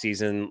off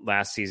season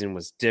last season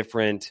was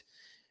different,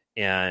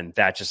 and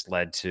that just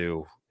led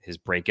to his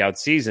breakout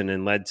season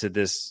and led to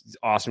this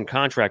awesome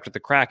contract with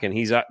the Kraken.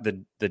 He's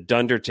the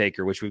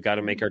Dundertaker, which we've got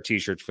to make our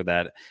t-shirts for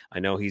that.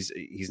 I know he's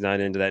not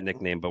into that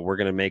nickname, but we're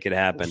going to make it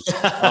happen.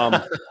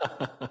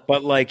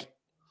 But like,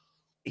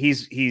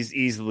 he's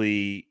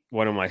easily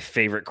one of my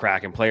favorite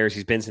Kraken players.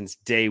 He's been since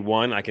day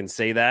one. I can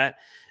say that.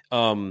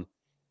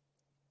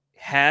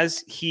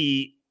 Has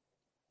he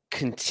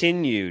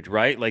continued,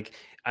 right? Like,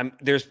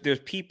 there's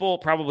people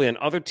probably on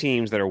other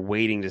teams that are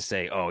waiting to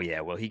say, oh yeah,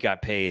 well, he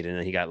got paid and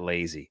then he got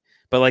lazy.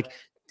 But like,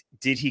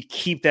 did he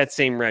keep that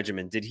same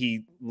regimen? Did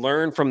he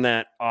learn from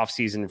that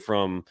offseason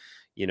from,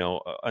 an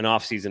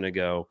offseason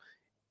ago?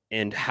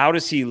 And how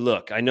does he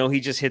look? I know he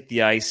just hit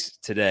the ice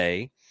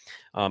today.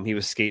 He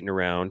was skating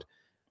around.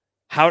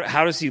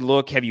 How does he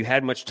look? Have you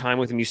had much time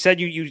with him? You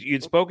said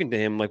you'd spoken to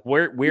him. Like,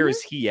 where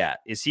is he at?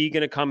 Is he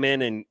going to come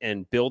in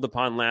and build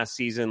upon last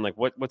season? Like,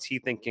 what's he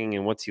thinking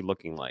and what's he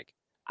looking like?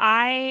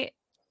 I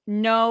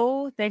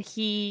know that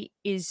he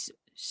is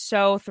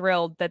so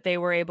thrilled that they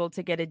were able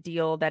to get a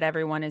deal that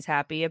everyone is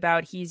happy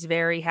about. He's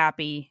very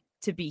happy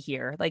to be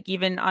here. Like,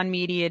 even on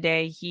media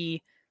day,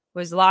 he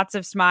was lots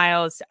of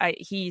smiles.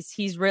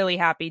 He's really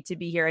happy to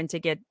be here and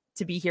to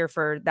be here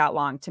for that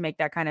long, to make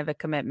that kind of a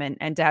commitment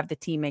and to have the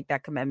team make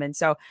that commitment.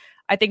 So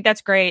I think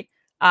that's great.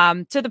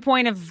 To the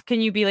point of,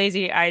 can you be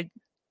lazy?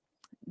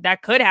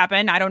 That could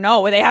happen. I don't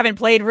know. They haven't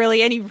played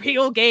really any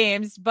real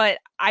games, but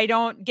I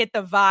don't get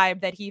the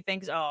vibe that he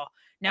thinks, oh,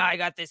 now I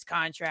got this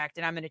contract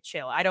and I'm going to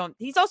chill.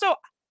 He's also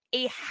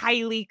a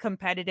highly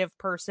competitive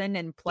person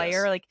and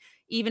player, like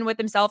even with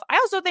himself. I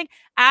also think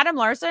Adam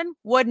Larson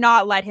would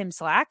not let him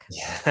slack.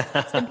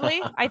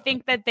 Simply. I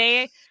think that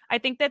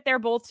they're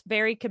both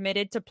very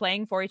committed to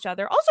playing for each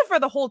other, also for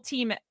the whole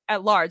team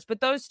at large. But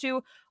those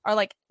two are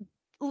like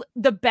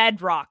the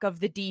bedrock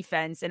of the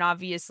defense and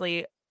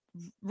obviously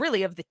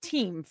really of the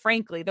team.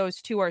 Frankly,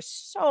 those two are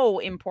so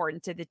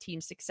important to the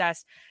team's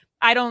success.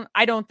 I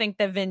don't think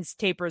that Vince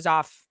tapers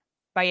off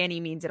by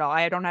any means at all.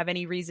 I don't have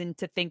any reason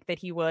to think that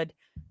he would.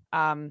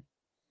 And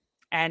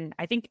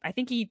I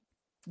think he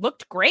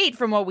looked great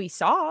from what we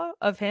saw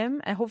of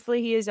him, and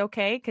hopefully he is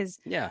okay, because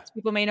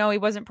people may know he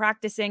wasn't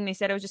practicing. They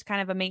said it was just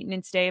kind of a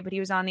maintenance day, but he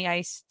was on the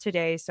ice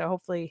today, so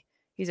hopefully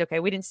he's okay.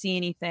 We didn't see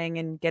anything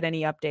and get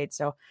any updates,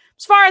 so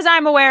as far as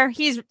I'm aware,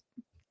 he's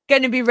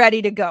going to be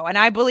ready to go, and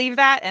I believe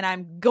that, and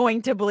I'm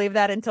going to believe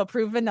that until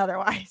proven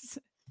otherwise.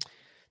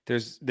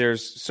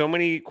 There's so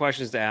many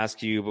questions to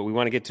ask you, but we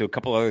want to get to a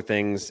couple other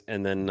things,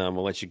 and then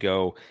we'll let you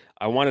go.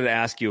 I wanted to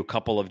ask you a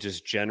couple of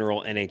just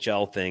general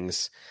NHL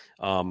things.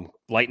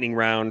 Lightning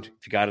round.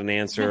 If you got an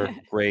answer,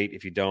 great.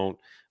 If you don't,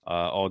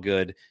 all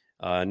good.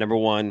 Number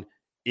one,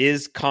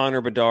 is Connor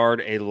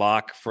Bedard a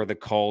lock for the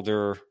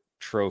Calder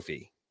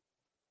Trophy?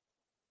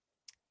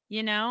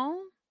 You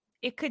know,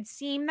 it could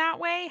seem that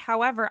way.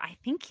 However, I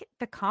think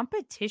the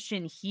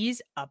competition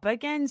he's up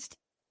against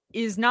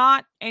is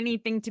not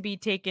anything to be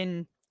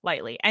taken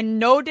lightly. And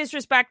no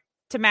disrespect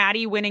to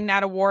Maddie winning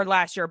that award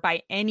last year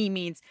by any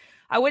means.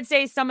 I would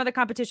say some of the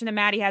competition that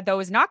Maddie had,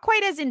 though, is not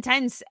quite as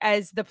intense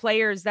as the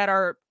players that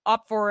are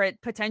up for it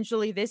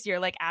potentially this year,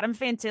 like Adam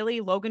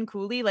Fantilli, Logan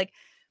Cooley. Like,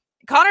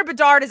 Connor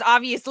Bedard is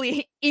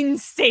obviously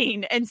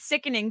insane and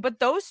sickening, but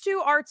those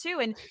two are too.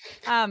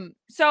 And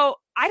so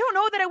I don't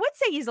know that I would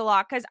say he's a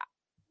lock, because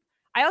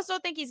I also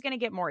think he's going to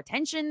get more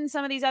attention than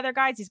some of these other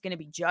guys. He's going to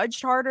be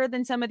judged harder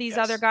than some of these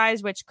other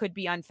guys, which could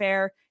be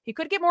unfair. He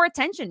could get more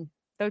attention,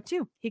 though,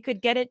 too. He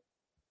could get it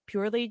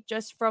purely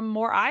just from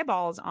more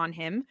eyeballs on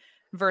him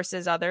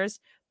versus others.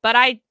 But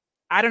I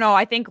don't know.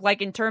 I think,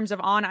 like, in terms of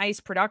on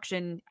ice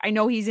production, I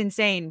know he's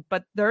insane,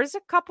 but there's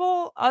a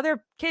couple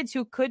other kids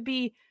who could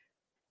be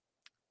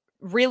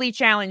really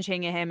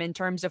challenging him in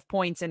terms of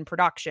points and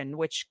production,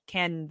 which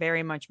can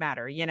very much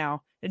matter. You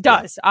know, it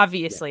does.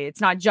 Obviously,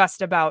 it's not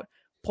just about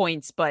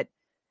points, but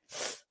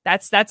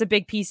that's a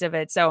big piece of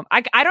it. So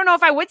I don't know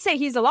if I would say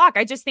he's a lock.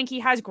 I just think he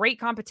has great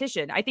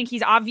competition. I think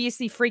he's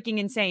obviously freaking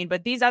insane,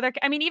 but these other,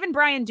 I mean, even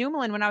Brian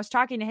Dumoulin, when I was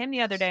talking to him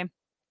the other day,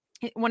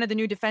 one of the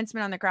new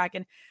defensemen on the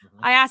Kraken,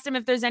 I asked him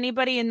if there's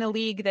anybody in the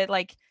league that,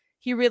 like,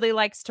 he really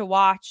likes to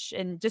watch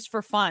and just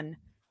for fun.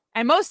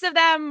 And most of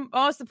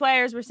the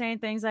players were saying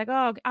things like,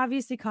 oh,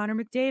 obviously Connor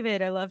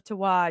McDavid, I love to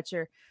watch,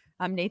 or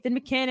Nathan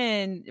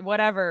McKinnon,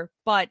 whatever.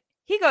 But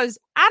he goes,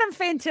 Adam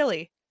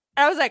Fantilli.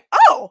 And I was like,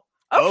 oh,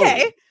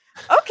 okay.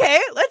 Okay,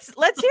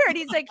 let's hear it.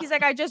 He's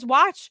like, I just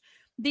watch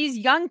these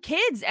young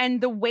kids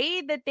and the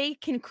way that they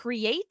can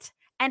create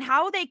and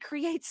how they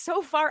create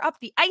so far up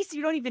the ice,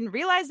 you don't even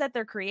realize that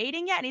they're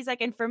creating yet. And he's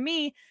like, and for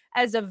me,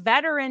 as a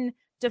veteran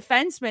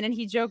defenseman, and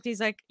he joked, he's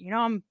like, you know,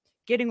 I'm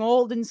getting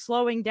old and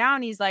slowing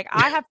down. He's like,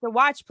 I have to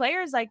watch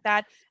players like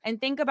that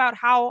and think about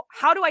how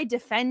do I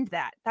defend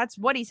that? That's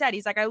what he said.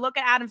 He's like, I look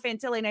at Adam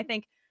Fantilli and I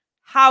think,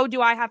 how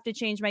do I have to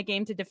change my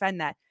game to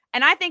defend that?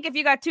 And I think if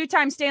you got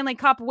 2-time Stanley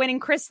Cup winning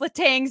Chris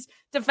Letang's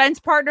defense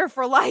partner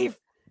for life,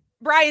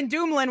 Brian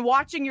Dumoulin,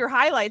 watching your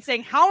highlights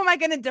saying, how am I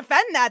going to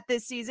defend that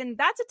this season?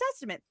 That's a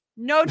testament.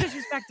 No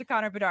disrespect to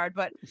Connor Bedard,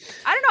 but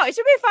I don't know. It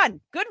should be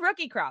fun. Good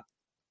rookie crop.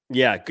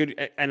 Yeah,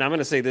 good. And I'm going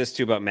to say this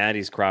too about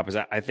Maddie's crop is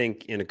I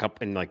think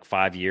in like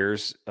 5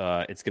 years,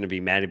 it's going to be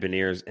Maddie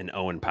Beniers and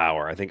Owen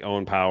Power. I think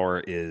Owen Power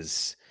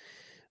is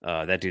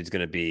that dude's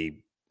going to be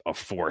a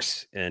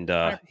force, and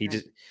he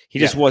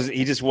just was,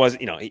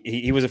 you know,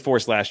 he was a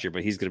force last year,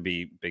 but he's going to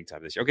be big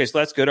time this year. Okay, so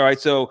that's good. All right,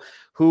 so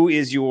who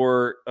is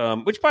your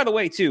which, by the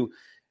way, too,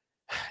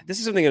 this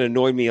is something that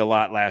annoyed me a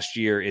lot last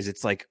year, is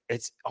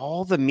it's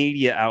all the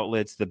media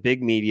outlets, the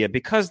big media,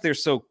 because they're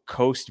so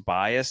coast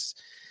biased.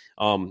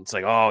 It's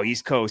like, oh,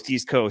 East Coast.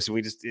 And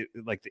we just, it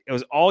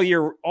was all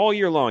year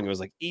long. It was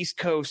like East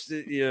Coast.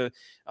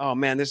 Oh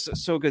man, this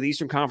is so good. The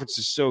Eastern Conference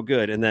is so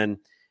good. And then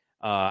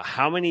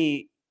how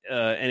many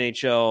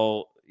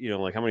NHL, you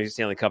know, like how many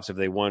Stanley Cups have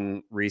they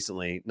won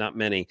recently? Not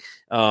many.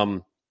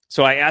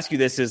 So I ask you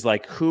this, is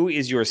like, who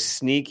is your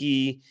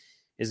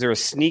is there a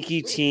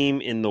sneaky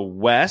team in the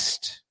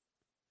West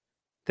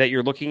that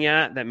you're looking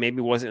at that maybe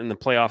wasn't in the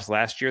playoffs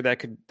last year that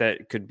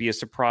could be a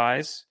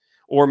surprise?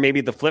 Or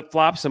maybe the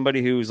flip-flop,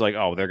 somebody who's like,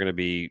 oh, they're going to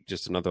be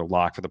just another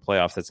lock for the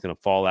playoffs that's going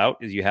to fall out.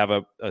 Do you have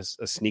a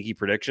sneaky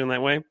prediction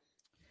that way?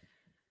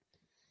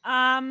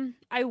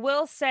 I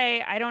will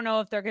say I don't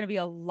know if they're going to be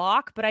a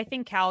lock, but I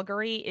think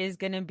Calgary is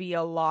going to be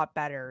a lot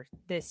better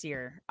this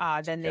year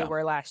than they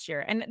were last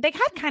year. And they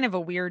had kind of a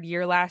weird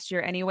year last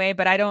year anyway,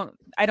 but I don't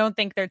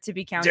think they're to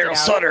be counted Daryl out.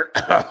 Sutter.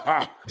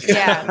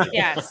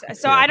 Yes.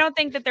 So I don't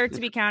think that they're to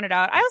be counted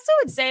out. I also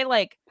would say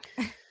like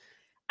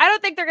I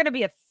don't think they're going to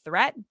be a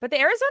threat, but the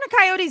Arizona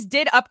Coyotes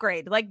did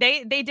upgrade. Like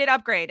they did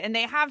upgrade and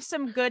they have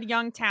some good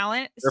young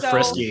talent. They're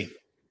frisky.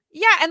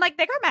 Yeah, and like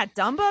they got Matt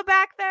Dumba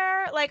back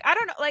there. Like I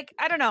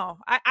don't know.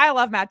 I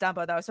love Matt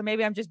Dumba though, so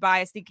maybe I'm just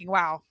biased thinking,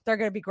 wow, they're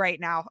gonna be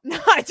great now.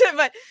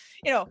 But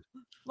you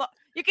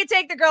can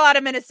take the girl out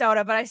of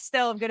Minnesota, but I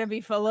still am gonna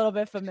be a little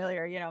bit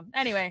familiar.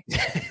 Anyway,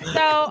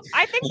 so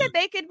I think that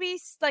they could be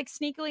like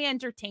sneakily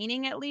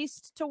entertaining at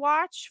least to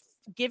watch,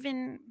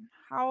 given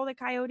how the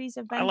Coyotes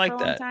have been for a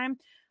long time.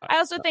 I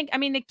also think,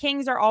 the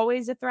Kings are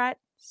always a threat,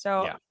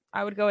 so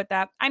I would go with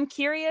that. I'm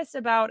curious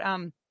about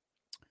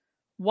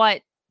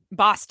what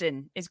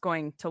Boston is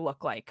going to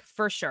look like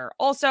for sure.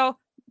 Also,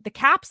 the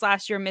Caps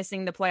last year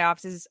missing the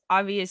playoffs is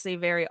obviously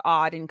very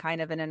odd and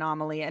kind of an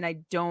anomaly. And I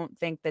don't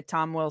think that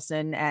Tom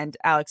Wilson and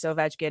Alex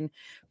Ovechkin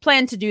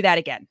plan to do that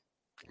again.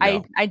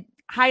 No. I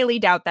highly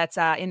doubt that's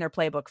in their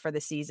playbook for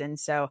the season.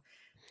 So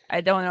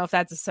I don't know if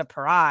that's a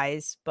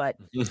surprise, but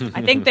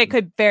I think they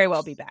could very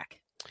well be back.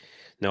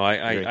 No,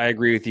 I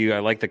agree with you. I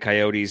like the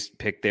Coyotes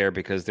pick there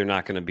because they're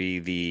not going to be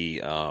the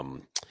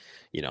stomping.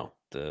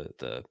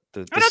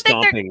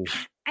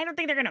 I don't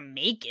think they're going to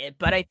make it,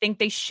 but I think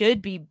they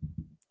should be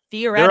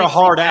theoretically They're a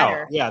hard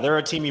better. out. Yeah, they're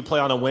a team you play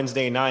on a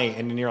Wednesday night,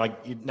 and then you're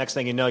like, next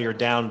thing you know, you're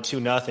down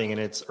 2-0, and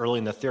it's early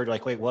in the third. You're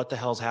like, wait, what the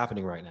hell's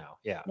happening right now?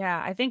 Yeah. Yeah,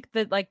 I think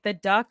that like the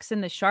Ducks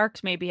and the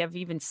Sharks maybe have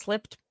even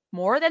slipped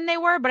more than they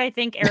were, but I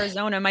think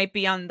Arizona might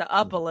be on the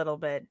up a little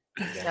bit.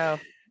 So.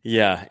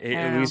 Yeah,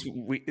 at least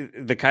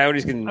the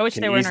Coyotes can. I wish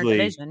they were easily, in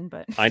our division,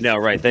 but I know,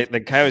 right?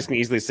 The Coyotes can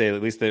easily say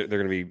at least they're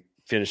going to be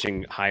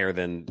finishing higher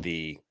than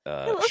the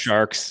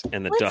Sharks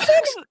and the Ducks.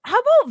 How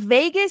about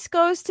Vegas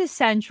goes to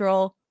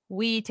Central?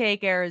 We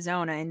take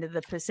Arizona into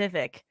the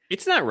Pacific.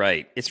 It's not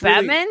right. It's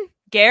Batman, really...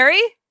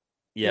 Gary.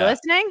 Yeah, you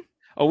listening?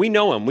 Oh, we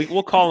know him.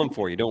 We'll call him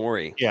for you. Don't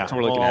worry. Yeah,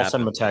 I'll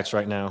send him a text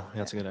right now.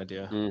 That's a good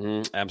idea.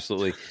 Mm-hmm,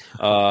 absolutely.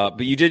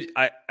 But you did.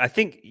 I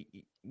think.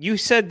 You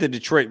said the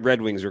Detroit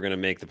Red Wings were going to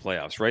make the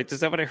playoffs, right? Is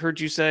that what I heard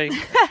you say?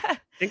 I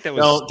think that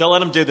was. No, don't let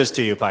them do this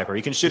to you, Piper.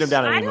 You can shoot them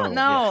down at any moment.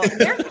 I don't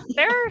know.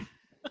 Yeah.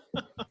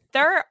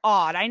 They're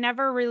odd. I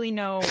never really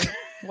know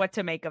what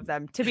to make of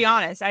them. To be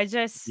honest,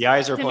 the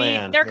eyes are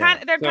playing. They're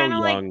kind of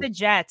like the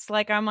Jets.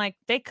 Like I'm like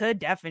they could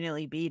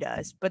definitely beat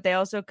us, but they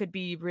also could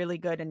be really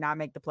good and not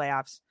make the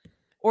playoffs,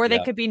 or they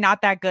could be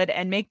not that good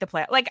and make the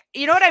play. Like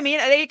you know what I mean?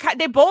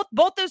 They both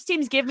those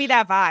teams give me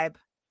that vibe.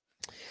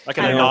 Like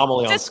an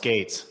anomaly on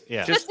skates.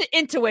 Yeah. Just the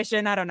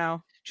intuition. I don't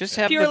know. Just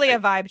have purely a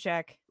vibe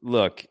check.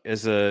 Look,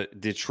 as a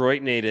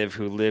Detroit native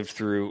who lived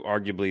through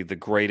arguably the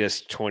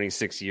greatest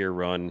 26-year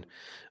run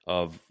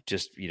of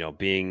just,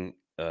 being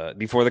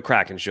before the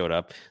Kraken showed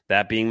up,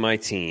 that being my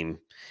team,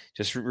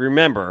 just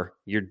remember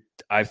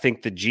I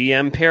think the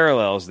GM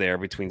parallels there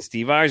between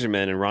Steve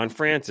Yzerman and Ron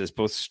Francis,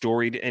 both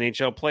storied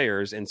NHL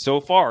players and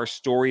so far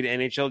storied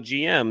NHL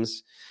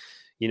GMs.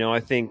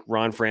 I think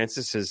Ron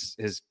Francis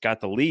has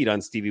got the lead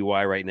on Stevie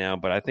Y right now,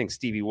 but I think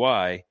Stevie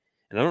Y,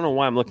 and I don't know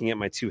why I'm looking at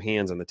my two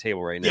hands on the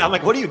table right now. Yeah, I'm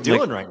like, what are you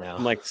doing right now?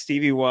 I'm like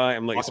Stevie Y.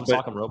 I'm like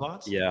talking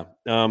robots. Yeah.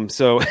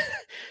 So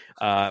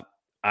I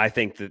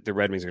think that the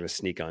Red Wings are going to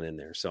sneak on in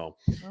there. So,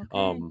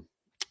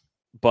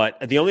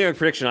 but the only other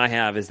prediction I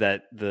have is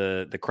that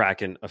the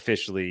Kraken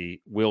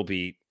officially will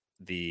beat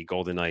the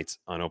Golden Knights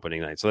on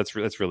opening night. So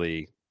that's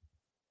really.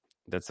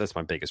 That's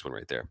my biggest one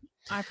right there.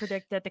 I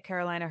predict that the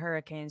Carolina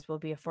Hurricanes will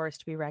be a force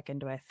to be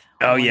reckoned with.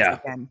 Oh yeah.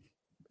 Again.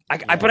 I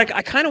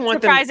kind of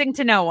want surprising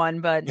to no one,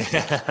 but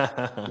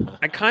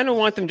I kind of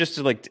want them just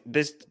to like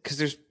this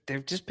because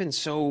they've just been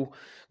so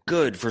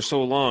good for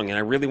so long, and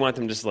I really want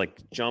them just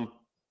like jump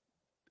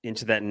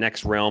into that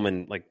next realm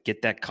and like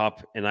get that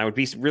cup. And I would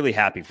be really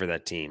happy for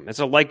that team. It's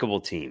a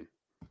likable team.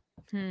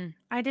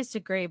 I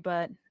disagree,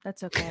 but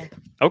that's okay.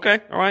 Okay,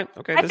 all right.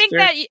 Okay,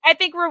 I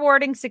think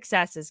rewarding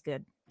success is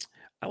good.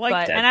 I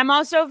like that. And I'm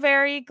also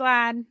very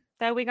glad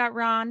that we got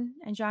Ron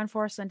and John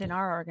Forsland in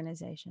our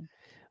organization.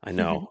 I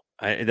know.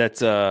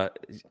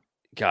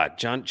 God,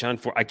 John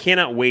I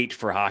cannot wait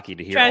for hockey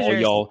to hear all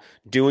y'all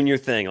doing your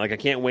thing. Like I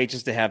can't wait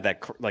just to have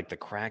that like the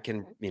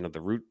Kraken,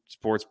 the Root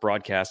Sports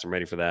broadcast. I'm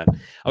ready for that.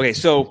 Okay,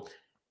 so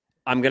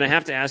I'm going to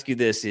have to ask you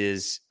this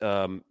is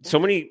so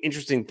many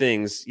interesting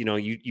things,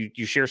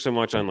 you share so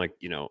much on like,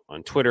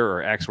 on Twitter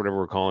or X, whatever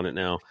we're calling it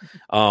now.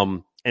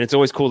 And it's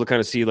always cool to kind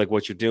of see like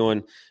what you're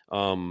doing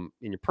in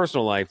your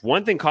personal life.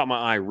 One thing caught my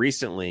eye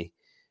recently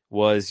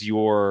was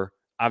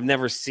I've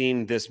never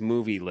seen this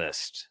movie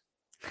list.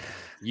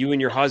 You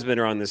and your husband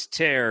are on this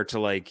tear to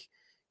like,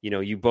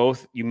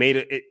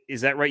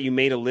 is that right? You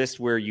made a list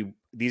where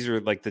these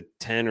are like the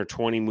 10 or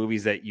 20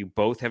 movies that you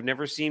both have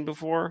never seen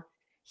before.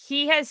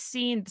 He has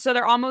seen, so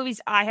they're all movies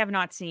I have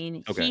not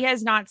seen. Okay. He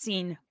has not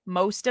seen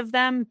most of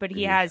them, but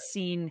he has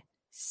seen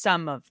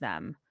some of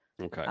them.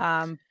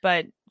 Okay.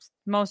 But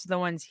most of the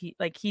ones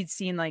he'd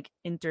seen like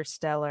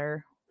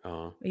Interstellar.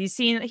 Oh, He's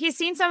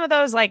seen some of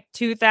those like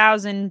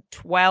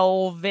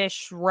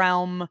 2012-ish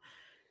realm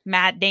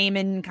Matt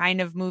Damon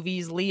kind of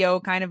movies, Leo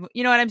kind of,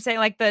 you know what I'm saying?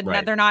 Like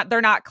Right. they're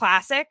not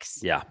classics.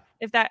 yeah.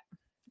 If that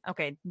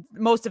okay,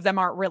 most of them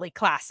aren't really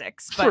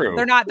classics, but True.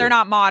 they're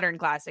not modern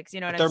classics. You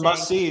know what They're I'm saying?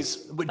 must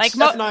sees. Like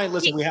Steph and I,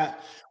 listen, we have.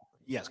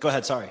 Yes, go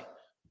ahead. Sorry.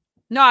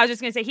 No, I was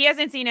just gonna say he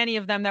hasn't seen any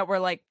of them that were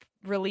like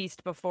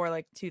released before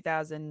like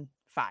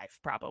 2005,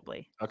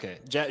 probably. Okay.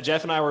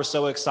 Jeff and I were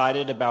so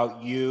excited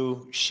about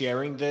you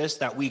sharing this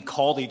that we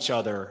called each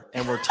other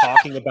and we're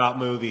talking about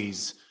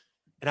movies.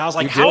 And I was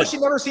like, how has she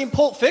never seen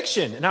Pulp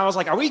Fiction? And I was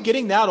like, are we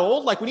getting that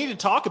old? Like, we need to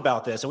talk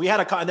about this. And we had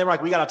and they were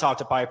like, we got to talk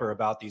to Piper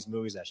about these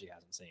movies that she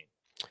hasn't seen.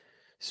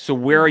 So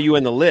where are you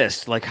in the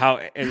list? Like how,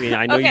 I mean,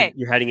 I know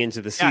you're heading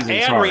into the season.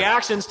 Yeah, and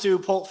reactions to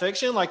Pulp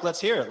Fiction. Like,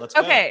 let's hear it. Let's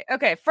go.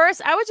 Okay.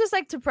 First, I would just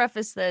like to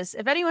preface this.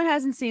 If anyone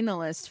hasn't seen the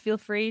list, feel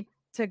free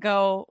to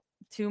go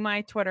to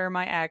my Twitter,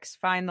 my X,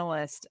 find the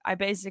list. I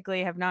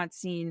basically have not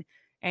seen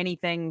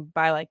anything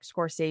by like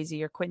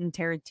Scorsese or Quentin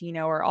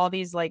Tarantino or all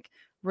these like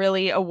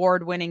really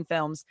award-winning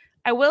films.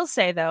 I will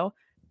say though,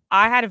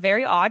 I had a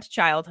very odd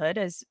childhood,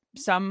 as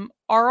some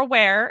are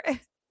aware.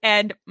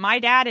 And my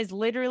dad is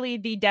literally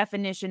the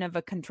definition of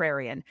a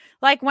contrarian.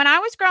 Like when I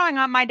was growing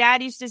up, my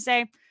dad used to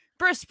say,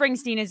 Bruce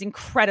Springsteen is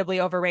incredibly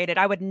overrated.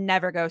 I would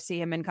never go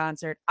see him in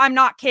concert. I'm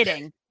not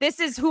kidding.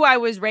 This is who I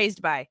was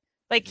raised by.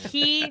 Like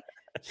he,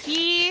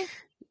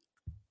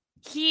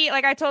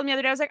 like I told him the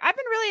other day, I was like, I've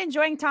been really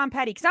enjoying Tom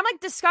Petty because I'm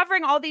like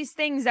discovering all these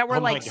things that were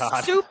like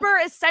super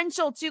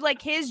essential to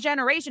like his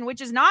generation,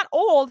 which is not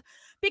old,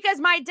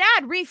 because my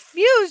dad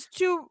refused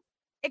to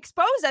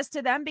expose us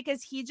to them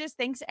because he just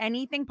thinks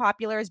anything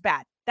popular is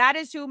bad. That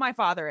is who my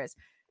father is.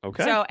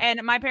 Okay. So, and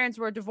my parents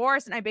were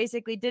divorced and I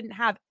basically didn't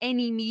have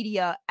any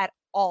media at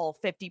all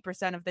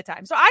 50% of the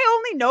time. So I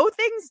only know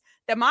things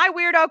that my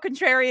weirdo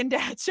contrarian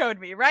dad showed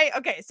me, right?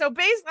 Okay. So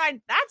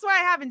baseline, that's why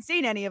I haven't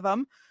seen any of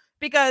them,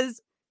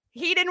 because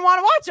he didn't want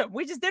to watch them.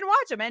 We just didn't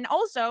watch them. And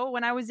also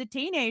when I was a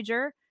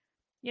teenager,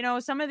 you know,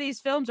 some of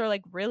these films are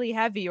like really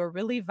heavy or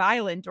really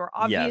violent or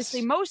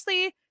obviously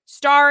mostly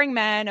starring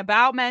men,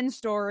 about men's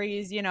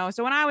stories, you know.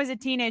 So when I was a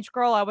teenage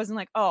girl, I wasn't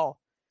like, oh,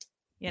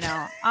 you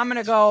know, I'm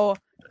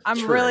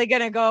really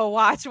going to go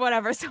watch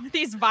whatever, some of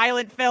these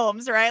violent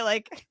films, right?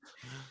 Like,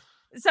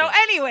 so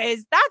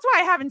anyways, that's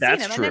why I haven't seen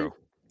them. True.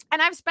 And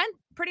I've spent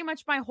pretty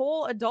much my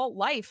whole adult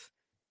life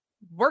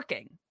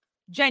working,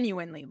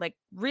 genuinely, like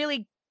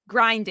really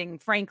grinding,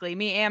 frankly.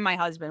 Me and my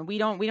husband, we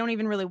don't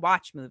even really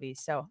watch movies.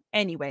 So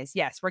anyways,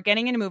 yes, we're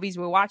getting into movies.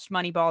 We watched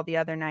Moneyball the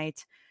other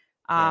night.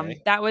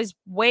 That was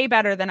way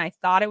better than I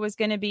thought it was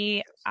going to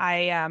be.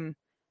 I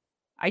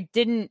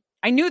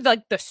knew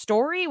like the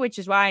story, which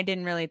is why I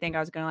didn't really think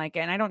I was going to like it.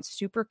 And I don't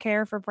super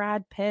care for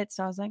Brad Pitt.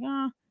 So I was like,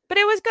 but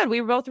it was good.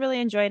 We both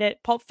really enjoyed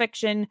it. Pulp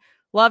Fiction,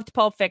 loved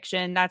Pulp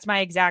Fiction. That's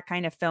my exact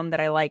kind of film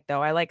that I like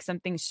though. I like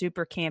something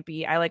super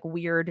campy. I like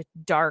weird,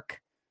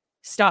 dark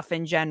stuff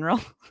in general,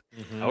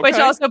 which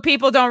also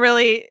people don't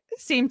really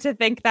seem to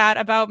think that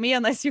about me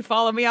unless you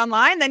follow me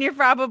online. Then you're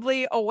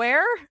probably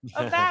aware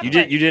of that. You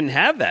didn't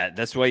have that.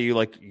 That's why you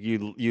like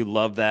you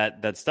love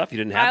that stuff. You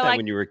didn't have that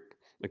when you were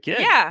a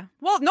kid. Yeah.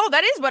 Well, no,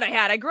 that is what I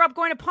had. I grew up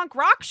going to punk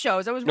rock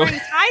shows. I was wearing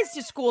ties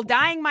to school,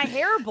 dyeing my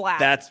hair black.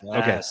 That's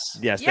okay.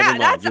 Yes. Yeah,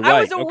 I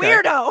was a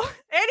weirdo.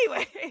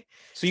 Anyway.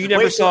 So you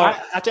never saw.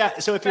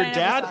 So if your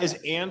dad is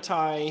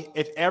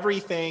if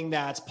everything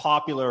that's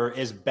popular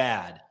is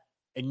bad,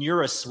 and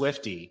you're a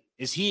Swiftie,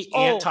 is he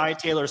anti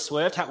Taylor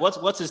Swift?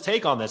 What's his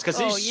take on this?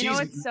 Because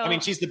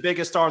she's the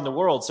biggest star in the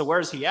world. So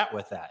where's he at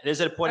with that?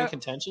 Is it a point of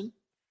contention?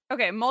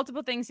 Okay,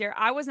 multiple things here.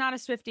 I was not a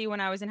Swiftie when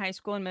I was in high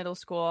school and middle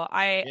school.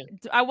 I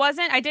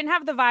didn't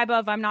have the vibe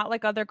of, I'm not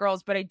like other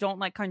girls, but I don't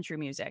like country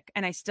music,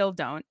 and I still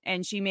don't.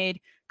 And she made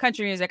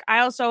country music. I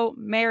also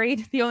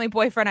married the only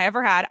boyfriend I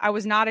ever had. I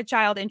was not a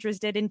child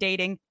interested in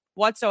dating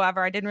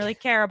whatsoever. I didn't really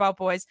care about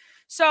boys.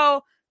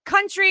 So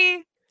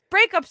country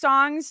breakup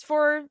songs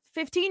for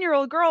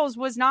 15-year-old girls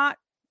was not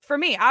for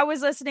me. I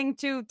was listening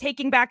to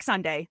Taking Back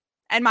Sunday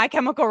and My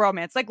Chemical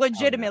Romance, like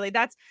legitimately.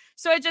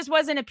 So it just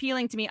wasn't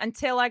appealing to me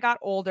until I got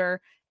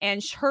older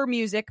and her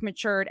music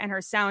matured and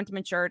her sound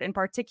matured. And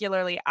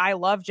particularly, I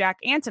love Jack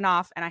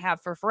Antonoff and I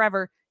have for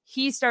forever.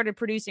 He started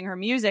producing her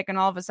music and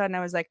all of a sudden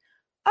I was like,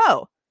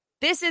 oh,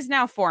 this is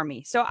now for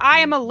me. So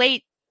I am a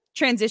late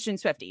transition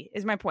Swiftie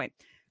is my point.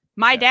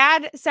 My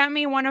dad sent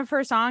me one of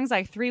her songs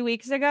like 3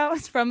 weeks ago.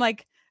 It's from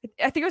like,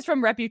 I think it was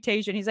from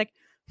Reputation. He's like,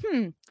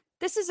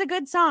 this is a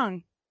good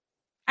song.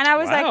 And I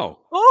was like,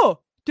 oh,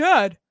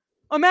 Dad,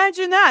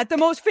 imagine that. The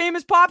most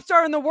famous pop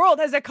star in the world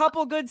has a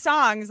couple good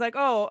songs. Like,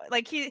 oh,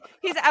 like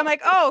I'm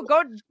like, oh,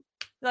 go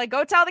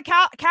tell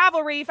the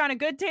cavalry you found a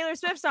good Taylor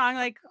Swift song.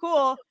 Like,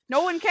 cool.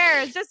 No one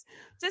cares. Just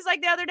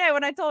like the other day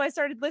when I told him I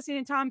started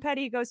listening to Tom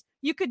Petty, he goes,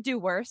 you could do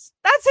worse.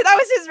 That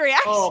was his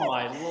reaction. Oh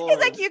my Lord. He's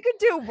like, you could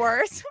do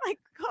worse. I'm like,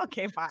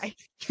 okay, bye.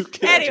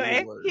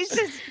 Anyway,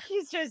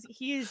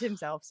 he's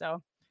himself.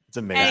 So it's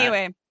amazing.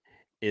 Anyway,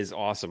 is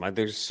awesome.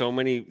 There's so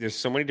many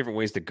different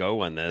ways to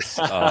go on this.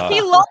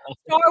 He loves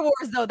Star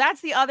Wars though.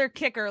 That's the other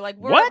kicker. Like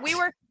we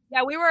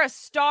were a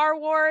Star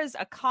Wars,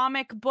 a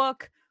comic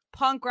book,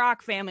 punk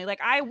rock family.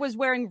 Like I was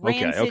wearing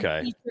Rancid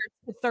t-shirts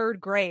to 3rd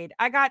grade.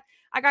 I got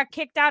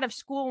kicked out of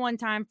school one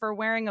time for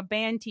wearing a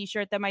band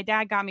t-shirt that my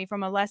dad got me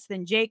from a Less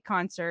Than Jake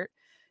concert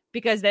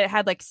because it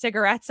had like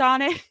cigarettes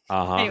on it.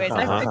 Anyways,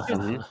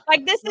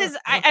 like this is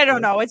I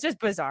don't know. It's just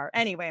bizarre.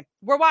 Anyway,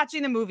 we're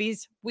watching the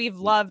movies. We've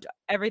loved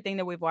everything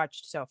that we've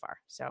watched so far.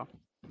 So,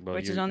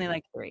 which is only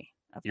like 3.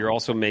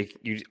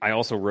 I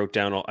also wrote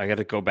down. I got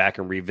to go back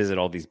and revisit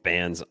all these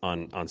bands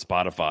on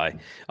Spotify.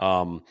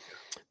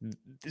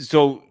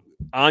 So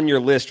on your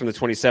list from the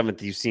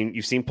 27th,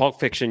 you've seen Pulp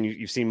Fiction,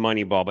 you've seen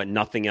Moneyball, but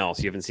nothing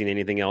else. You haven't seen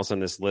anything else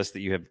on this list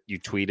that you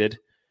tweeted.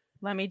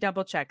 Let me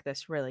double check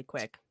this really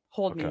quick.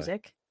 Hold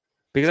music.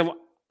 Because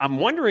I'm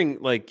wondering,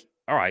 like,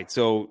 all right,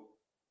 so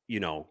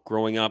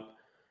growing up.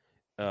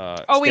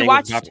 We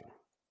watched.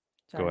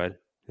 Go ahead.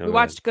 We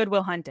watched Good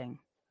Will Hunting.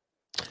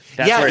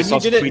 And you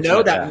didn't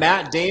know that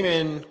Matt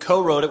Damon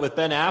co-wrote it with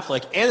Ben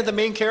Affleck, and that the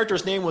main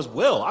character's name was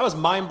Will. I was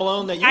mind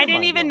blown that I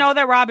didn't even know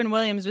that Robin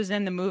Williams was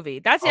in the movie.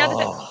 That's the other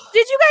thing.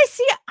 Did you guys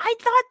see it? I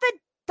thought that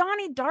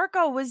Donnie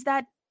Darko was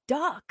that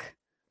duck.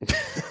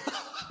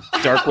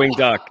 Darkwing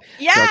Duck.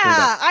 Yeah,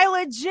 I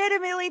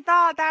legitimately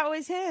thought that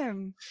was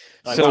him.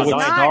 So Donnie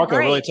Darko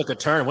really took a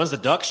turn. When's the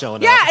duck showing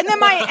up? Yeah, and then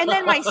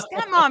my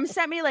stepmom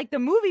sent me like the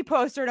movie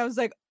poster, and I was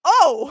like,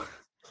 oh.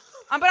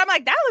 But I'm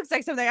like, that looks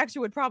like something I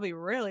actually would probably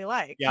really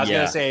like. Yeah, I was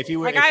gonna say if you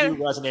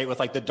resonate with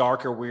like the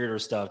darker, weirder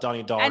stuff,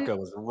 Donnie Darko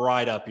was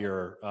right up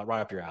your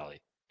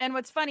alley. And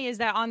what's funny is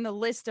that on the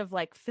list of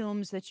like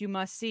films that you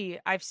must see,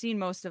 I've seen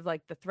most of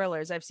like the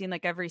thrillers. I've seen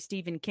like every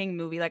Stephen King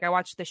movie. Like I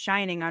watched The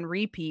Shining on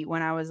repeat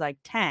when I was like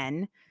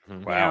 10.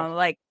 Wow.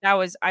 Like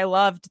I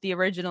loved the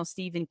original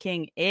Stephen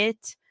King.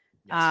 It.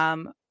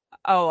 Yes.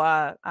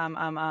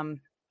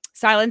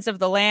 Silence of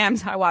the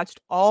Lambs, I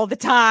watched all the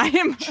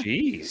time.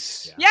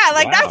 Jeez. Yeah,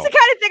 like that's the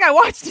kind of thing I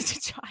watched as a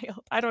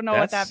child. I don't know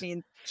what that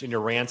means. It's in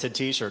your Rancid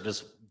t-shirt,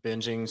 just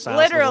binging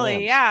Silence literally, of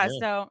the Lambs.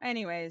 So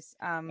anyways,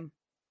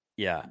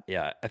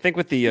 Yeah. I think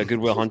with the Good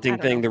Will Hunting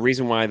thing, the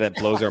reason why that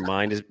blows our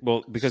mind is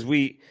because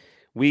we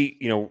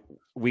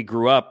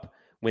grew up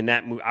when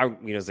that movie. I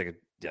was like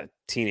a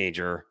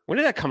teenager. When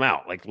did that come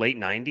out? Like late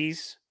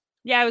 90s?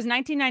 Yeah, it was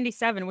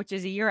 1997, which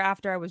is a year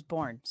after I was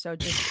born. So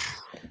just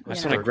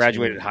that's when I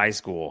graduated high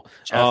school.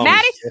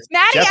 Maddie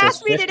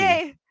asked me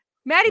today.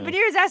 Maddie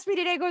Beniers asked me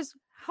today. Goes,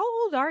 how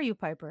old are you,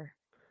 Piper?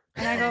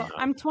 And I go,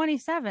 I'm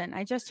 27.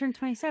 I just turned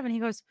 27. He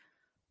goes,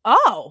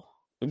 oh.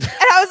 And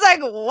I was like,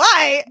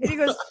 why? And he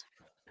goes,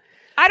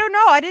 I don't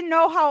know. I didn't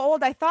know how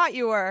old I thought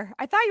you were.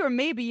 I thought you were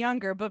maybe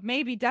younger, but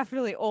maybe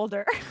definitely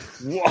older.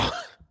 Whoa.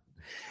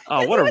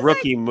 Oh, what a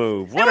rookie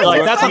move.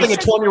 That's something a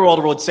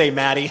 20-year-old would say,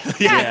 Maddie.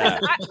 Yeah.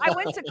 I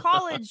went to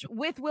college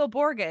with Will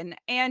Borgen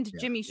and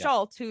Jimmy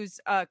Schultz, who's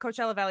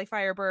Coachella Valley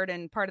Firebird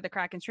and part of the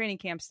Kraken training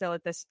camp still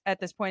at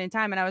this point in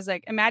time. And I was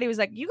like, and Maddie was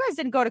like, you guys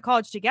didn't go to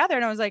college together.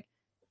 And I was like,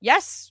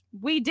 yes,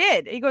 we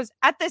did. He goes,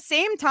 at the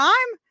same time?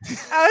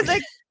 I was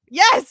like,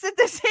 yes, at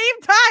the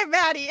same time,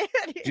 Maddie.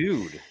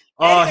 Dude.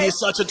 Oh, he's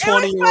such a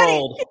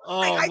 20-year-old.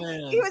 Oh,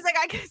 man. He was like,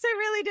 I guess I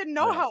really didn't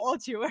know how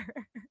old you were.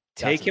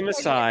 Take him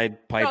aside,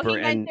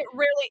 Piper. No,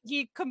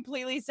 he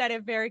completely said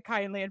it very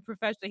kindly and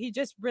professionally. He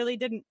just really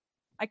didn't.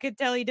 I could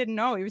tell he didn't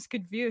know. He was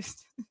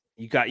confused.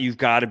 You've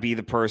got to be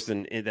the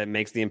person that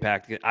makes the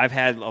impact. I've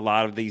had a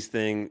lot of these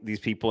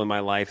people in my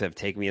life that have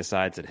taken me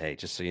aside and said, hey,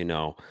 just so you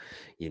know,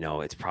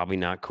 it's probably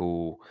not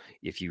cool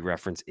if you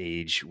reference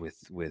age with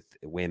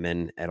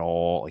women at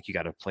all. Like you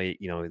got to play,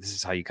 this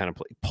is how you kind of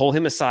pull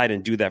him aside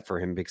and do that for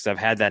him, because I've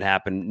had that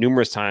happen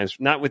numerous times,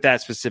 not with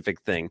that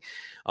specific thing.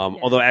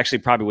 Although actually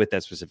probably with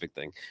that specific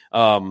thing.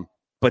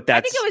 But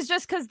I think it was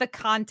just because the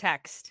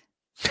context.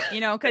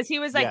 Because he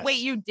was like, wait,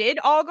 you did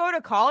all go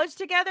to college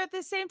together at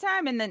the same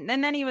time? And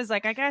then he was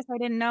like, I guess I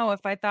didn't know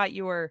if I thought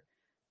you were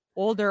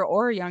older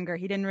or younger.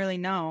 He didn't really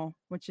know,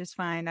 which is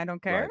fine. I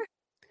don't care. Right.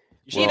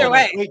 Either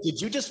way. Wait,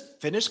 did you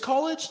just finish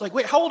college? Like,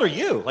 wait, how old are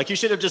you? Like, you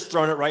should have just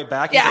thrown it right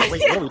back. Yeah. Like,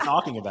 wait, what are we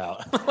talking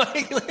about?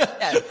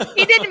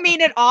 He didn't mean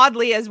it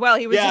oddly as well.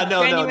 He was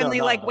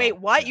genuinely like, wait,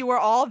 what? You were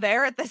all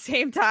there at the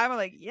same time? I'm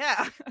like,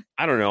 yeah.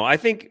 I don't know. I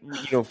think,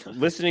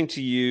 listening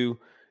to you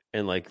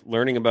and like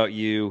learning about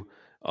you,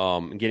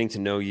 getting to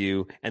know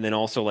you, and then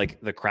also like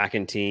the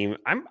Kraken team.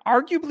 I'm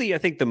arguably, I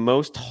think, the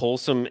most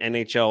wholesome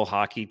NHL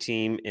hockey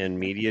team and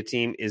media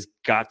team is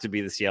got to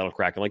be the Seattle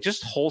Kraken. Like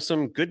just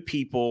wholesome, good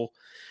people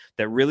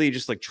that really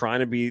just like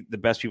trying to be the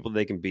best people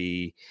they can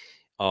be.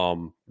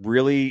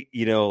 Really,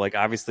 like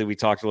obviously we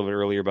talked a little bit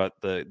earlier about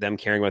them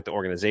caring about the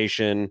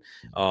organization,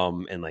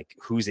 and like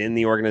who's in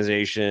the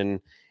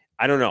organization.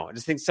 I don't know. I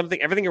just think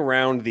everything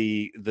around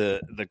the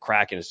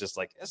Kraken is just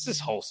like, it's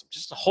just wholesome,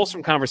 just a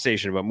wholesome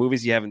conversation about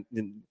movies you haven't,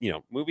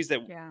 movies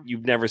that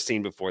you've never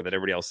seen before that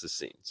everybody else has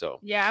seen. So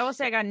yeah, I will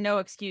say I got no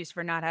excuse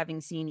for not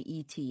having seen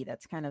E.T.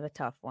 That's kind of a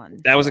tough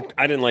one.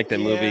 I didn't like that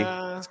movie.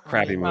 It's a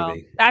crappy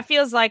movie. That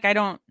feels like I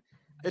don't,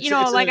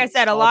 like I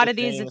said, a lot of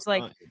these, it's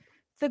like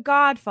The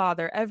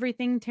Godfather,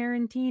 Everything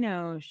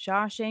Tarantino,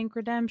 Shawshank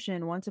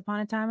Redemption, Once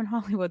Upon a Time in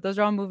Hollywood. Those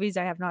are all movies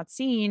I have not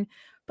seen,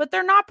 but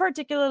they're not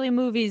particularly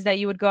movies that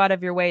you would go out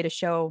of your way to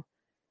show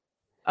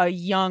a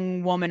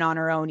young woman on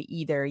her own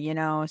either, you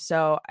know?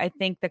 So I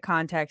think the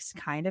context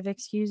kind of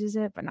excuses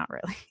it, but not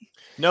really.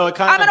 No, it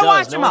kind I'm of gonna does.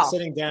 watch No them one's all.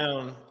 sitting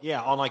down,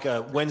 on like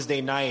a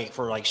Wednesday night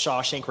for like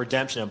Shawshank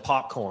Redemption and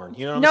popcorn.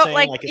 You know what I'm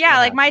saying? Like, it's yeah, gonna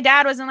like happen. my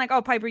dad wasn't like,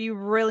 oh, Piper, you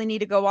really need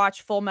to go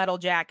watch Full Metal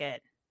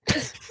Jacket.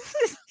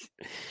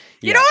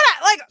 You know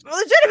what?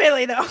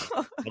 Legitimately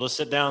though. We'll just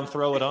sit down and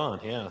throw it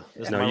on. Yeah.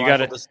 This is No, my you rifle,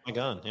 gotta- this is my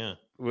gun. Yeah.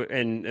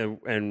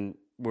 And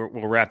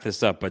we'll wrap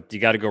this up, but you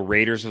got to go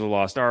Raiders of the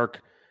Lost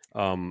Ark.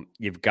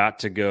 You've got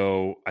to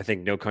go, I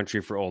think, No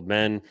Country for Old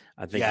Men.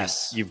 I think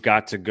Yes. you've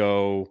got to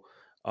go.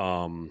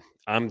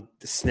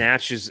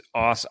 Snatch is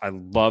awesome. I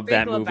love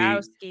that movie.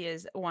 Lebowski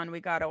is one we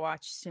got to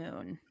watch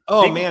soon.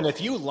 Man,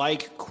 if you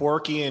like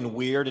quirky and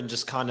weird and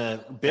just kind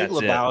of Big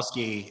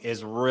Lebowski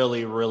is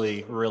really,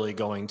 really, really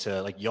going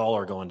to, like, y'all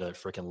are going to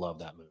freaking love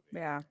that movie.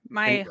 Yeah.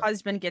 My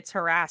husband gets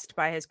harassed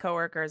by his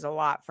coworkers a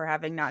lot for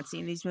having not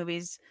seen these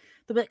movies.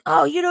 They'll be like,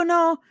 oh, you don't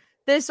know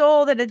this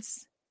old, and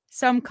it's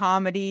some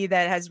comedy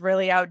that has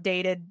really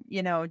outdated,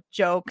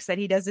 jokes that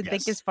he doesn't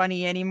think is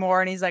funny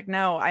anymore. And he's like,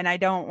 no, and I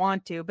don't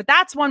want to. But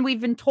that's one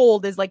we've been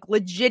told is like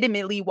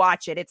legitimately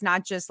watch it. It's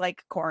not just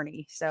like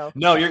corny. So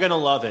no, you're gonna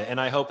love it. And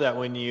I hope that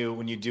when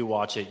you do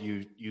watch it,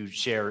 you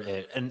share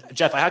it. And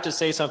Jeff, I have to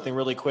say something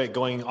really quick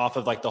going off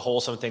of like the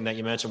wholesome thing that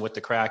you mentioned with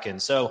the Kraken.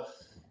 So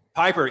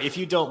Piper, if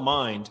you don't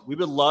mind, we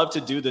would love to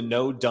do the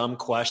no dumb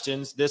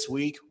questions this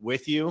week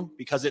with you,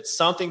 because it's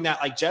something that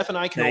like Jeff and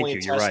I can only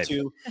attest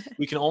to.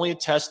 We can only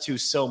attest to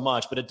so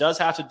much, but it does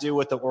have to do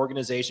with the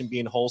organization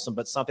being wholesome,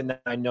 but something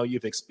that I know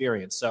you've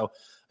experienced. So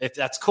if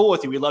that's cool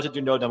with you, we'd love to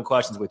do no dumb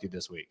questions with you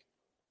this week.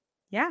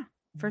 Yeah,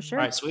 for sure.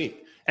 All right,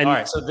 sweet. And all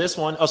right, so this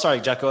one, oh, sorry,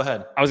 Jeff, go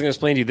ahead. I was going to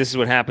explain to you, this is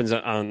what happens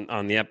on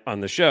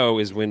the show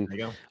is when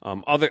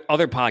other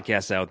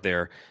podcasts out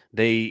there,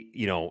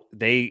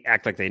 they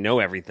act like they know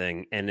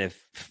everything. And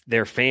if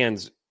their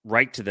fans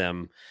write to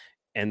them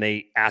and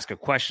they ask a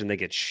question, they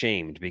get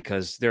shamed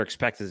because they're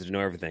expected to know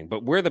everything.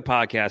 But we're the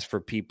podcast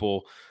for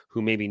people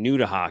who may be new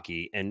to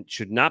hockey and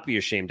should not be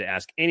ashamed to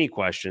ask any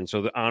question.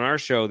 So on our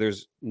show,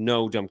 there's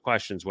no dumb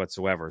questions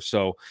whatsoever.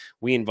 So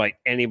we invite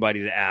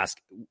anybody to ask,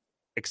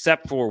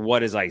 except for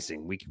what is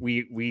icing.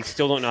 We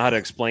still don't know how to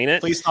explain it.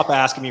 Please stop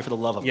asking me, for the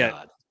love of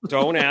God.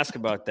 Don't ask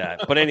about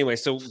that. But anyway,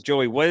 so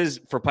Joey,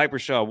 for Piper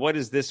Shaw, what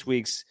is this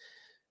week's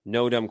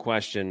no dumb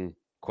question?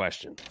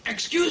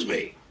 Excuse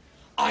me.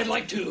 I'd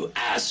like to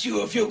ask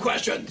you a few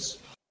questions.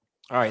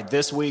 All right.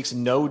 This week's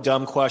no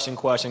dumb question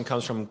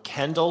comes from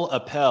Kendall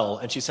Appel,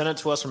 and she sent it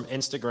to us from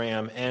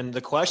Instagram. And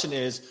the question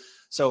is,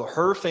 so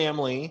her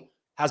family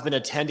has been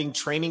attending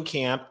training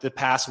camp the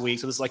past week.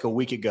 So this is like a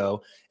week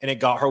ago. And it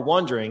got her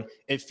wondering,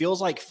 it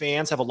feels like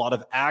fans have a lot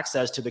of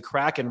access to the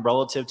Kraken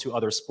relative to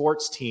other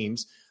sports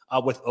teams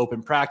with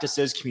open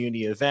practices,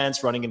 community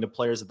events, running into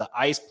players at the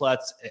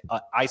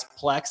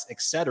Iceplex,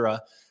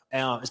 etc.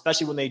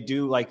 Especially when they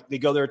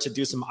go there to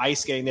do some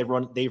ice skating,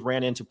 they've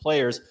ran into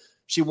players.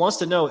 She wants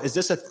to know, is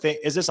this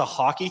a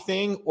hockey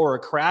thing or a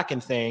Kraken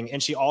thing?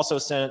 And she also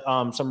sent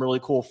some really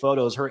cool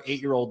photos. Her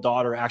 8-year-old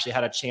daughter actually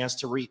had a chance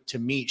to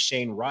meet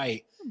Shane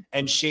Wright,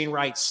 and Shane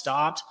Wright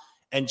stopped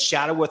and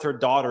chatted with her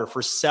daughter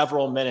for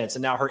several minutes.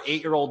 And now her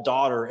 8-year-old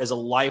daughter is a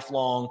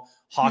lifelong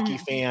hockey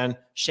fan,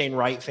 Shane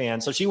Wright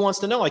fan. So she wants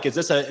to know, like, is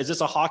this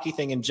a hockey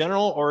thing in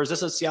general, or is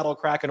this a Seattle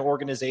Kraken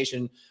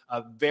organization,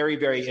 a very,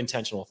 very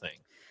intentional thing?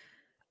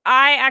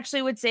 I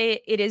actually would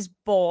say it is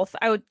both.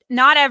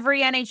 Not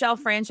every NHL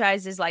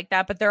franchise is like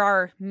that, but there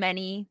are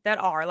many that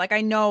are. Like,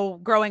 I know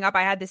growing up,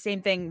 I had the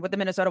same thing with the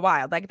Minnesota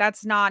Wild. Like,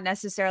 that's not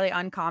necessarily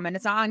uncommon.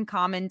 It's not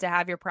uncommon to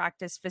have your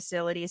practice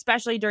facility,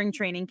 especially during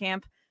training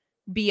camp,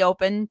 be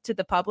open to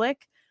the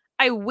public.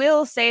 I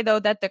will say, though,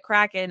 that the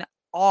Kraken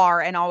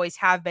are and always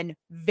have been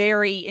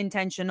very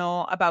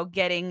intentional about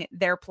getting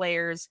their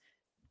players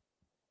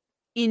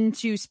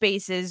into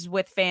spaces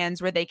with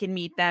fans where they can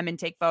meet them and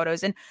take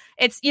photos. And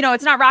it's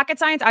not rocket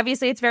science.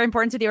 Obviously, it's very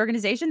important to the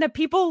organization that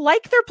people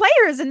like their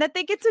players and that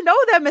they get to know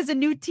them as a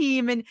new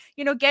team and,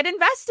 get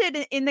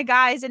invested in the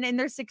guys and in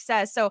their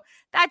success. So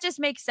that just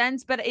makes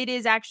sense. But it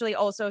is actually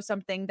also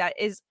something that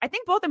is, I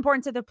think, both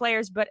important to the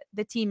players, but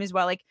the team as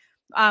well. Like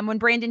when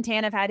Brandon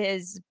Tanev had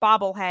his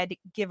bobblehead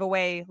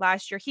giveaway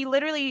last year, he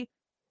literally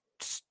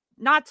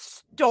not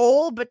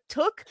stole, but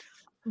took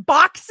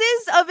boxes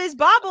of his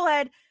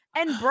bobblehead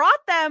and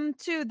brought them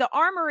to the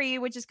Armory,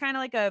 which is kind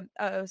of like a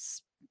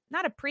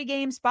not a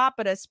pregame spot,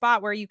 but a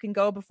spot where you can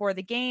go before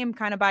the game,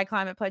 kind of by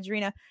Climate Pledge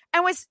Arena,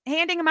 and was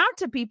handing them out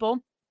to people.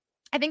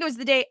 I think it was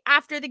the day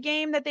after the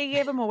game that they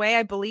gave them away,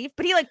 I believe.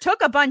 But he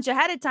took a bunch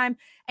ahead of time,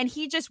 and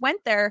he just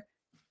went there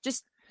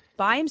just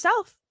by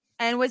himself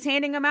and was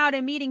handing them out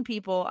and meeting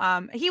people.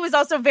 He was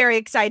also very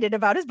excited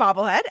about his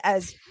bobblehead,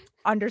 as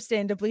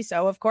understandably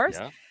so, of course.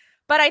 Yeah.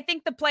 But I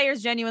think the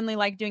players genuinely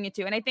like doing it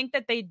too. And I think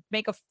that they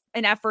make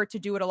an effort to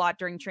do it a lot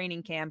during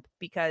training camp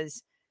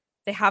because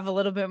they have a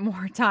little bit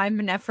more time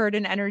and effort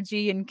and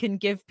energy and can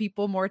give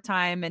people more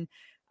time. And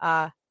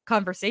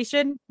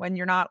conversation when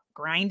you're not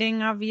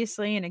grinding,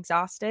 obviously, and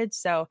exhausted.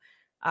 So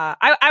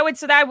I would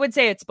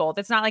say it's both.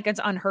 It's not like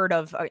it's unheard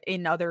of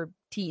in other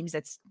teams.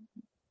 It's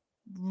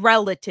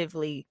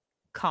relatively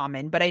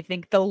common, but I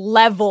think the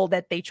level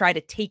that they try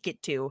to take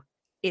it to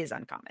is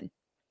uncommon.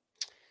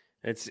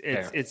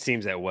 It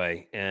seems that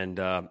way. And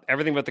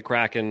everything but the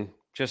Kraken,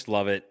 just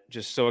love it.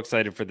 Just so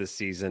excited for this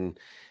season.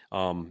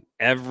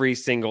 Every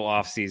single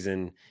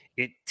offseason,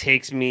 it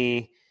takes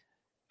me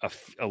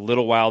a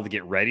little while to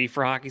get ready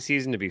for hockey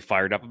season, to be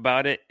fired up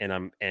about it.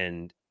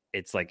 And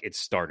it's like, it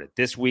started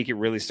this week. It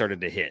really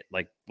started to hit.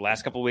 Like the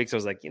last couple of weeks, I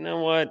was like, you know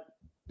what?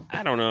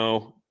 I don't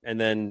know. And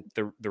then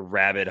the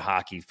rabid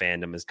hockey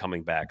fandom is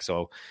coming back.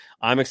 So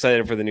I'm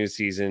excited for the new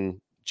season.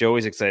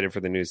 Joey's excited for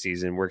the new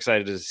season. We're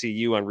excited to see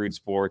you on Root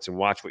Sports and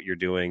watch what you're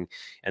doing,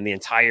 and the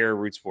entire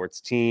Root Sports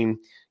team.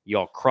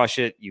 Y'all crush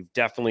it. You've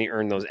definitely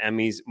earned those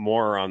Emmys.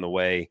 More are on the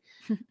way.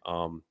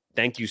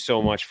 Thank you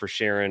so much for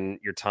sharing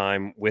your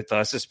time with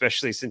us,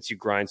 especially since you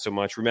grind so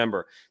much.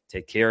 Remember,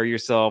 take care of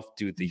yourself,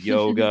 do the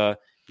yoga,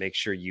 make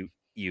sure you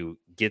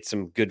get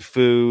some good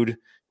food,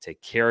 take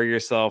care of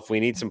yourself. We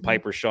need some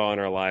Piper Shaw in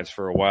our lives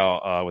for a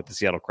while with the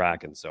Seattle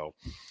Kraken. So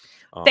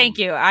thank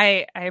you.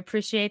 I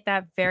appreciate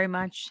that very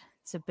much.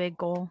 It's a big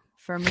goal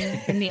for me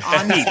in the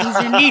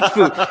on-season. Eat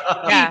food.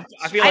 Yeah.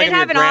 I feel like I didn't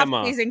have an grandma.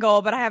 off-season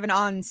goal, but I have an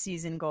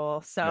on-season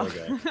goal. So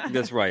okay.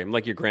 That's right. I'm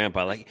like your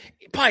grandpa. Like,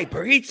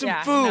 Piper, eat some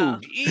food. No.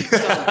 Eat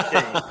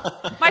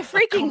something. My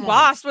freaking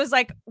boss was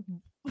like,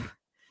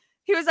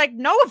 he was like,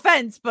 no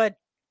offense, but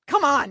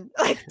come on,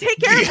 like, take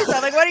care of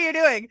yourself. Like, what are you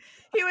doing?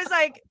 He was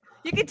like,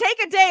 you can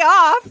take a day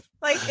off.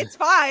 Like, it's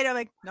fine. I'm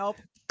like, nope,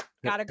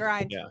 gotta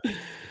grind. Yeah.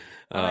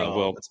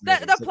 Well, the players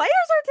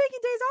are taking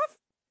days off.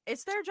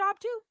 It's their job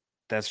too.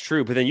 That's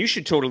true. But then you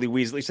should totally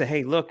weaselly say,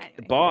 hey, look,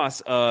 anyway.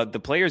 boss, the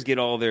players get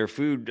all their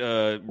food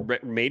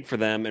made for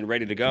them and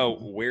ready to go.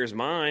 Where's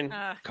mine?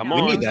 Come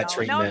on. We need that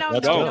treatment.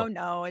 Let's go.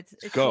 No. It's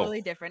totally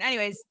different.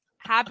 Anyways,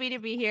 happy to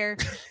be here.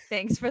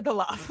 Thanks for the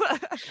love.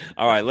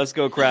 All right, let's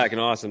go Kraken.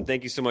 Awesome.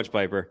 Thank you so much,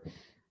 Piper.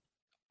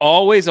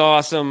 Always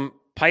awesome.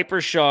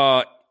 Piper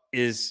Shaw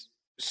is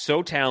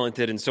so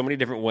talented in so many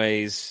different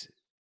ways.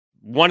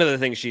 One of the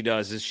things she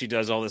does is she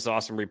does all this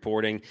awesome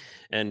reporting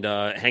and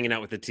hanging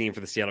out with the team for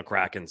the Seattle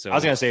Kraken. So I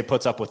was going to say it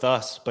puts up with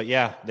us, but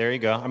yeah, there you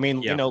go. I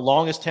mean,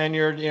 longest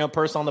tenured,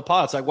 person on the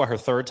pod. It's like her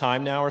third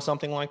time now or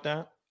something like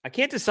that. I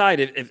can't decide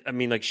if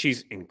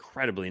she's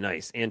incredibly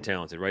nice and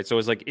talented, right? So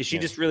it's like, is she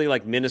just really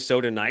like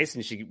Minnesota nice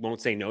and she won't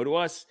say no to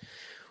us?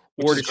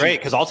 Or it's great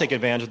because I'll take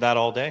advantage of that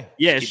all day.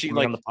 Yeah, is she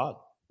like on the pod?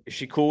 Is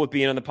she cool with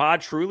being on the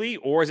pod truly,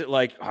 or is it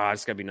like, I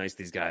just gotta be nice to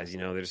these guys?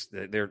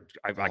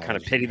 I kind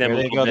of pity them.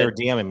 There they go. They're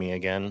DMing me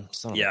again.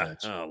 Yeah.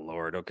 Oh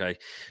Lord. Okay.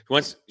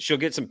 Once she'll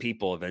get some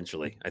people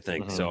eventually, I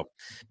think. So,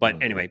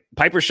 but anyway,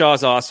 Piper Shaw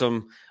is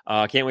awesome.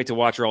 Can't wait to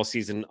watch her all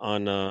season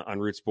on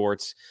Root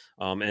Sports,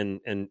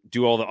 and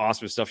do all the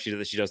awesome stuff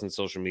that she does on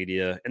social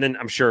media. And then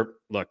I'm sure,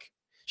 look,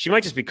 she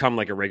might just become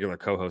like a regular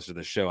co-host of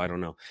the show. I don't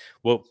know.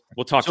 We'll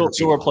talk to her.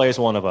 She'll replace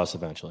one of us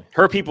eventually.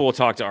 Her people will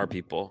talk to our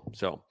people.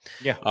 So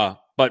yeah.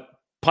 But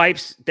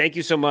Pipes, thank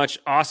you so much.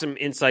 Awesome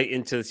insight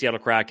into the Seattle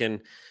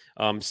Kraken.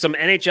 Some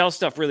NHL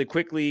stuff really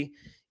quickly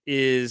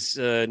is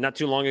not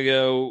too long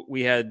ago,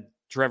 we had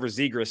Trevor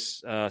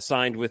Zegras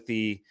signed with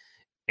the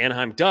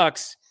Anaheim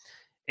Ducks.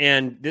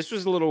 And this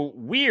was a little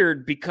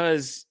weird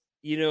because,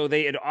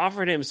 they had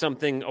offered him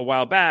something a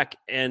while back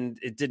and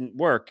it didn't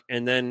work.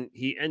 And then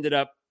he ended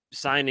up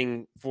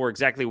signing for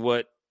exactly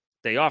what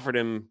they offered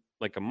him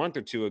like a month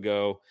or two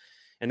ago.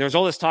 And there was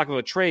all this talk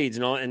about trades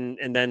and all, and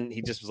then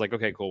he just was like,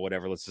 okay, cool,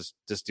 whatever. Let's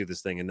just do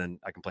this thing, and then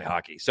I can play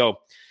hockey. So,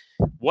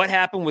 what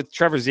happened with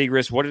Trevor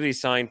Zegras? What did he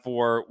sign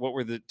for? What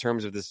were the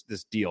terms of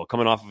this deal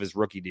coming off of his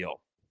rookie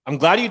deal? I'm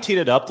glad you teed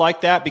it up like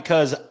that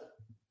because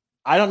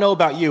I don't know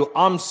about you.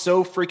 I'm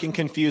so freaking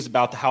confused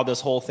about how this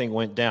whole thing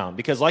went down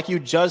because, like you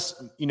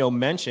just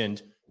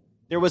mentioned,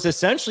 there was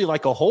essentially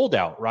like a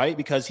holdout, right?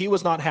 Because he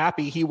was not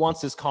happy. He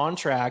wants his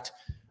contract.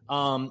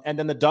 And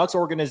then the Ducks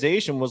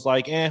organization was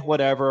like,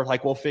 whatever,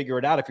 like we'll figure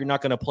it out. If you're not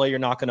going to play, you're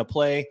not going to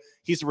play.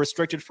 He's a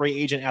restricted free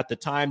agent at the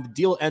time. The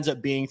deal ends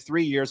up being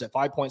 3 years at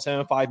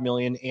 $5.75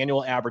 million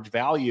annual average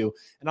value.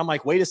 And I'm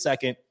like, wait a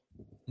second.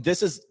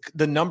 This is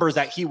the numbers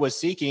that he was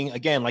seeking.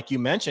 Again, like you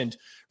mentioned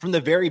from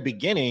the very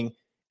beginning.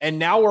 And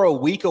now we're a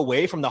week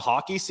away from the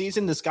hockey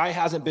season. This guy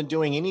hasn't been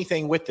doing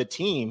anything with the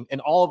team.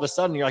 And all of a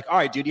sudden you're like, all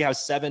right, dude, you have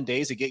 7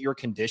 days to get your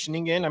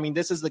conditioning in. I mean,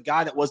 this is the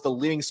guy that was the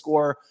leading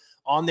scorer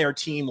on their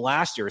team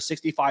last year,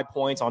 65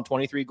 points on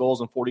 23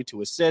 goals and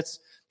 42 assists.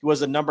 He was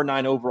the number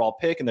 9 overall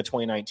pick in the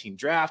 2019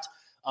 draft.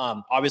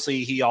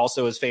 Obviously, he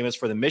also is famous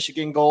for the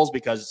Michigan goals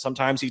because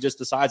sometimes he just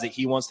decides that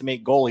he wants to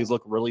make goalies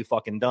look really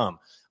fucking dumb.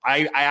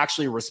 I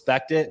actually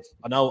respect it.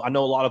 I know a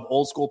lot of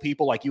old school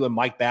people like you and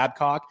Mike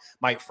Babcock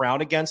might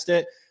frown against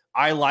it.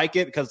 I like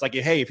it because, like,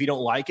 hey, if you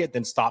don't like it,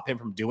 then stop him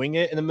from doing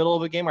it in the middle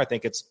of a game. I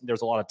think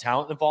there's a lot of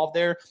talent involved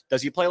there.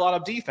 Does he play a lot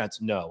of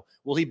defense? No.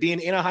 Will he be in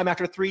Anaheim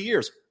after 3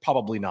 years?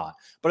 Probably not.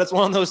 But it's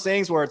one of those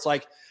things where it's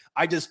like,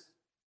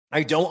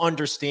 I don't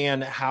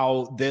understand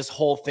how this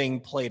whole thing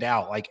played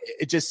out. Like,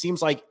 it just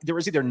seems like there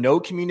was either no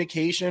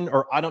communication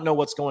or I don't know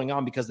what's going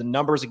on, because the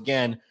numbers,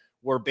 again,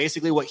 were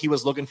basically what he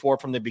was looking for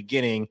from the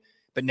beginning.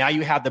 But now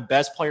you have the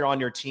best player on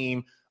your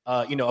team,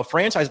 a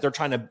franchise they're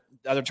trying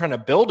to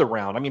build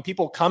around. I mean,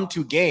 people come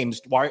to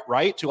games,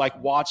 right, to like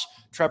watch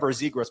Trevor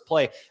Zegras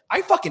play.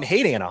 I fucking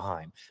hate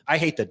Anaheim. I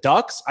hate the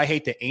Ducks. I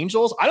hate the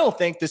Angels. I don't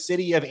think the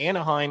city of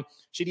Anaheim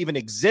should even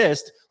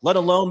exist, let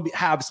alone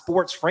have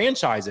sports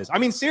franchises. I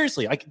mean,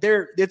 seriously, like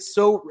it's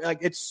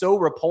so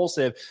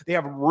repulsive. They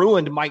have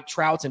ruined Mike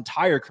Trout's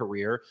entire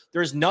career.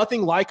 There's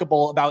nothing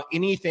likable about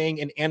anything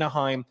in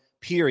Anaheim,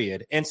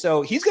 period. And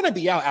so he's going to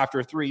be out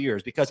after 3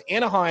 years, because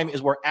Anaheim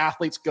is where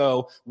athletes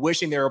go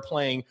wishing they were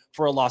playing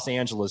for a Los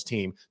Angeles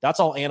team.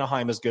 That's all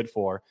Anaheim is good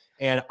for.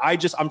 And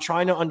I'm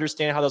trying to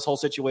understand how this whole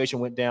situation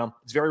went down.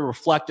 It's very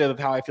reflective of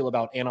how I feel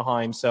about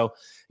Anaheim. So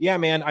yeah,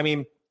 man, I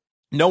mean,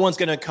 no one's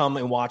going to come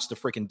and watch the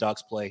freaking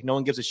Ducks play. No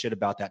one gives a shit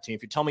about that team.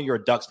 If you tell me you're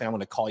a Ducks fan, I'm going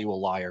to call you a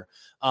liar.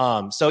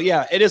 So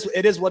yeah, it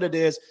is what it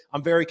is.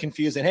 I'm very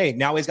confused. And hey,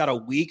 now he's got a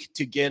week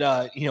to get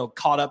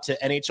caught up to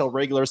NHL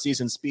regular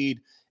season speed.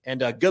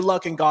 And good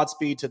luck and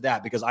Godspeed to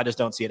that, because I just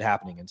don't see it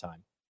happening in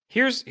time.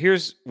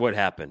 Here's what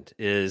happened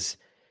is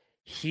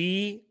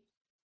he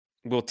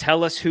will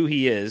tell us who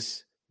he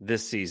is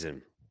this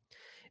season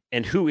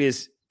and who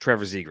is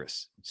Trevor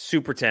Zegras.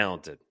 Super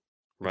talented,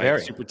 right?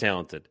 Very. Super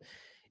talented.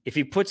 If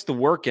he puts the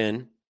work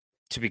in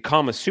to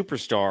become a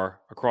superstar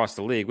across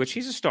the league, which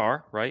he's a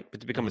star, right?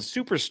 But to become a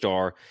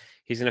superstar,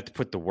 he's going to have to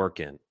put the work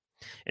in.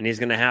 And he's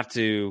going to have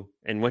to,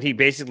 and what he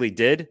basically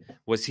did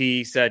was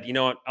he said, you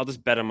know what, I'll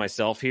just bet on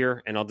myself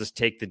here and I'll just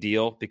take the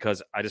deal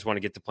because I just want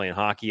to get to playing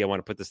hockey. I want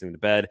to put this thing to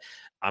bed.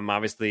 I'm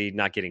obviously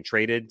not getting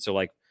traded. So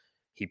like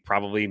he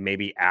probably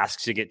maybe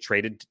asks to get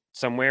traded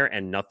somewhere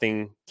and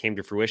nothing came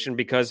to fruition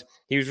because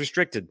he was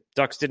restricted.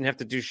 Ducks didn't have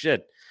to do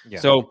shit. Yeah.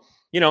 So,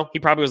 he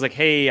probably was like,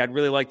 hey, I'd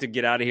really like to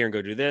get out of here and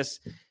go do this.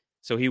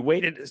 So he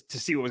waited to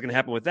see what was going to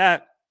happen with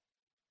that.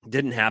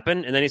 Didn't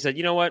happen. And then he said,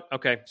 you know what?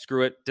 Okay,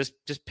 screw it.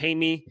 Just pay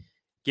me.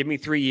 Give me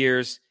 3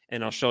 years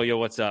and I'll show you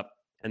what's up.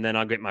 And then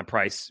I'll get my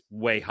price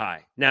way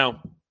high.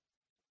 Now,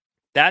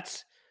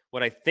 that's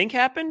what I think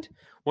happened.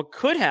 What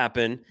could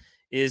happen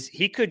is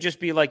he could just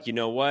be like, you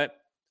know what?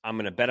 I'm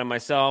going to bet on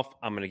myself.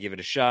 I'm going to give it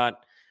a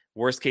shot.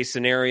 Worst case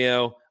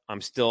scenario,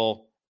 I'm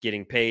still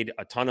getting paid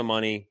a ton of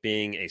money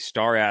being a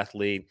star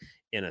athlete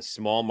in a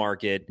small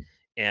market.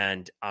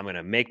 And I'm going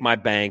to make my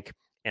bank.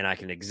 And I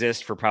can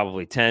exist for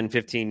probably 10,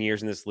 15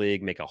 years in this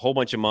league, make a whole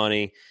bunch of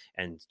money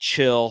and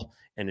chill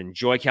and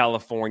enjoy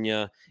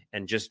California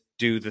and just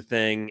do the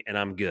thing. And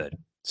I'm good.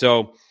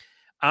 So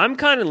I'm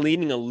kind of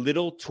leaning a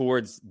little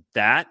towards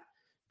that.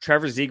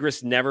 Trevor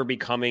Zegras never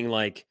becoming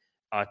like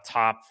a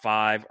top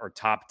 5 or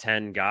top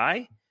 10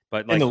 guy,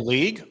 but like in the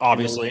league,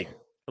 obviously,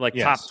 like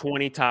yes. Top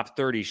 20, top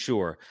 30.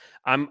 Sure.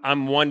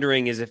 I'm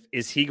wondering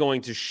is he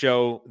going to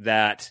show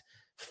that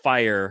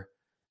fire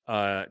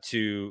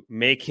to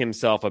make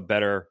himself a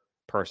better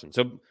person?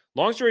 So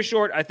long story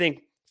short, I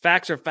think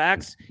facts are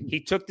facts. He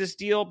took this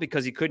deal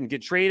because he couldn't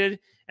get traded.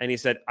 And he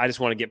said, I just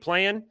want to get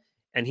playing.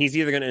 And he's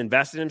either going to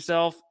invest in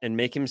himself and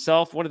make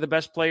himself one of the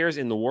best players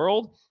in the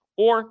world,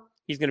 or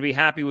he's going to be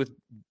happy with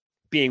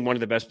being one of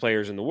the best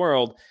players in the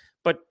world.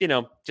 But,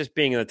 just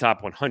being in the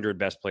top 100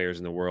 best players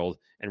in the world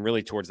and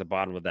really towards the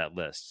bottom of that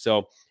list.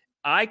 So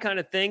I kind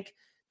of think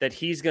that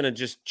he's going to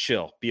just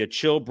chill, be a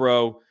chill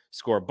bro,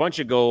 score a bunch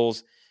of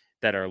goals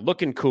that are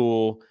looking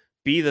cool,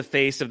 be the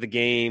face of the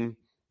game,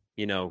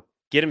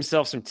 get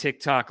himself some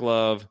TikTok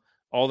love,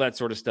 all that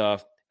sort of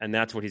stuff. And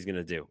that's what he's going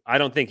to do. I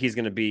don't think he's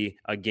going to be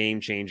a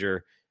game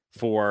changer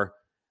for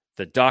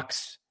the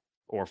Ducks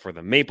or for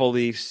the Maple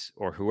Leafs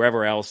or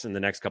whoever else in the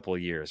next couple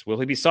of years. Will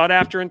he be sought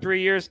after in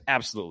 3 years?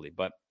 Absolutely.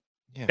 But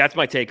that's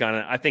my take on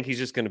it. I think he's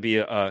just going to be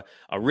a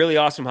really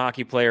awesome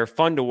hockey player,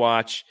 fun to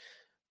watch,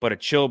 but a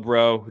chill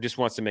bro who just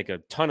wants to make a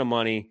ton of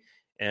money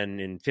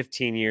and in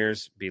 15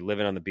 years be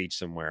living on the beach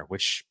somewhere,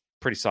 which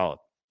pretty solid.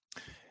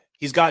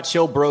 He's got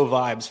chill bro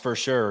vibes for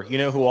sure. You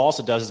know who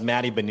also does is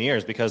Matty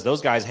Beniers, because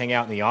those guys hang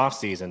out in the off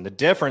season. The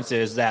difference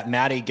is that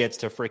Matty gets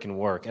to freaking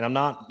work. And I'm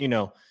not,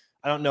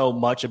 I don't know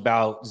much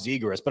about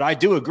Zegras, but I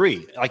do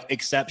agree, like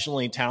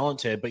exceptionally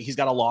talented, but he's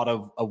got a lot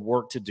of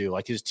work to do.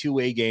 Like his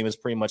two-way game is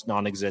pretty much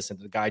non-existent.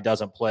 The guy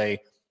doesn't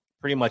play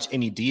pretty much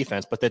any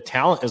defense, but the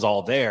talent is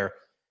all there.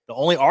 The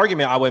only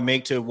argument I would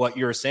make to what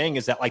you're saying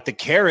is that like the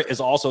carrot is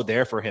also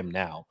there for him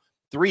now.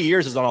 3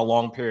 years is not a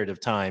long period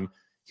of time.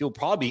 He'll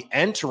probably be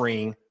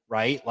entering,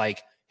 right,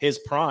 like his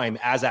prime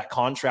as that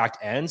contract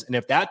ends. And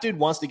if that dude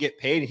wants to get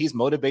paid and he's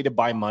motivated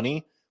by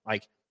money,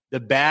 like the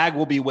bag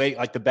will be waiting,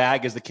 like the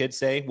bag, as the kids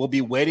say, will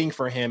be waiting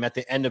for him at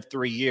the end of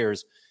 3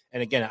 years.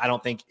 And again, I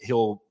don't think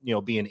he'll,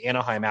 be in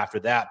Anaheim after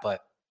that,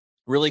 but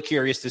really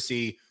curious to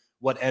see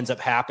what ends up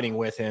happening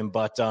with him.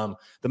 But the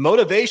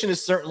motivation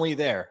is certainly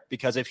there,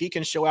 because if he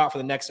can show out for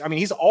the next,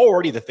 he's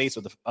already the face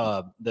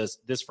of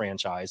this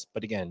franchise.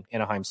 But again,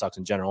 Anaheim sucks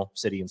in general,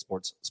 city and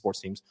sports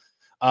teams.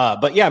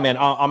 But yeah, man,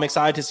 I'm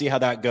excited to see how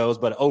that goes.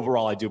 But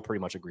overall, I do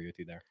pretty much agree with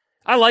you there.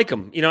 I like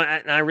him.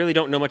 I really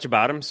don't know much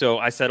about him. So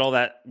I said all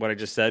that, what I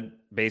just said,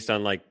 based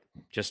on like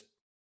just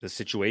the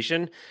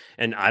situation.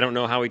 And I don't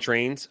know how he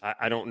trains.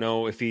 I don't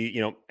know if he,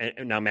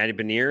 and now Matty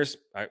Beniers,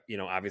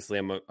 obviously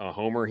I'm a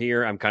homer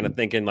here. I'm kind of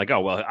thinking like,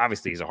 oh, well,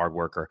 obviously he's a hard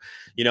worker,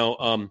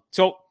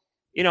 so,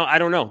 I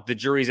don't know. The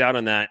jury's out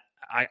on that.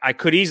 I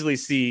could easily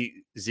see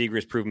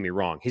Zegras proving me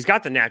wrong. He's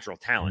got the natural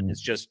talent.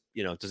 It's just,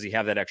 does he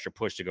have that extra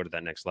push to go to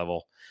that next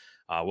level?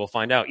 We'll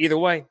find out. Either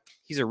way,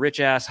 he's a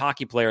rich-ass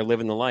hockey player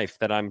living the life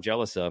that I'm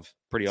jealous of.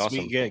 Pretty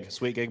awesome.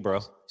 Sweet gig,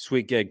 bro.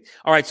 Sweet gig.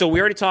 All right, so we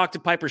already talked to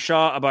Piper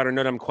Shaw about our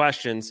No Dumb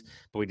questions,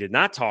 but we did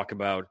not talk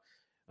about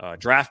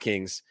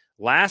DraftKings.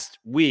 Last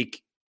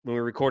week, when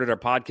we recorded our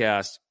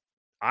podcast,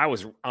 I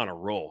was on a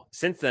roll.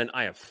 Since then,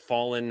 I have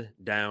fallen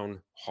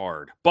down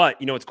hard. But,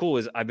 what's cool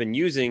is I've been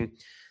using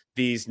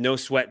these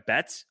no-sweat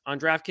bets on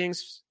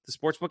DraftKings, the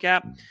sportsbook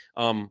app,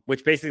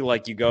 which basically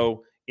like you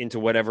go into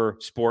whatever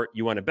sport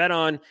you want to bet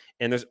on.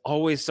 And there's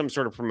always some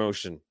sort of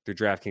promotion through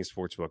DraftKings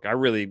Sportsbook. I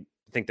really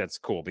think that's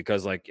cool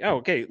because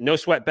okay, no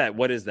sweat bet.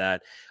 What is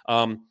that?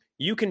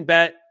 You can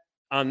bet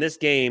on this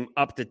game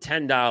up to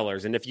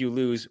 $10. And if you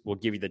lose, we'll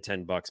give you the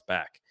 $10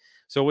 back.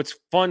 So what's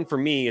fun for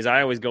me is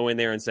I always go in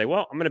there and say,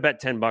 well, I'm going to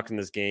bet $10 in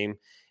this game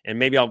and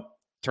maybe I'll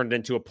turn it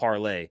into a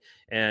parlay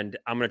and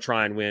I'm going to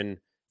try and win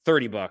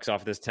 $30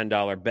 off of this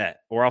 $10 bet,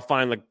 or I'll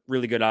find like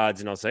really good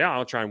odds and I'll say,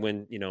 I'll try and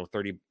win,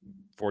 $30,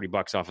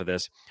 $40 off of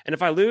this. And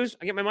if I lose,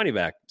 I get my money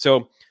back.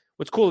 So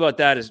what's cool about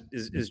that is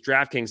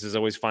DraftKings is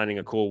always finding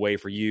a cool way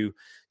for you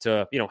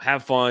to,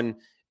 have fun,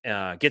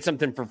 get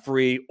something for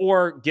free,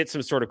 or get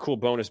some sort of cool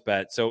bonus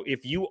bet. So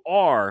if you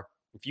are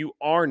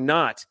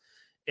not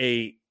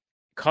a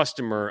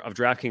customer of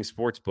DraftKings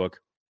Sportsbook,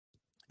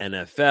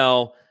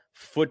 NFL,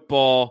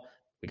 football,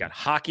 we got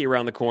hockey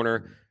around the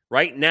corner.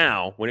 Right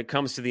now, when it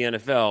comes to the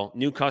NFL,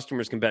 new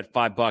customers can bet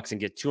 $5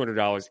 and get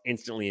 $200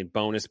 instantly in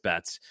bonus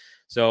bets.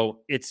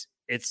 So it's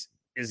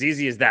as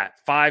easy as that.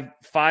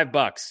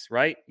 $5,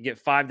 right? You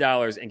get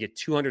 $5 and get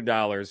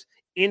 $200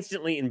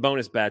 instantly in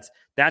bonus bets.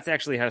 That's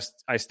actually how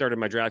I started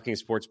my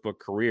DraftKings Sportsbook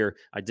career.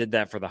 I did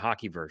that for the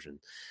hockey version.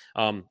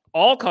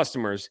 All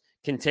customers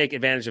can take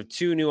advantage of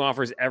 2 new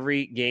offers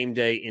every game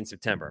day in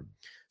September.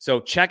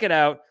 So check it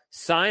out.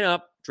 Sign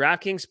up.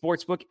 DraftKings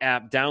Sportsbook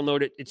app.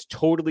 Download it. It's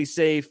totally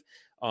safe.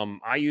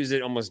 I use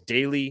it almost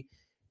daily.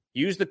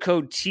 Use the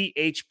code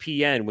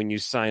THPN when you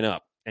sign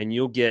up, and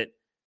you'll get,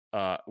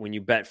 when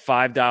you bet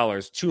 $5,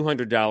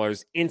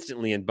 $200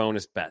 instantly in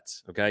bonus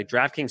bets. Okay.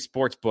 DraftKings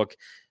Sportsbook.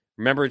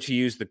 Remember to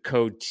use the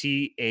code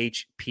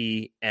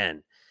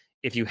THPN.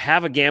 If you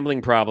have a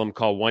gambling problem,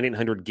 call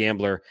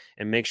 1-800-GAMBLER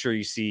and make sure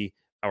you see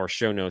our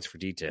show notes for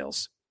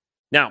details.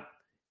 Now,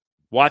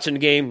 watching a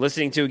game,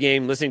 listening to a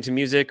game, listening to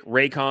music,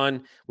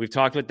 Raycon, we've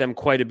talked with them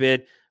quite a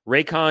bit.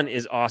 Raycon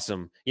is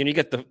awesome. You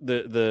got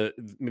the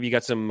maybe you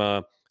got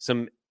some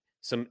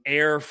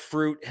air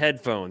fruit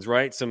headphones,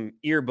 right? Some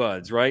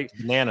earbuds, right?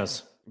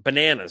 Bananas,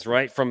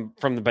 right? From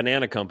the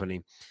banana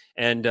company.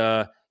 And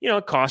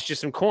it costs you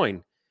some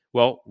coin.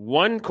 Well,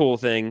 one cool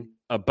thing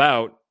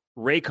about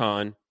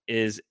Raycon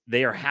is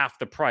they are half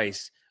the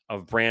price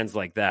of brands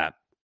like that.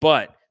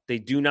 But they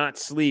do not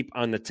sleep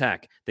on the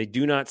tech. They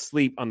do not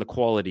sleep on the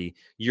quality.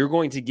 You're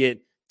going to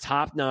get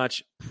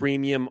top-notch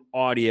premium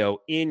audio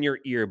in your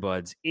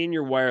earbuds, in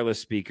your wireless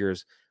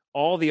speakers,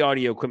 all the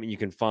audio equipment you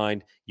can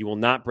find. You will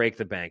not break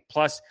the bank.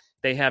 Plus,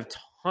 they have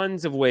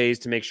tons of ways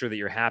to make sure that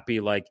you're happy,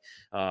 like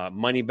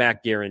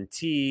money-back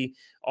guarantee,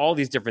 all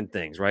these different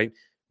things, right?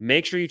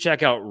 Make sure you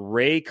check out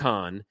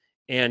Raycon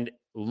and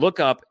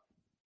look up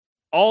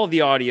all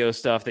the audio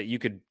stuff that you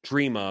could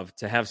dream of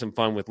to have some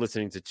fun with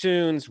listening to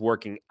tunes,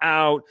 working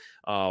out,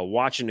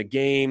 watching a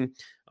game,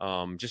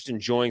 just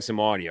enjoying some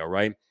audio,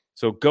 right?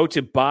 So go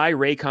to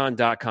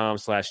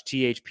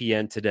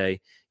buyraycon.com/THPN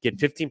today. Get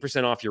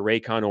 15% off your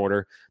Raycon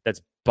order.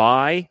 That's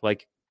buy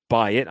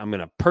it. I'm going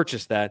to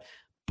purchase that.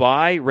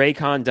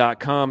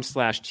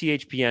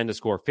 Buyraycon.com/THPN to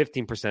score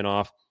 15%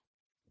 off.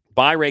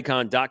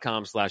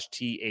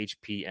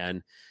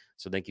 Buyraycon.com/THPN.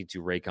 So thank you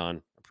to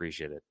Raycon.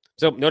 Appreciate it.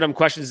 So no dumb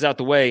questions is out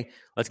the way.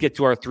 Let's get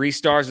to our 3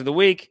 stars of the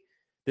week.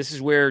 This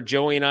is where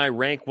Joey and I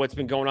rank what's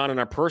been going on in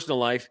our personal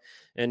life,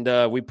 and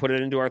we put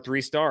it into our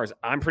 3 stars.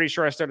 I'm pretty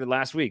sure I started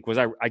last week.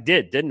 I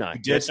did, didn't I?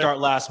 You did start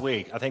last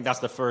week. I think that's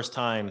the first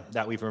time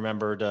that we've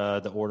remembered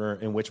the order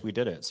in which we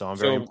did it. So I'm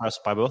very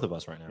impressed by both of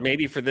us right now.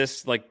 Maybe for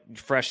this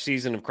fresh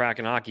season of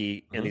Kraken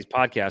hockey and these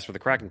podcasts for the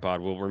Kraken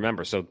pod, we'll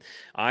remember. So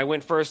I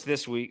went first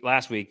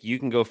last week. You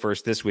can go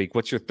first this week.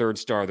 What's your 3rd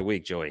star of the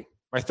week, Joey?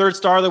 My 3rd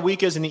star of the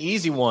week is an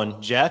easy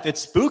one, Jeff.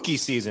 It's spooky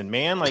season,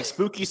 man.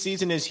 Spooky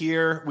season is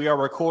here. We are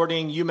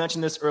recording. You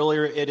mentioned this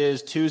earlier. It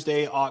is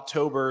Tuesday,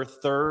 October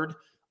 3rd.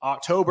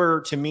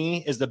 October, to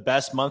me, is the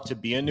best month to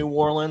be in New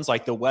Orleans.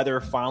 The weather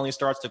finally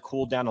starts to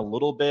cool down a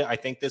little bit. I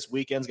think this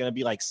weekend's going to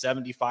be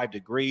 75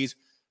 degrees.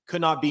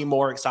 Could not be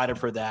more excited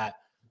for that.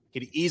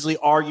 Could easily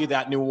argue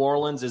that New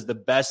Orleans is the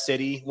best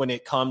city when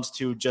it comes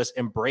to just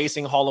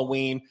embracing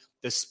Halloween,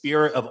 the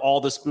spirit of all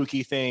the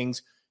spooky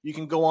things. You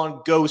can go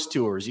on ghost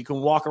tours. You can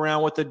walk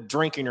around with a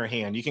drink in your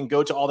hand. You can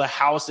go to all the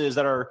houses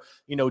that are,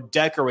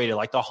 decorated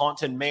like the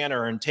Haunted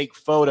Manor and take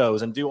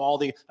photos and do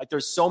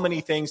there's so many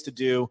things to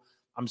do.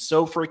 I'm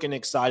so freaking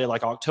excited.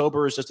 Like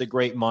October is just a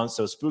great month.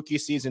 So spooky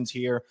season's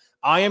here.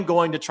 I am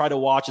going to try to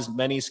watch as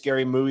many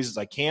scary movies as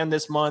I can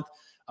this month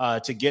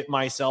to get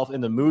myself in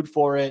the mood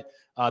for it.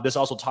 This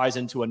also ties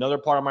into another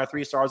part of my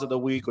 3 stars of the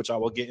week, which I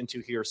will get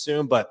into here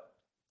soon, but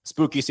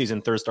spooky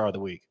season, 3rd star of the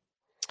week.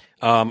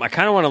 I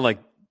kind of want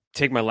to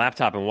take my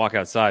laptop and walk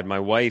outside. My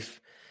wife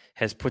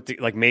has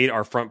made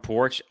our front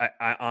porch.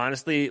 I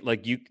honestly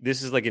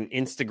this is like an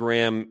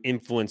Instagram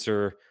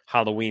influencer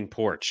Halloween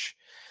porch.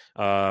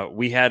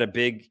 We had a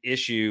big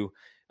issue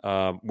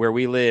where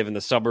we live in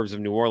the suburbs of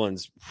New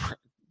Orleans.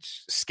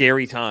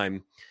 Scary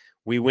time.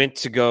 We went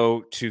to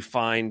go to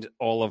find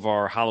all of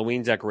our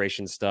Halloween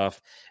decoration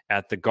stuff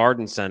at the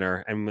garden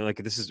center. And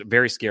this is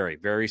very scary,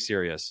 very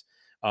serious.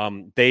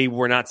 They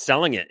were not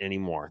selling it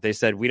anymore. They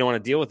said, we don't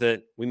want to deal with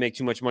it. We make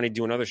too much money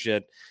doing other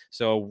shit.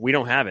 So we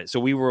don't have it. So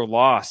we were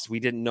lost. We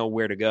didn't know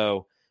where to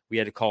go. We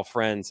had to call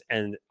friends,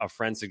 and a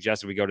friend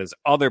suggested we go to this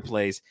other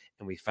place,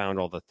 and we found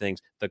all the things,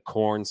 the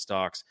corn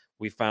stalks.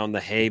 We found the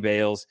hay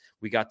bales.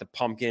 We got the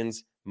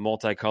pumpkins,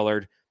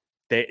 multicolored.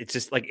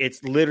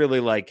 It's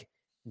literally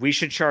we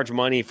should charge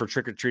money for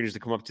trick-or-treaters to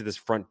come up to this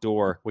front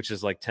door, which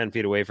is 10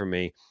 feet away from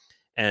me.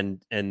 And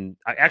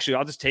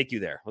I'll just take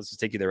you there. Let's just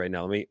take you there right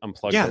now. Let me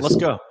unplug. Yeah, this. Let's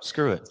go.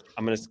 Screw it.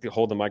 I'm going to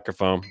hold the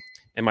microphone.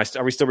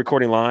 Are we still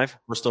recording live?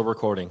 We're still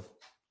recording.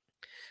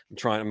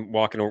 I'm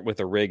walking with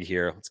a rig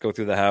here. Let's go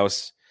through the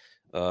house.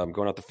 I'm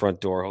going out the front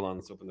door. Hold on.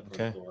 Let's open the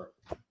front door.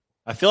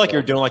 I feel like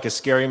you're doing a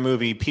scary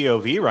movie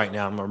POV right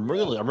now. I'm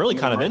really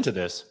kind of into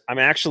this. I'm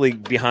actually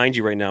behind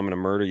you right now. I'm going to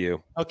murder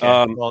you. Okay.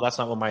 Well, that's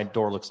not what my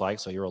door looks like,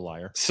 so you're a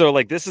liar. So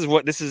this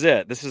is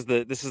it. This is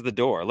the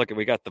door. Look,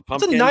 we got the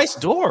pumpkin. It's a nice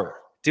door.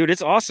 Dude,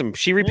 it's awesome.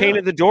 She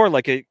repainted the door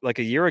like a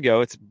year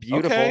ago. It's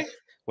beautiful. Okay.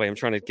 Wait, I'm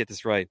trying to get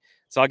this right.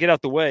 So I'll get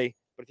out the way.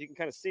 But if you can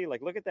kind of see,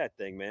 look at that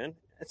thing, man.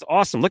 It's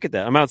awesome. Look at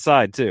that. I'm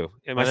outside too.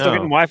 Am I still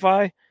getting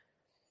Wi-Fi?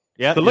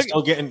 Yeah, but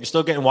you're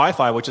still getting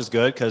Wi-Fi, which is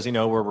good because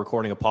we're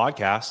recording a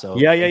podcast. So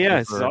yeah.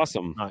 It's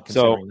awesome. Not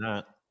considering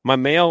that.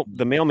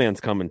 The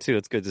mailman's coming too.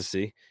 It's good to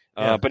see.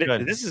 Yeah, but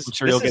I'm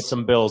sure you'll get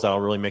some bills that'll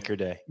really make your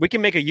day. We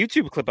can make a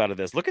YouTube clip out of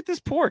this. Look at this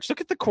porch.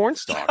 Look at the corn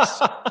stalks.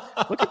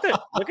 Look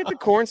at the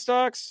corn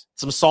stalks.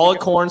 Some solid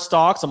corn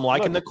stalks. I'm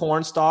liking the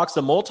corn stalks.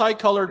 The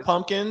multicolored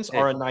pumpkins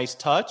are a nice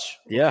touch.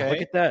 Yeah, okay.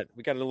 Look at that.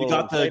 We got a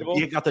little.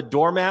 You got the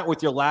doormat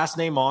with your last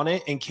name on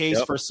it in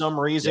case for some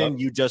reason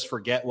you just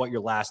forget what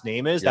your last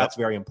name is. That's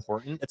very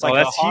important. It's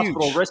like a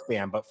hospital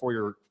wristband, but for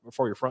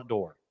your front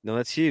door. No,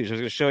 that's huge. I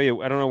was going to show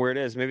you. I don't know where it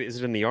is. Maybe is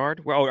it in the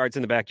yard? Well, it's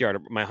in the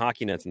backyard. My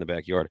hockey net's in the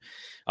backyard.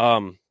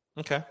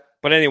 Okay.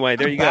 But anyway,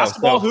 there you go.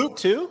 Basketball hoop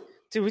too,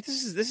 dude.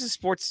 This is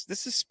sports.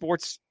 This is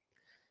sports.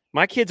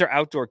 My kids are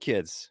outdoor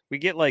kids. We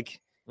get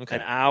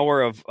an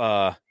hour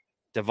of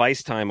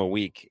device time a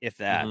week, if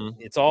that. Mm-hmm.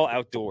 It's all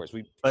outdoors.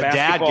 But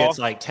Dad gets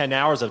 10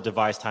 hours of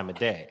device time a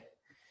day.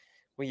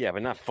 Well, yeah,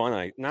 but not fun.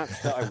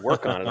 I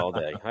work on it all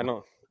day.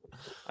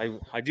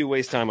 I do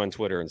waste time on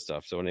Twitter and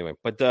stuff. So anyway,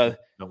 but don't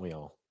we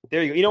all?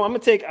 There you go. I'm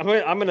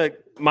gonna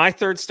my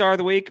 3rd star of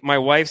the week. My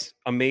wife's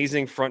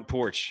amazing front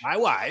porch. My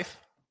wife.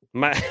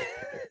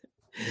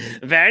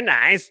 Very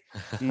nice.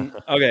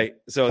 Okay,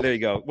 so there you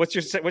go. What's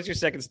your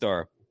 2nd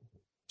star?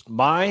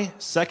 My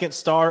 2nd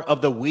star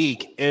of the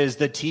week is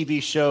the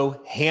TV show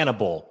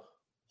Hannibal.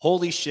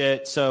 Holy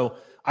shit! So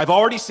I've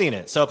already seen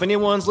it. So if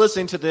anyone's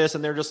listening to this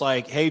and they're just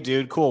like, "Hey,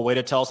 dude, cool, way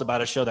to tell us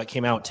about a show that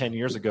came out 10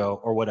 years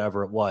ago or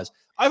whatever it was,"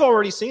 I've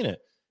already seen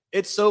it.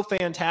 It's so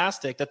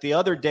fantastic that the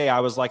other day I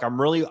was like, I'm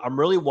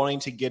really wanting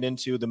to get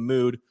into the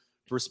mood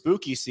for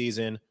spooky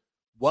season.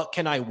 What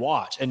can I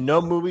watch? And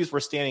no movies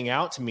were standing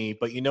out to me,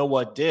 but you know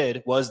what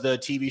did was the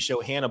TV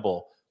show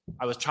Hannibal.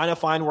 I was trying to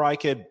find where I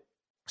could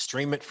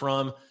stream it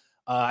from.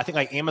 I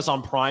think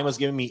Amazon Prime was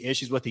giving me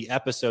issues with the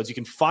episodes. You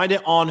can find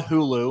it on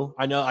Hulu.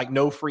 I know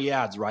no free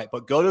ads, right?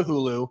 But go to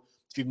Hulu.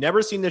 If you've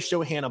never seen this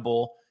show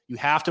Hannibal, you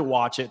have to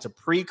watch it. It's a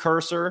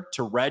precursor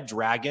to Red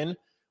Dragon,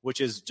 which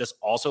is just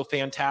also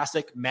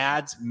fantastic.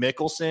 Mads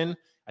Mikkelsen,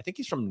 I think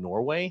he's from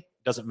Norway.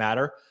 Doesn't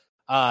matter.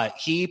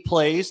 He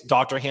plays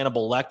Dr.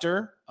 Hannibal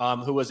Lecter,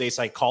 who was a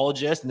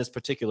psychologist in this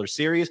particular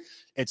series.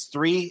 It's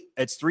three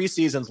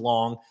seasons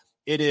long.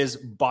 It is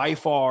by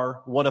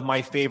far one of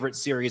my favorite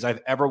series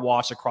I've ever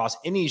watched across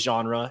any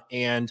genre.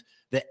 And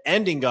the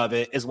ending of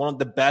it is one of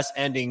the best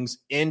endings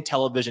in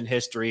television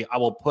history. I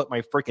will put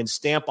my freaking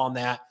stamp on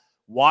that.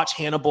 Watch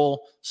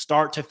Hannibal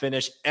start to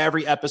finish.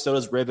 Every episode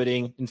is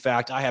riveting. In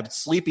fact, I have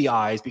sleepy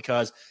eyes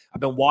because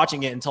I've been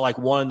watching it until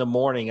 1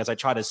 a.m. as I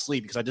try to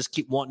sleep because I just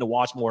keep wanting to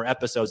watch more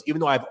episodes,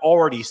 even though I've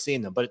already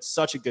seen them. But it's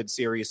such a good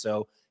series.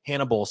 So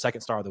Hannibal,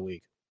 2nd star of the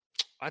week.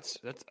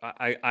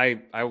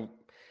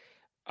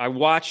 I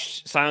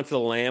watched Silence of the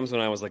Lambs when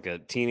I was a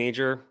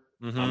teenager.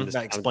 Mm-hmm.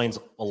 That explains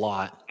a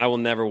lot. I will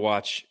never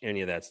watch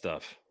any of that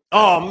stuff.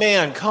 Oh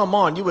man, come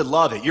on! You would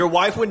love it. Your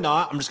wife would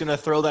not. I'm just going to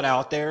throw that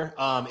out there.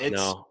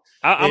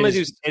 I'm gonna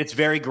do. It's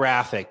very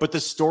graphic, but the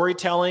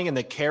storytelling and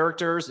the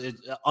characters is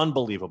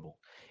unbelievable.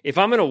 If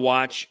I'm gonna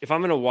watch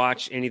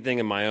anything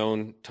in my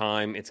own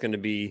time, it's gonna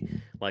be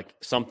like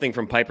something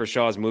from Piper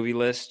Shaw's movie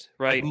list,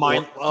 right? I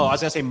was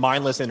gonna say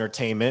mindless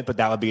entertainment, but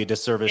that would be a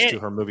disservice to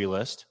her movie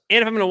list.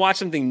 And if I'm gonna watch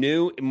something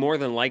new, more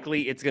than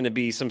likely it's gonna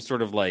be some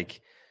sort of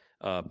like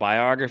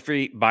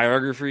biography.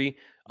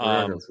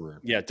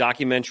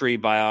 Documentary,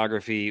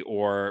 biography,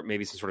 or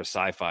maybe some sort of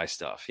sci-fi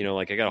stuff. You know,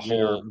 like I got a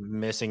whole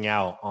missing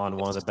out on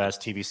one of the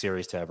best TV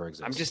series to ever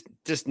exist. I'm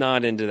just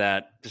not into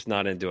that. Just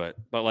not into it.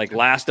 But like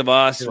Last of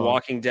Us,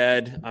 Walking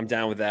Dead, I'm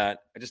down with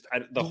that.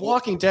 The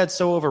Walking Dead's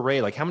so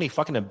overrated. Like, how many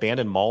fucking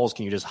abandoned malls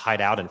can you just hide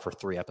out in for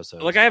 3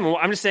 episodes? Like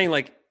I'm just saying,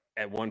 like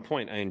at one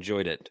point I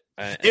enjoyed it.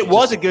 It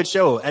was a good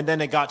show, and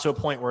then it got to a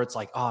point where it's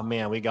like, oh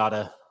man, we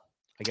gotta.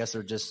 I guess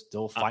they're just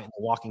still fighting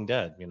The Walking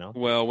Dead, you know?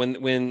 Well,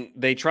 when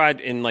they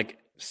tried in like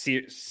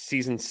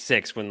season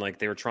 6, when like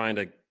they were trying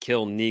to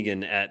kill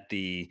Negan at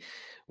the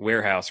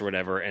warehouse or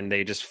whatever, and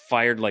they just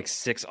fired like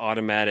 6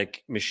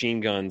 automatic machine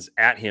guns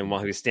at him while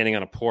he was standing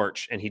on a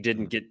porch, and he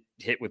didn't get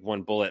hit with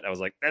one bullet. I was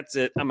like, that's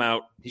it. I'm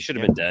out. He should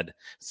have been dead.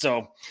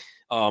 So,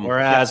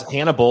 whereas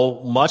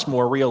Hannibal, much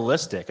more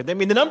realistic. I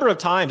mean, the number of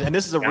times, and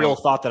this is a real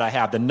thought that I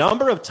have, the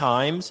number of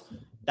times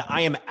that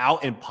I am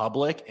out in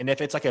public, and if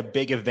it's like a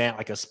big event,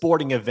 like a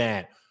sporting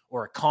event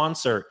or a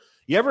concert,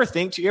 you ever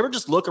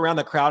just look around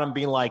the crowd and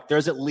being like,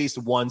 there's at least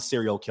one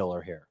serial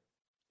killer here?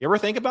 You ever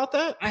think about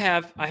that? I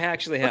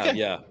actually have. Okay.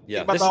 Yeah.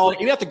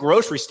 Even at the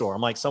grocery store,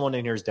 I'm like, someone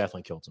in here has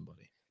definitely killed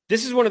somebody.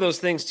 This is one of those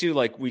things too.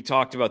 Like we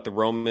talked about the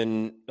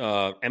Roman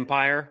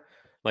Empire,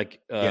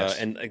 yes.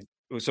 And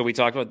so we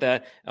talked about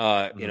that.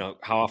 You know,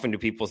 how often do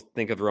people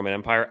think of the Roman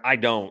Empire? I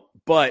don't,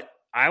 but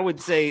I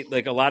would say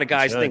like a lot of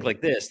guys think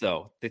like this,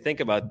 though. They think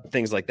about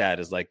things like that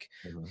as like,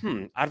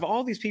 out of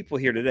all these people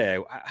here today,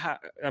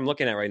 I'm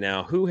looking at right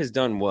now, who has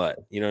done what?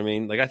 You know what I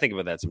mean? Like I think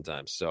about that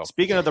sometimes. So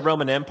speaking of the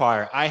Roman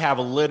Empire, I have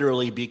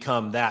literally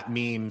become that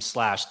meme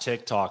 /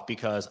 TikTok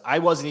because I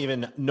wasn't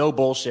even no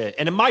bullshit.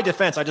 And in my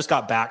defense, I just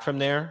got back from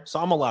there. So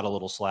I'm allowed a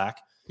little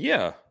slack.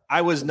 Yeah.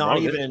 I was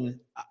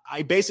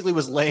I basically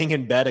was laying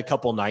in bed a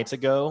couple nights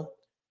ago.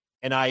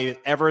 And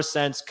ever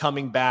since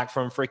coming back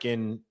from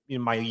freaking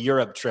my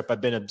Europe trip,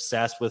 I've been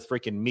obsessed with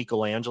freaking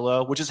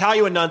Michelangelo, which is how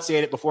you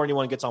enunciate it before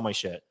anyone gets on my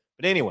shit.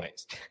 But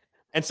anyways,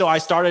 and so I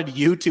started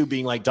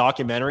YouTubing like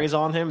documentaries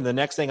on him. And the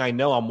next thing I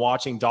know, I'm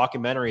watching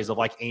documentaries of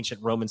like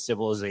ancient Roman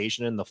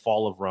civilization and the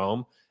fall of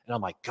Rome. And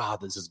I'm like,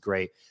 God, this is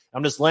great.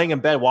 I'm just laying in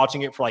bed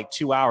watching it for like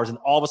 2 hours. And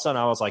all of a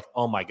sudden I was like,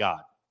 oh my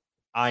God,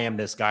 I am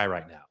this guy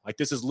right now. Like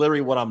this is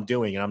literally what I'm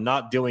doing. And I'm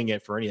not doing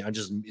it for anything.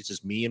 It's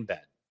just me in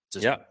bed.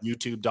 Just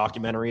YouTube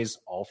documentaries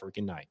all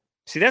freaking night.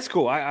 See, that's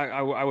cool.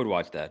 I would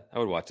watch that. I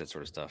would watch that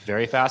sort of stuff.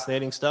 Very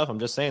fascinating stuff. I'm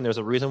just saying there's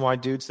a reason why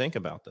dudes think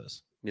about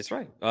this. That's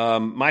right.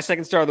 My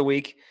second star of the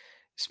week,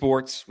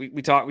 sports. We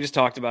just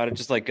talked about it,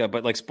 just like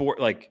but like sport,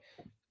 like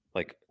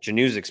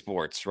Januzic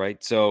sports,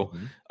 right? So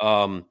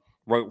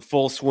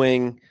full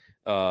swing.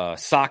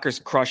 Soccer's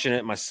crushing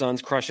it. My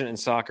son's crushing it in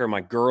soccer.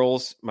 My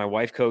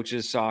wife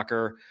coaches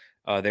soccer.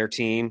 Their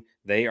team,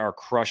 they are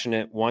crushing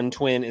it. One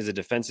twin is a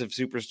defensive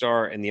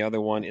superstar, and the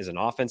other one is an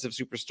offensive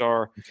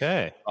superstar.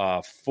 Okay.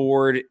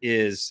 Ford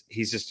he's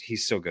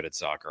so good at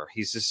soccer.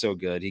 He's just so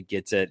good. He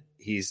gets it.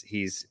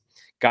 He's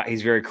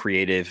very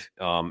creative,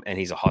 and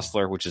he's a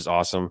hustler, which is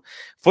awesome.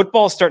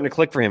 Football's starting to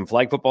click for him.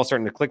 Flag football's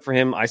starting to click for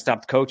him. I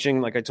stopped coaching,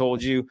 like I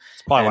told you.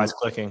 It's probably why it's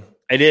clicking.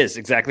 It is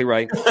exactly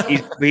right.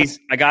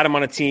 I got him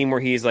on a team where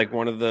he's like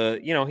one of the,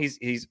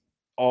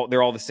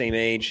 they're all the same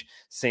age,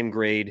 same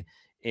grade.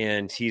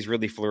 And he's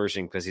really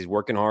flourishing because he's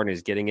working hard and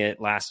he's getting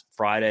it. Last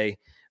Friday,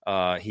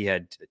 he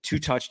had 2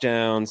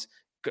 touchdowns,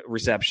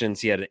 receptions.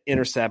 He had an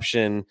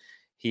interception.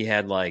 He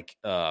had like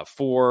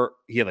 4.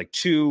 He had like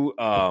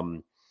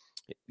 2.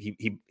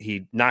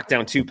 He knocked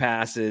down 2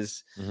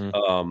 passes.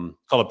 Called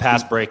a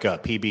pass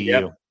breakup,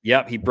 PBU.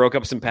 Yep. He broke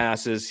up some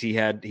passes. He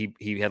had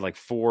like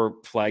 4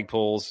 flag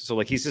pulls. So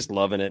like he's just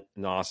loving it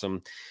and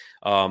awesome.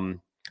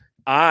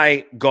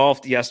 I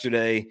golfed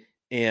yesterday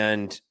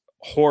and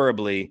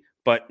horribly.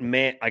 But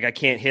man, like I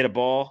can't hit a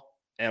ball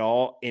at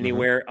all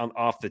anywhere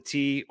off the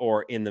tee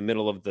or in the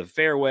middle of the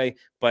fairway.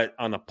 But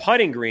on the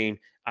putting green,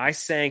 I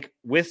sank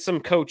with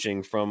some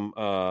coaching from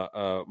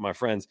my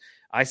friends.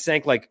 I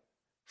sank like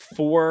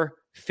 4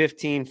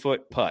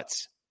 15-foot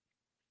putts,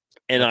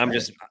 and I'm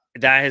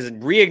that has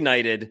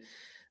reignited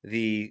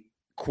the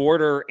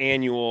quarter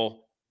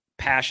annual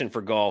passion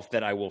for golf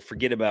that I will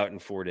forget about in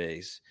 4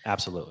 days.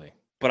 Absolutely.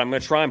 But I'm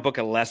going to try and book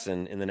a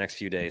lesson in the next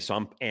few days. So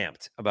I'm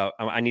amped about,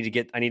 I need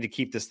to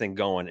keep this thing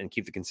going and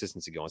keep the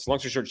consistency going. So long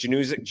story short,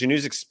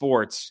 Januzic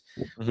Sports,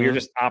 we are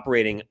just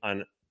operating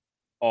on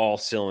all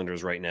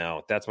cylinders right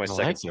now. That's my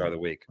second star of the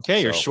week.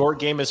 Okay. Your short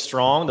game is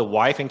strong. The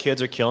wife and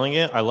kids are killing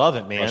it. I love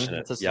it, man.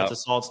 That's a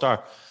solid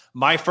star.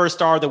 My first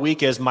star of the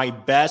week is my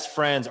best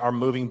friends are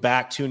moving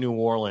back to New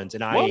Orleans.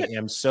 And I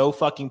am so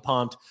fucking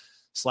pumped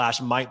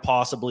 / might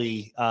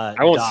possibly, I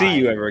won't see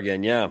you ever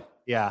again. Yeah.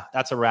 Yeah,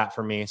 that's a wrap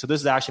for me. So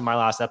this is actually my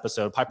last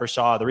episode. Piper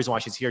Shaw, the reason why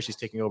she's here, she's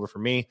taking over for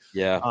me.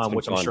 Yeah,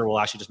 which fun. I'm sure will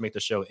actually just make the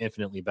show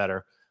infinitely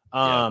better.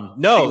 Yeah.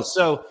 No,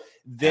 so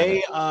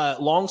they,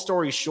 long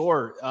story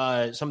short,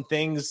 some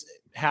things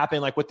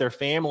happen like with their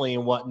family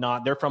and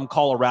whatnot. They're from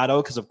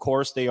Colorado because of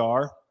course they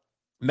are.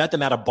 Met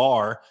them at a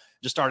bar,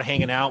 just started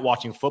hanging out,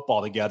 watching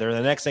football together. And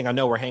the next thing I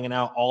know, we're hanging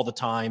out all the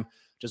time.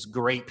 Just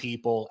great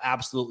people,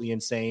 absolutely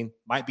insane.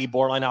 Might be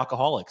borderline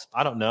alcoholics.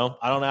 I don't know.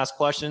 I don't ask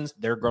questions.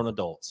 They're grown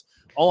adults.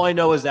 All I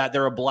know is that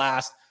they're a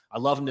blast. I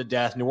love them to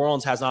death. New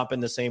Orleans has not been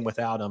the same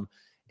without them.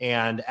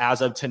 And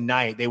as of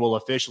tonight, they will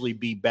officially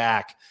be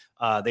back.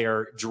 They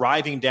are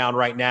driving down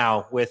right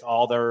now with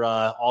all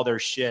their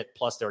shit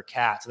plus their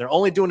cats. And they're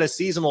only doing a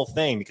seasonal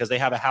thing because they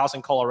have a house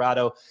in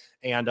Colorado.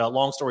 And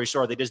long story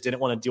short, they just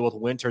didn't want to deal with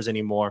winters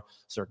anymore.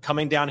 So they're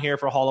coming down here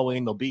for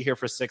Halloween. They'll be here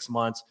for 6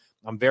 months.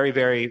 I'm very,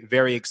 very,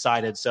 very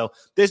excited. So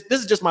this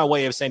is just my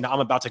way of saying that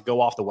I'm about to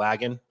go off the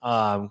wagon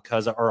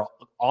or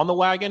on the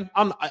wagon.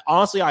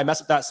 Honestly, I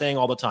mess up that saying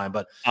all the time,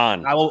 but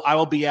I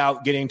will be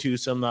out getting to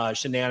some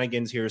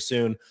shenanigans here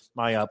soon.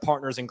 My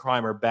partners in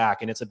crime are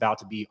back, and it's about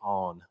to be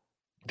on.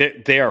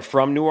 They are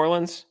from New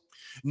Orleans?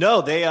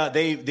 No,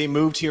 they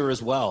moved here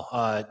as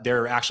well.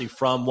 They're actually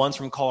one's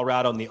from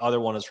Colorado and the other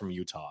one is from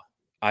Utah.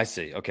 I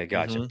see. Okay,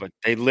 gotcha. Mm-hmm. But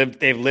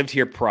they've lived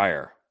here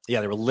prior.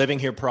 Yeah, they were living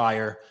here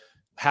prior.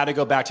 Had to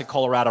go back to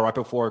Colorado right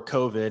before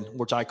COVID,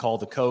 which I call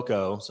the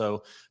Coco.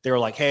 So they were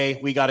like, hey,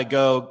 we got to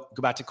go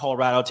back to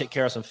Colorado, take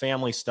care of some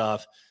family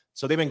stuff.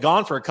 So they've been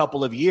gone for a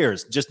couple of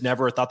years, just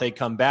never thought they'd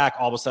come back.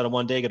 All of a sudden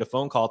one day, get a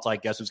phone call. It's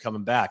like, guess who's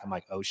coming back? I'm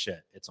like, oh shit,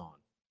 it's on.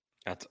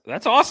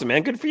 That's awesome,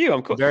 man. Good for you.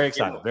 I'm cool. Very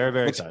excited. Very,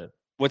 very excited.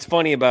 What's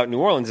funny about New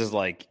Orleans is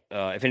like,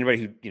 if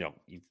anybody who,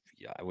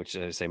 which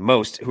I say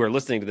most who are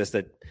listening to this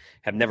that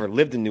have never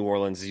lived in New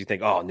Orleans, is you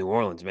think, oh, New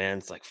Orleans, man,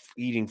 it's like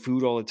eating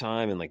food all the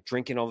time and like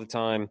drinking all the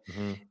time.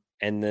 Mm-hmm.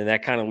 And then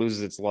that kind of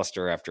loses its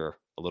luster after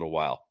a little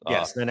while.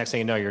 Yes. The next thing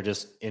you know, you're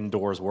just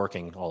indoors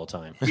working all the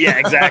time. Yeah,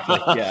 exactly.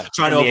 Yeah.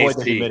 Trying to avoid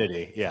the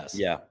humidity. Yes.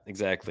 Yeah,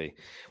 exactly.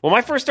 Well,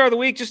 my first start of the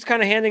week, just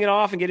kind of handing it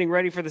off and getting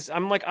ready for this.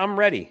 I'm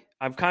ready.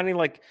 I've kind of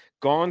like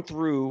gone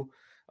through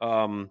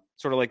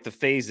sort of like the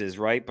phases,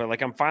 right? But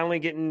like I'm finally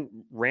getting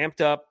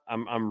ramped up.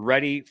 I'm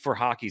ready for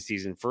hockey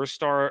season. First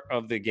start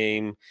of the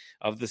game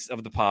of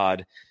the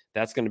pod.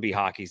 That's going to be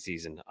hockey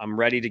season. I'm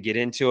ready to get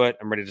into it.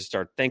 I'm ready to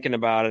start thinking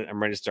about it.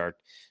 I'm ready to start,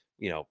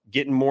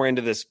 getting more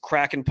into this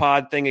Kraken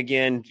pod thing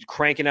again,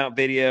 cranking out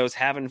videos,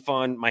 having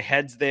fun. My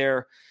head's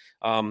there.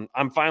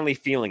 I'm finally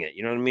feeling it.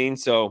 You know what I mean?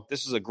 So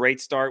this is a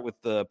great start with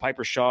the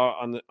Piper Shaw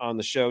on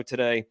the show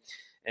today.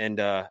 And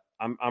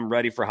I'm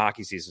ready for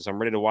hockey season. So I'm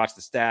ready to watch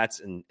the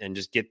stats and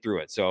just get through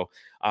it. So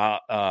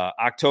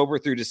October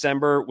through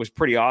December was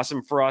pretty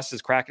awesome for us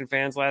as Kraken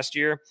fans last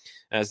year,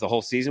 as the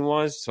whole season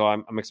was. So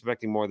I'm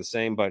expecting more of the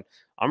same, but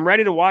I'm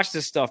ready to watch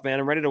this stuff, man.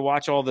 I'm ready to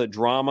watch all the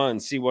drama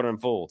and see what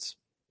unfolds.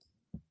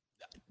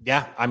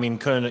 Yeah, I mean,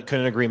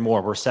 couldn't agree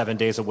more. We're 7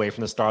 days away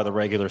from the start of the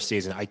regular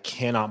season. I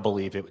cannot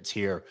believe it's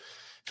here.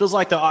 Feels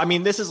like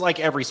this is like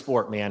every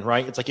sport, man,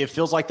 right? It's like it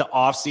feels like the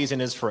off season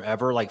is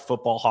forever, like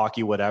football,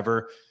 hockey,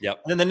 whatever.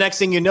 Yep. And then the next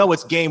thing you know,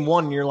 it's game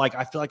one, and you're like,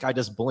 I feel like I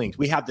just blinked.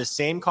 We have the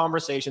same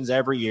conversations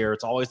every year.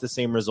 It's always the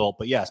same result.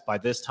 But yes, by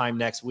this time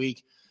next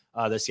week,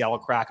 the Seattle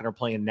Kraken are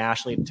playing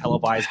nationally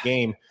televised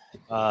game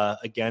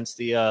against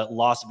the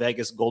Las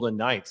Vegas Golden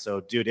Knights.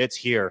 So, dude, it's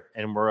here,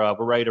 and we're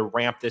ready to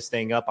ramp this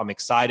thing up. I'm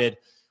excited.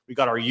 We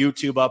got our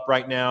YouTube up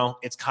right now.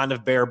 It's kind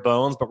of bare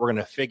bones, but we're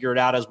going to figure it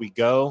out as we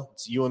go.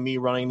 It's you and me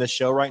running this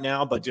show right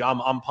now, but dude,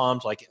 I'm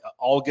pumped. Like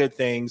all good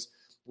things,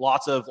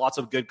 lots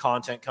of good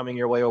content coming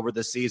your way over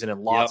this season,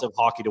 and lots of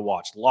hockey to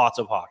watch. Lots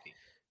of hockey.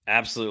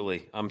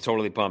 Absolutely. I'm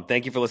totally pumped.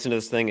 Thank you for listening to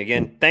this thing.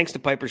 Again, thanks to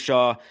Piper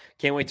Shaw.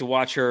 Can't wait to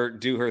watch her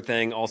do her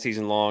thing all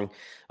season long.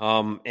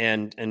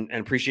 And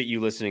appreciate you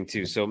listening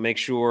too. So make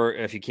sure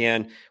if you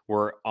can,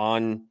 we're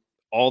on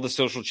all the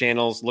social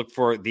channels. Look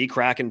for the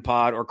Kraken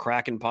Pod or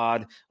Kraken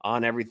Pod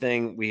on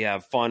everything. We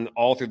have fun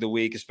all through the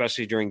week,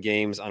 especially during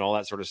games on all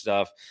that sort of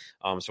stuff.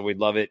 So we'd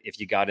love it if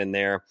you got in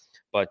there.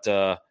 But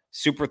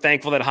super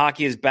thankful that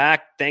hockey is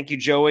back. Thank you,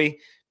 Joey.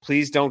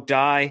 Please don't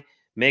die.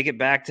 Make it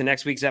back to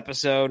next week's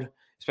episode,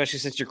 especially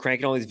since you're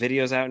cranking all these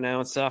videos out now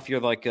and stuff.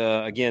 You're like,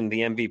 again, the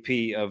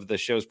MVP of the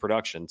show's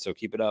production. So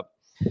keep it up.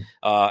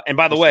 And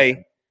by the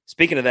way,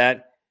 speaking of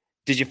that,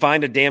 did you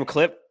find a damn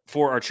clip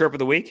for our chirp of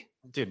the week?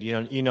 Dude,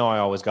 you know I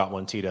always got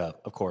one teed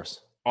up, of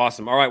course.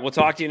 Awesome. All right, we'll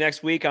talk to you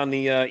next week on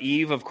the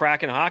eve of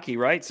Kraken hockey,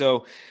 right?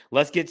 So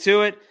let's get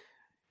to it.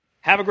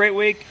 Have a great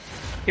week.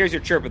 Here's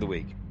your chirp of the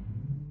week.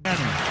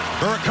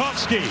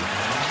 Burakovsky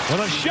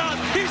with a shot.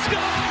 He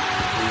scores!